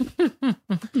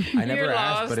 I never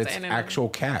asked, but it's actual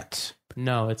cats.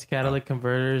 No, it's catalytic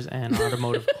converters and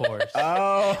automotive cores.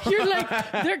 Oh, you're like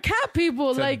they're cat people,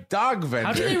 it's like dog vendor.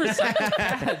 How do they recycle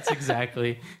cats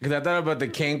exactly? Because I thought about the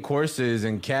cane courses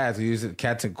and cats. We use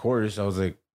cats and cores. I was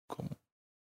like.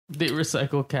 They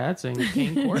recycle cats and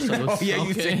cane corsos. Oh, yeah,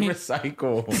 you say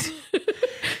recycle.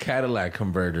 Cadillac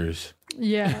converters.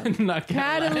 Yeah. Not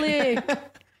Cadillacs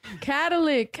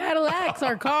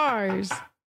are cars.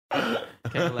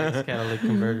 Catalytic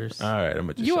converters. All right, I'm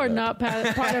gonna just You are not part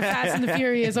of Fast and the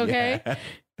Furious, okay? Yeah.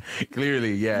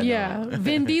 Clearly, yeah. Yeah. No.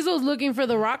 Vin Diesel's looking for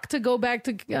The Rock to go back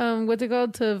to, what's it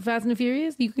called, to Fast and the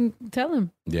Furious. You can tell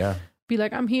him. Yeah. Be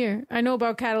like, I'm here. I know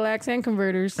about Cadillacs and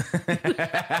converters. What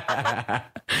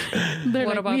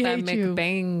about that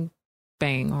McBang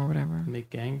Bang or whatever?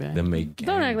 McGangbang? The McGangbang.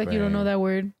 Don't act like you don't know that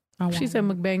word. She said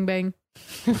McBang Bang.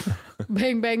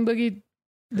 Bang Bang Boogie.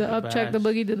 The upchuck, the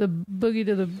boogie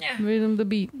to the rhythm, the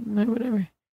beat. Whatever.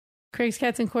 Craig's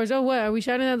Cats and Cords. Oh, what? Are we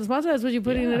shouting out the sponsor? That's what you're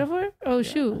putting it up for? Oh,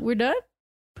 shoot. We're done?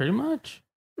 Pretty much.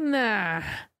 Nah.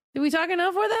 Did we talk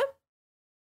enough for them?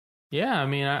 Yeah, I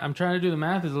mean, I'm trying to do the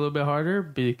math. It's a little bit harder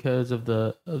because of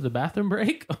the bathroom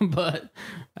break, but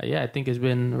yeah, I think it's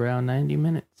been around 90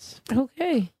 minutes.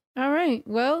 Okay, all right.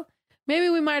 Well, maybe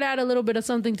we might add a little bit of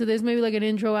something to this. Maybe like an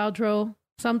intro, outro,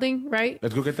 something, right?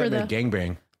 Let's go get that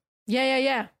gangbang.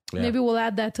 Yeah. Maybe we'll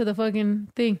add that to the fucking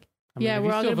thing. I mean,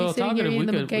 we're all gonna be sitting here eating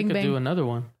the gangbang. We could do another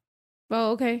one.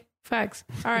 Oh, okay. Facts.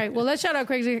 All right. Well, let's shout out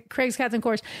Craig's Cats and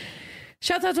Cords.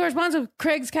 Shouts out to our sponsor,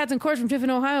 Craig's Cats and Cords from Tiffin,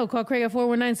 Ohio. Call Craig at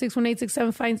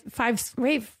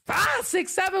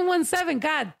 419-618-6717.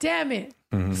 God damn it.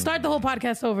 Mm-hmm. Start the whole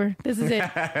podcast over. This is it.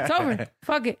 It's over.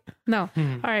 Fuck it. No.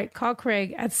 All right. Call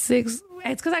Craig at 6.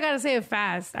 It's because I got to say it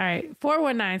fast. All right.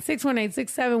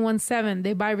 419-618-6717.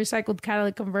 They buy recycled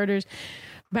catalytic converters,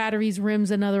 batteries,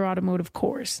 rims, and other automotive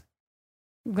cores.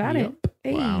 Got it.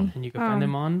 Hey. Wow. And you can find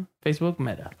them on Facebook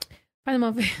Meta. Find them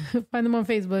on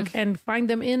Facebook and find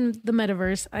them in the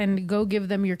metaverse and go give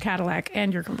them your Cadillac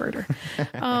and your converter.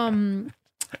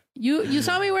 You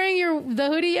saw me wearing the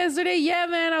hoodie yesterday? Yeah,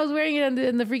 man. I was wearing it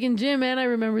in the freaking gym and I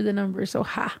remember the number. So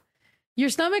your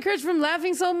stomach hurts from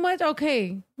laughing so much?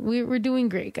 Okay. We're doing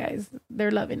great, guys.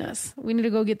 They're loving us. We need to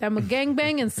go get them a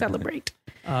gangbang and celebrate.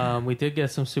 We did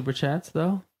get some super chats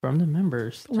though from the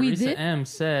members. Teresa M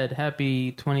said,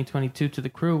 "Happy 2022 to the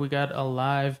crew. We got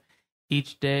alive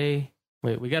each day.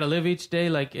 We got to live each day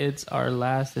like it's our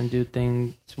last and do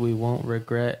things we won't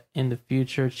regret in the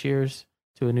future. Cheers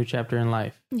to a new chapter in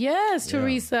life." Yes,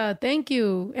 Teresa. Thank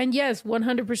you. And yes,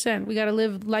 100%. We got to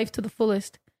live life to the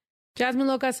fullest. Jasmine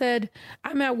Loca said,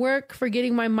 "I'm at work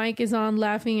forgetting my mic is on,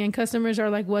 laughing, and customers are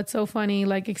like, 'What's so funny?'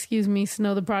 Like, excuse me,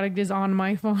 Snow, the product is on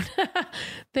my phone."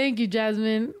 Thank you,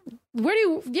 Jasmine. What are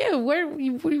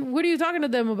you talking to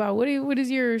them about? What is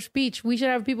your speech? We should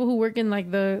have people who work in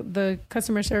like the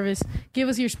customer service. Give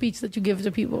us your speech that you give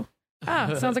to people.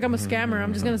 Sounds like I'm a scammer.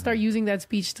 I'm just going to start using that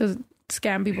speech to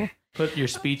scam people. Put your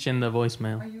speech in the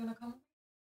voicemail. Are you going to come?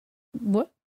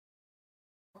 What?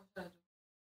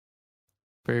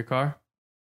 For your car?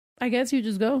 I guess you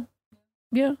just go.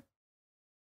 Yeah.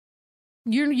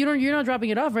 You're not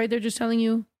dropping it off, right? They're just telling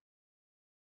you.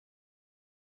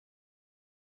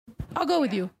 I'll go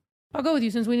with you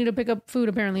since we need to pick up food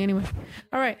apparently anyway.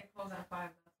 All right.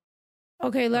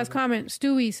 Okay, last comment.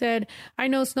 Stewie said, "I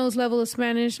know Snow's level of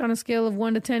Spanish on a scale of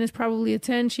 1 to 10 is probably a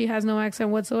 10. She has no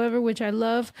accent whatsoever, which I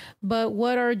love. But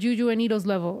what are Juju and Ito's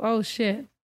level?" Oh, shit.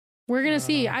 We're going to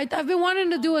see. I've been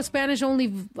wanting to do a Spanish-only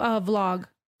vlog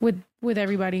with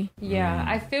everybody. Yeah,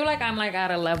 I feel like I'm like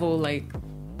at a level like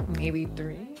maybe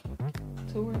 3,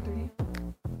 2 or 3.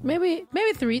 Maybe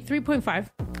 3.5.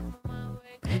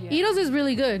 Ido's is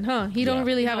really good, huh? He don't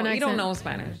really have an accent. He don't know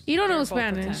Spanish. He don't know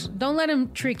Spanish. Don't let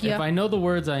him trick you. If I know the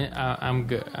words, I'm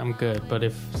good. I'm good. But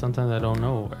if sometimes I don't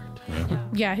know a word.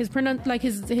 Yeah, he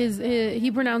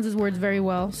pronounces words very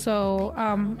well. So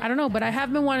I don't know, but I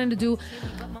have been wanting to do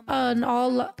an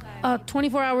all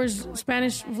 24 hours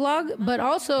Spanish vlog, but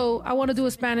also I want to do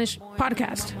a Spanish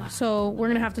podcast. So we're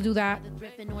gonna have to do that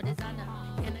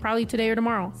probably today or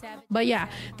tomorrow. But yeah,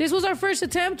 this was our first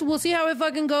attempt. We'll see how it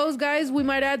fucking goes, guys. We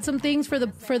might add some things for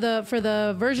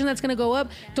the version that's gonna go up.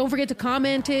 Don't forget to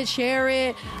comment it, share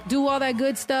it, do all that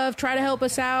good stuff. Try to help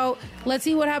us out. Let's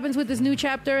see what happens with this new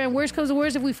chapter. And worst comes to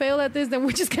worst, if we fail at this, then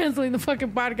we're just canceling the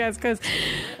fucking podcast because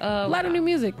a lot of new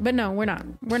music. But no, we're not.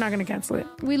 We're not gonna cancel it.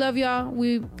 We love y'all.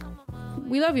 We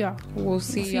love y'all. We'll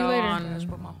see y'all later. on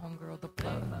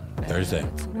Thursday.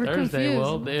 We're Thursday. confused.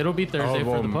 Well, it'll be Thursday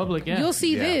for the public. Yeah. You'll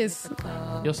see this.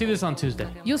 You'll see this on Tuesday.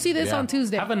 You'll see this on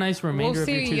Tuesday. Have a nice remainder of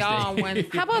your Tuesday.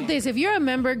 How about this? If you're a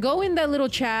member, go in that little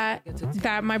chat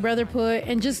that my brother put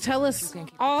and just tell us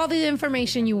all the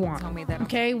information you want.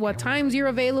 Okay? What times you're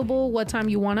available, what time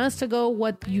you want us to go,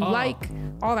 what you like,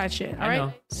 all that shit. All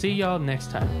right? See y'all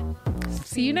next time.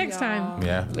 See you next time.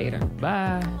 Yeah. Later.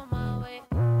 Bye.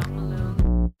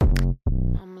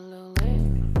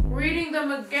 Reading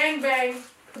them a gangbang,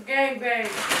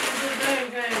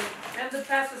 and the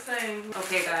pass the same.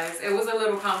 Okay, guys, it was a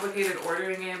little complicated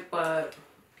ordering it, but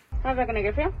how's that gonna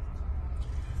get for you?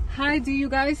 Hi, do you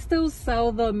guys still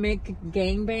sell the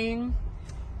McGangbang?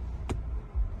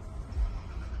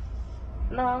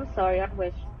 No, I'm sorry, I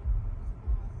wish.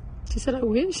 She said I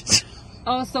wish.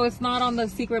 Oh, so it's not on the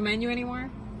secret menu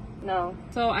anymore? No.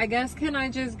 So I guess can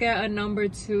I just get a number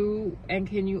 2 and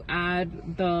can you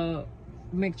add the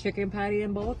McChicken patty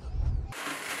in both?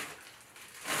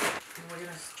 We're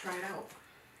gonna try it out.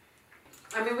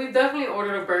 I mean, we definitely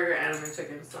ordered a burger and a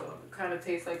McChicken, so it kind of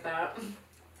tastes like that.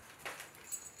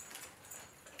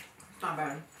 Not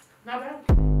bad. Not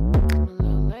bad.